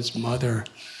love for his mother,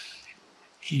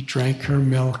 he drank her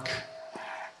milk,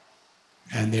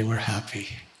 and they were happy.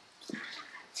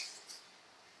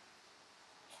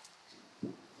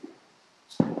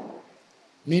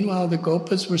 Meanwhile, the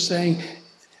Gopas were saying,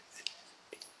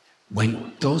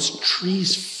 when those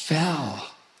trees fell,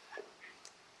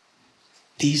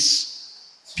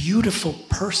 these beautiful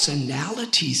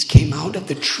personalities came out of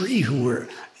the tree who were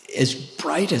as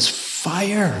bright as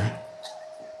fire.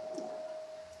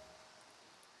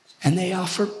 And they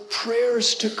offered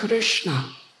prayers to Krishna.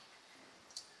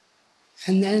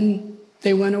 And then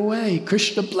they went away.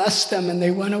 Krishna blessed them and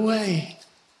they went away.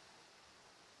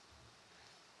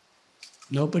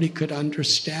 Nobody could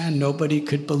understand, nobody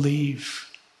could believe.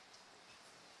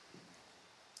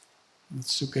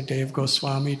 Sukadev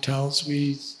Goswami tells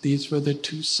me these were the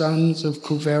two sons of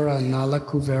Kuvera, Nala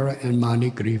Kuvera and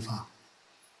Manigriva.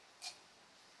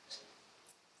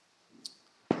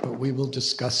 But we will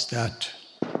discuss that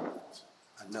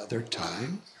another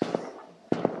time.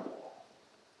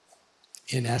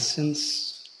 In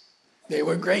essence, they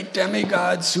were great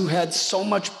demigods who had so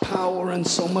much power and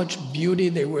so much beauty.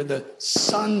 They were the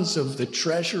sons of the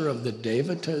treasure of the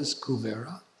Devatas,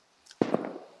 Kuvera.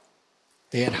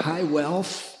 They had high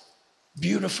wealth,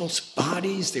 beautiful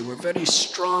bodies. They were very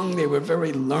strong. They were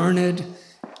very learned.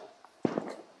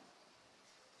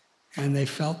 And they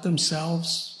felt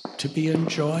themselves to be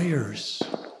enjoyers.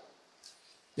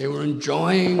 They were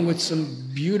enjoying with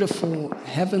some beautiful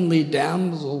heavenly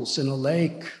damsels in a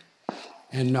lake.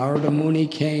 And Narada Muni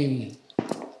came,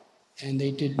 and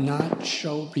they did not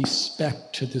show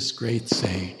respect to this great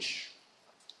sage.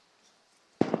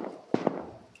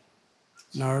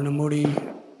 Narada Muni,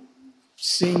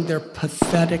 seeing their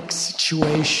pathetic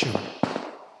situation,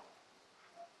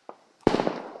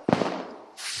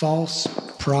 false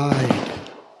pride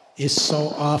is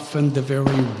so often the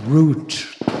very root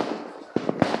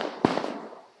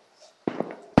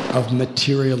of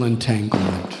material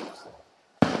entanglement.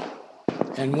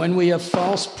 And when we have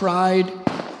false pride,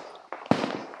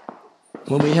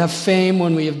 when we have fame,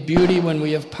 when we have beauty, when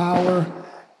we have power,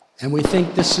 and we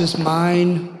think this is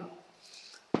mine,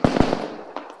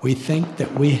 we think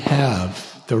that we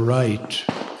have the right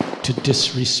to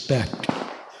disrespect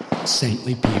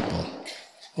saintly people,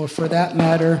 or for that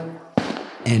matter,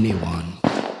 anyone.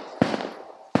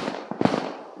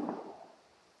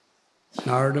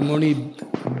 Narada Muni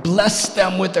blessed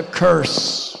them with a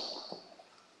curse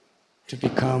to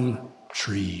become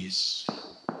trees,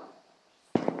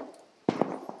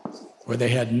 where they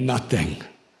had nothing.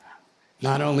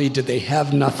 Not only did they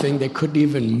have nothing, they couldn't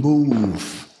even move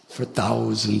for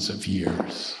thousands of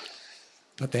years.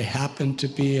 But they happened to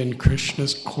be in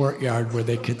Krishna's courtyard where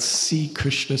they could see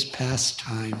Krishna's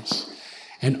pastimes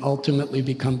and ultimately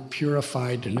become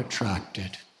purified and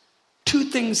attracted. Two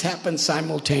things happened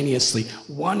simultaneously.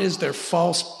 One is their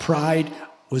false pride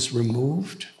was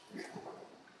removed,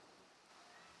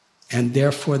 and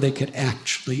therefore they could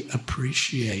actually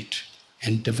appreciate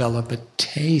and develop a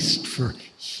taste for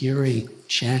hearing,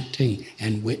 chanting,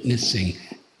 and witnessing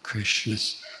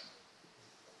Krishna's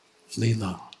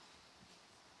Lila.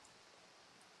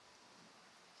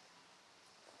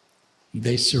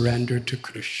 They surrendered to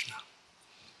Krishna.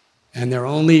 And their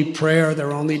only prayer,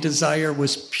 their only desire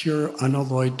was pure,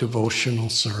 unalloyed devotional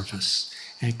service.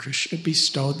 And Krishna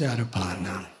bestowed that upon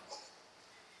them.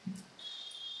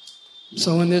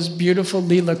 So in this beautiful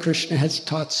Lila, Krishna has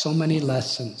taught so many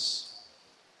lessons.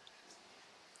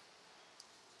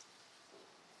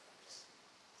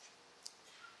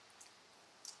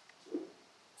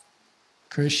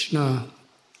 Krishna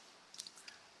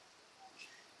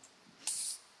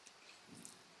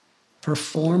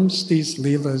performs these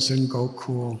Leelas in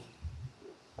Gokul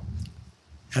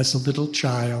as a little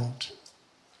child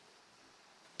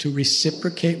to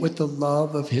reciprocate with the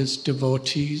love of his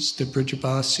devotees, the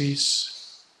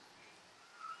Brijabasis,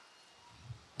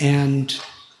 and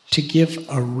to give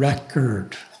a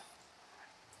record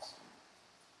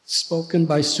spoken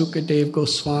by Sukadev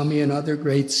Goswami and other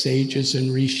great sages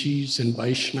and rishis and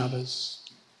Vaishnavas,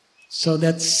 so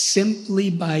that simply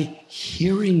by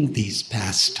hearing these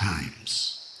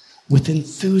pastimes with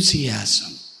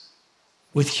enthusiasm,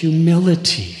 with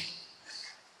humility,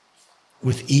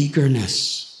 with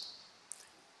eagerness,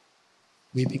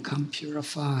 we become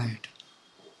purified.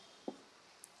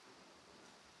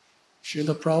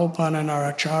 Srila Prabhupada and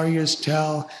our acharyas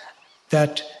tell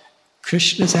that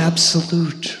Krishna is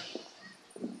absolute.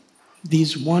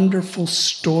 These wonderful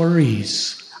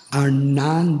stories are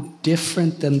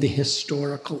non-different than the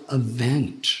historical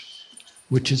event,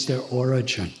 which is their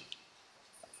origin.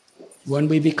 When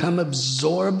we become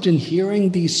absorbed in hearing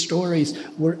these stories,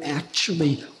 we're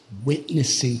actually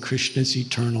witnessing Krishna's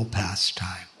eternal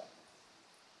pastime.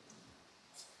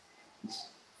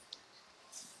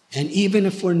 And even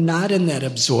if we're not in that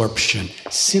absorption,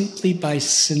 simply by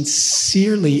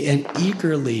sincerely and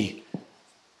eagerly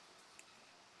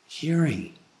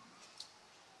hearing,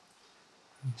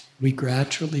 we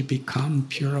gradually become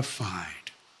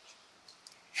purified.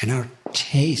 And our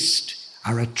taste,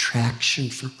 our attraction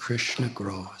for Krishna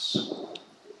grows.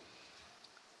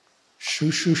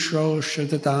 Shushushro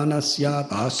Shadadanasya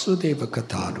Vasudeva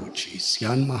Kataruchi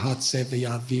Syan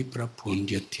Mahatsevaya Vipra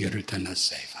Pundya Tirthana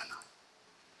Sevana.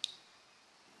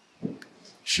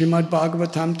 Srimad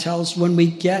Bhagavatam tells when we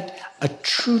get a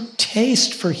true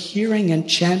taste for hearing and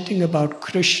chanting about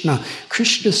Krishna,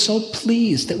 Krishna is so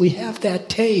pleased that we have that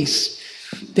taste,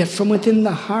 that from within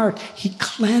the heart, he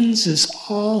cleanses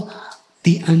all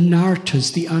the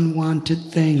anarthas, the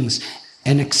unwanted things,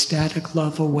 and ecstatic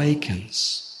love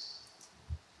awakens.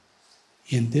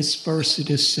 In this verse it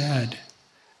is said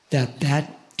that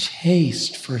that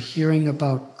taste for hearing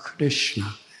about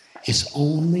Krishna is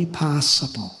only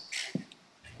possible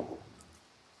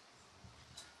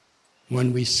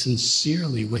when we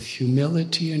sincerely, with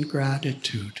humility and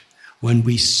gratitude, when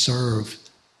we serve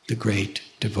the great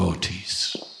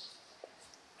devotees.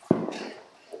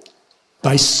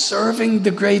 By serving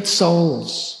the great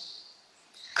souls,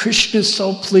 Krishna is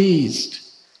so pleased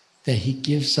that he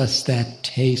gives us that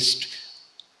taste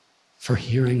for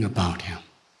hearing about him.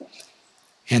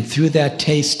 And through that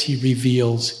taste, he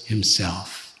reveals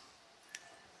himself.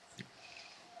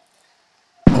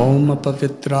 Om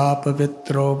apavitra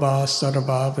pavitro va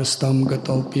sarvavastam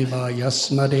gatopi va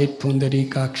yasmaret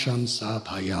pundarikaksham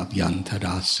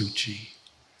sabhayabhyantara suchi.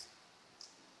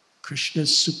 Krishna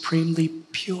is supremely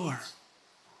pure.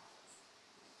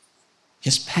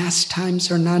 His pastimes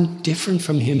are non-different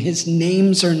from him. His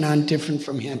names are non-different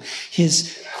from him.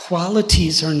 His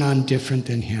qualities are non-different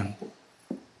than him.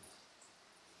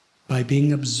 By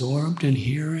being absorbed in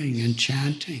hearing and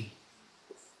chanting,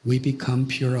 we become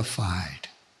purified.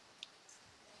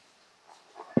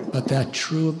 But that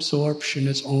true absorption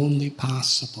is only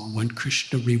possible when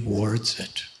Krishna rewards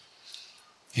it.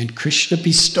 And Krishna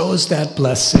bestows that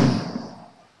blessing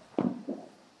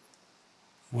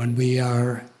when we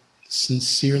are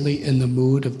sincerely in the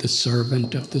mood of the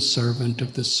servant of the servant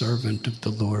of the servant of the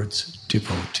Lord's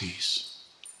devotees.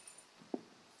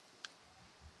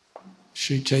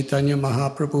 Sri Chaitanya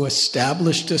Mahaprabhu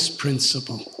established this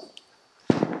principle.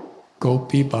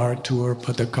 Gopi Bhartur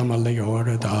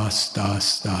Padakamalayora Das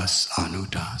Das Das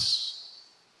Anudas.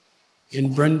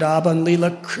 In Vrindavan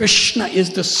Lila, Krishna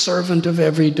is the servant of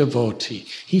every devotee.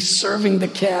 He's serving the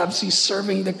calves, he's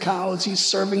serving the cows, he's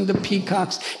serving the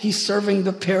peacocks, he's serving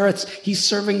the parrots, he's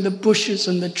serving the bushes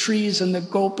and the trees and the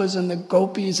gopas and the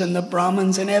gopis and the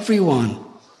brahmins and everyone.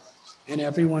 And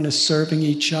everyone is serving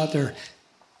each other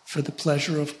for the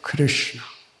pleasure of Krishna.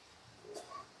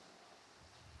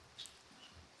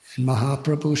 And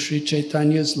Mahaprabhu Sri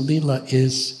Chaitanya's Lila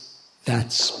is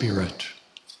that spirit.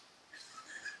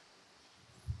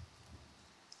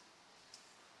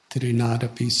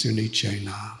 Trinadapi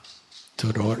sunichena,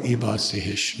 Toror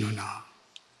ivasihishnuna,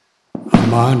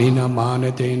 Amanina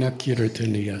manadena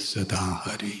kirtaniya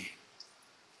sadahari.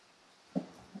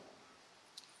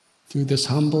 Through this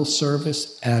humble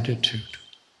service attitude,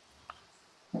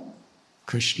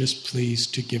 Krishna is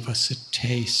pleased to give us a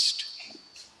taste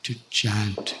to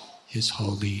chant his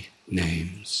holy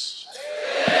names.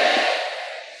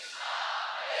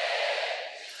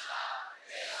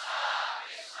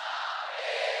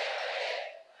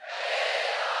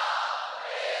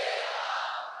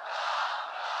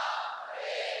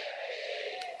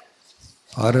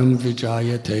 Param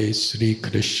Vijayate Sri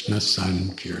Krishna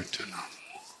Sankirtanam.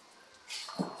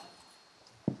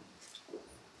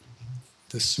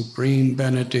 The supreme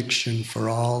benediction for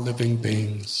all living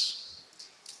beings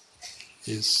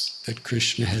is that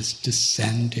Krishna has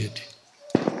descended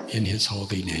in his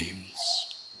holy names.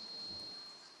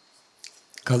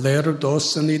 Kaleru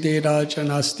dosanide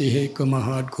rajanasti heka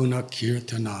mahadguna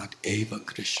kirtanat eva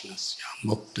Krishnasya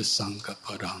mukta sangha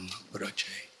param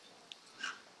braje.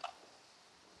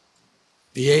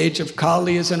 The age of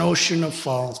Kali is an ocean of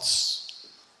faults.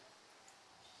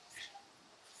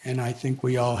 And I think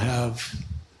we all have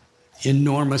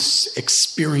enormous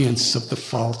experience of the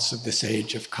faults of this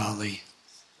age of Kali.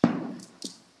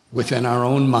 Within our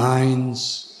own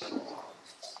minds,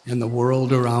 in the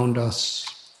world around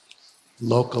us,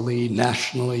 locally,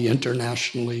 nationally,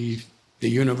 internationally, the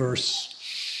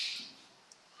universe.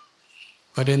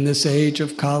 But in this age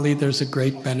of Kali, there's a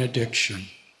great benediction.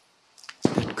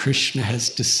 That Krishna has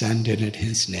descended in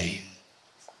his name.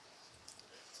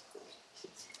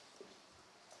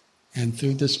 And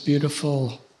through this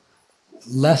beautiful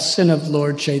lesson of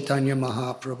Lord Chaitanya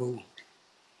Mahaprabhu,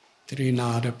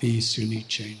 Trinadapi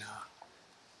Sunichena,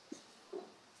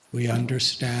 we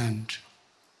understand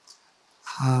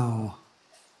how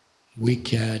we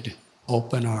can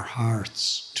open our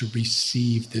hearts to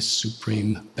receive this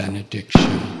supreme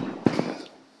benediction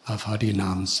of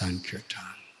Harinam Sankirtan.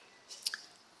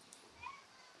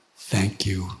 Thank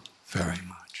you very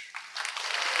much.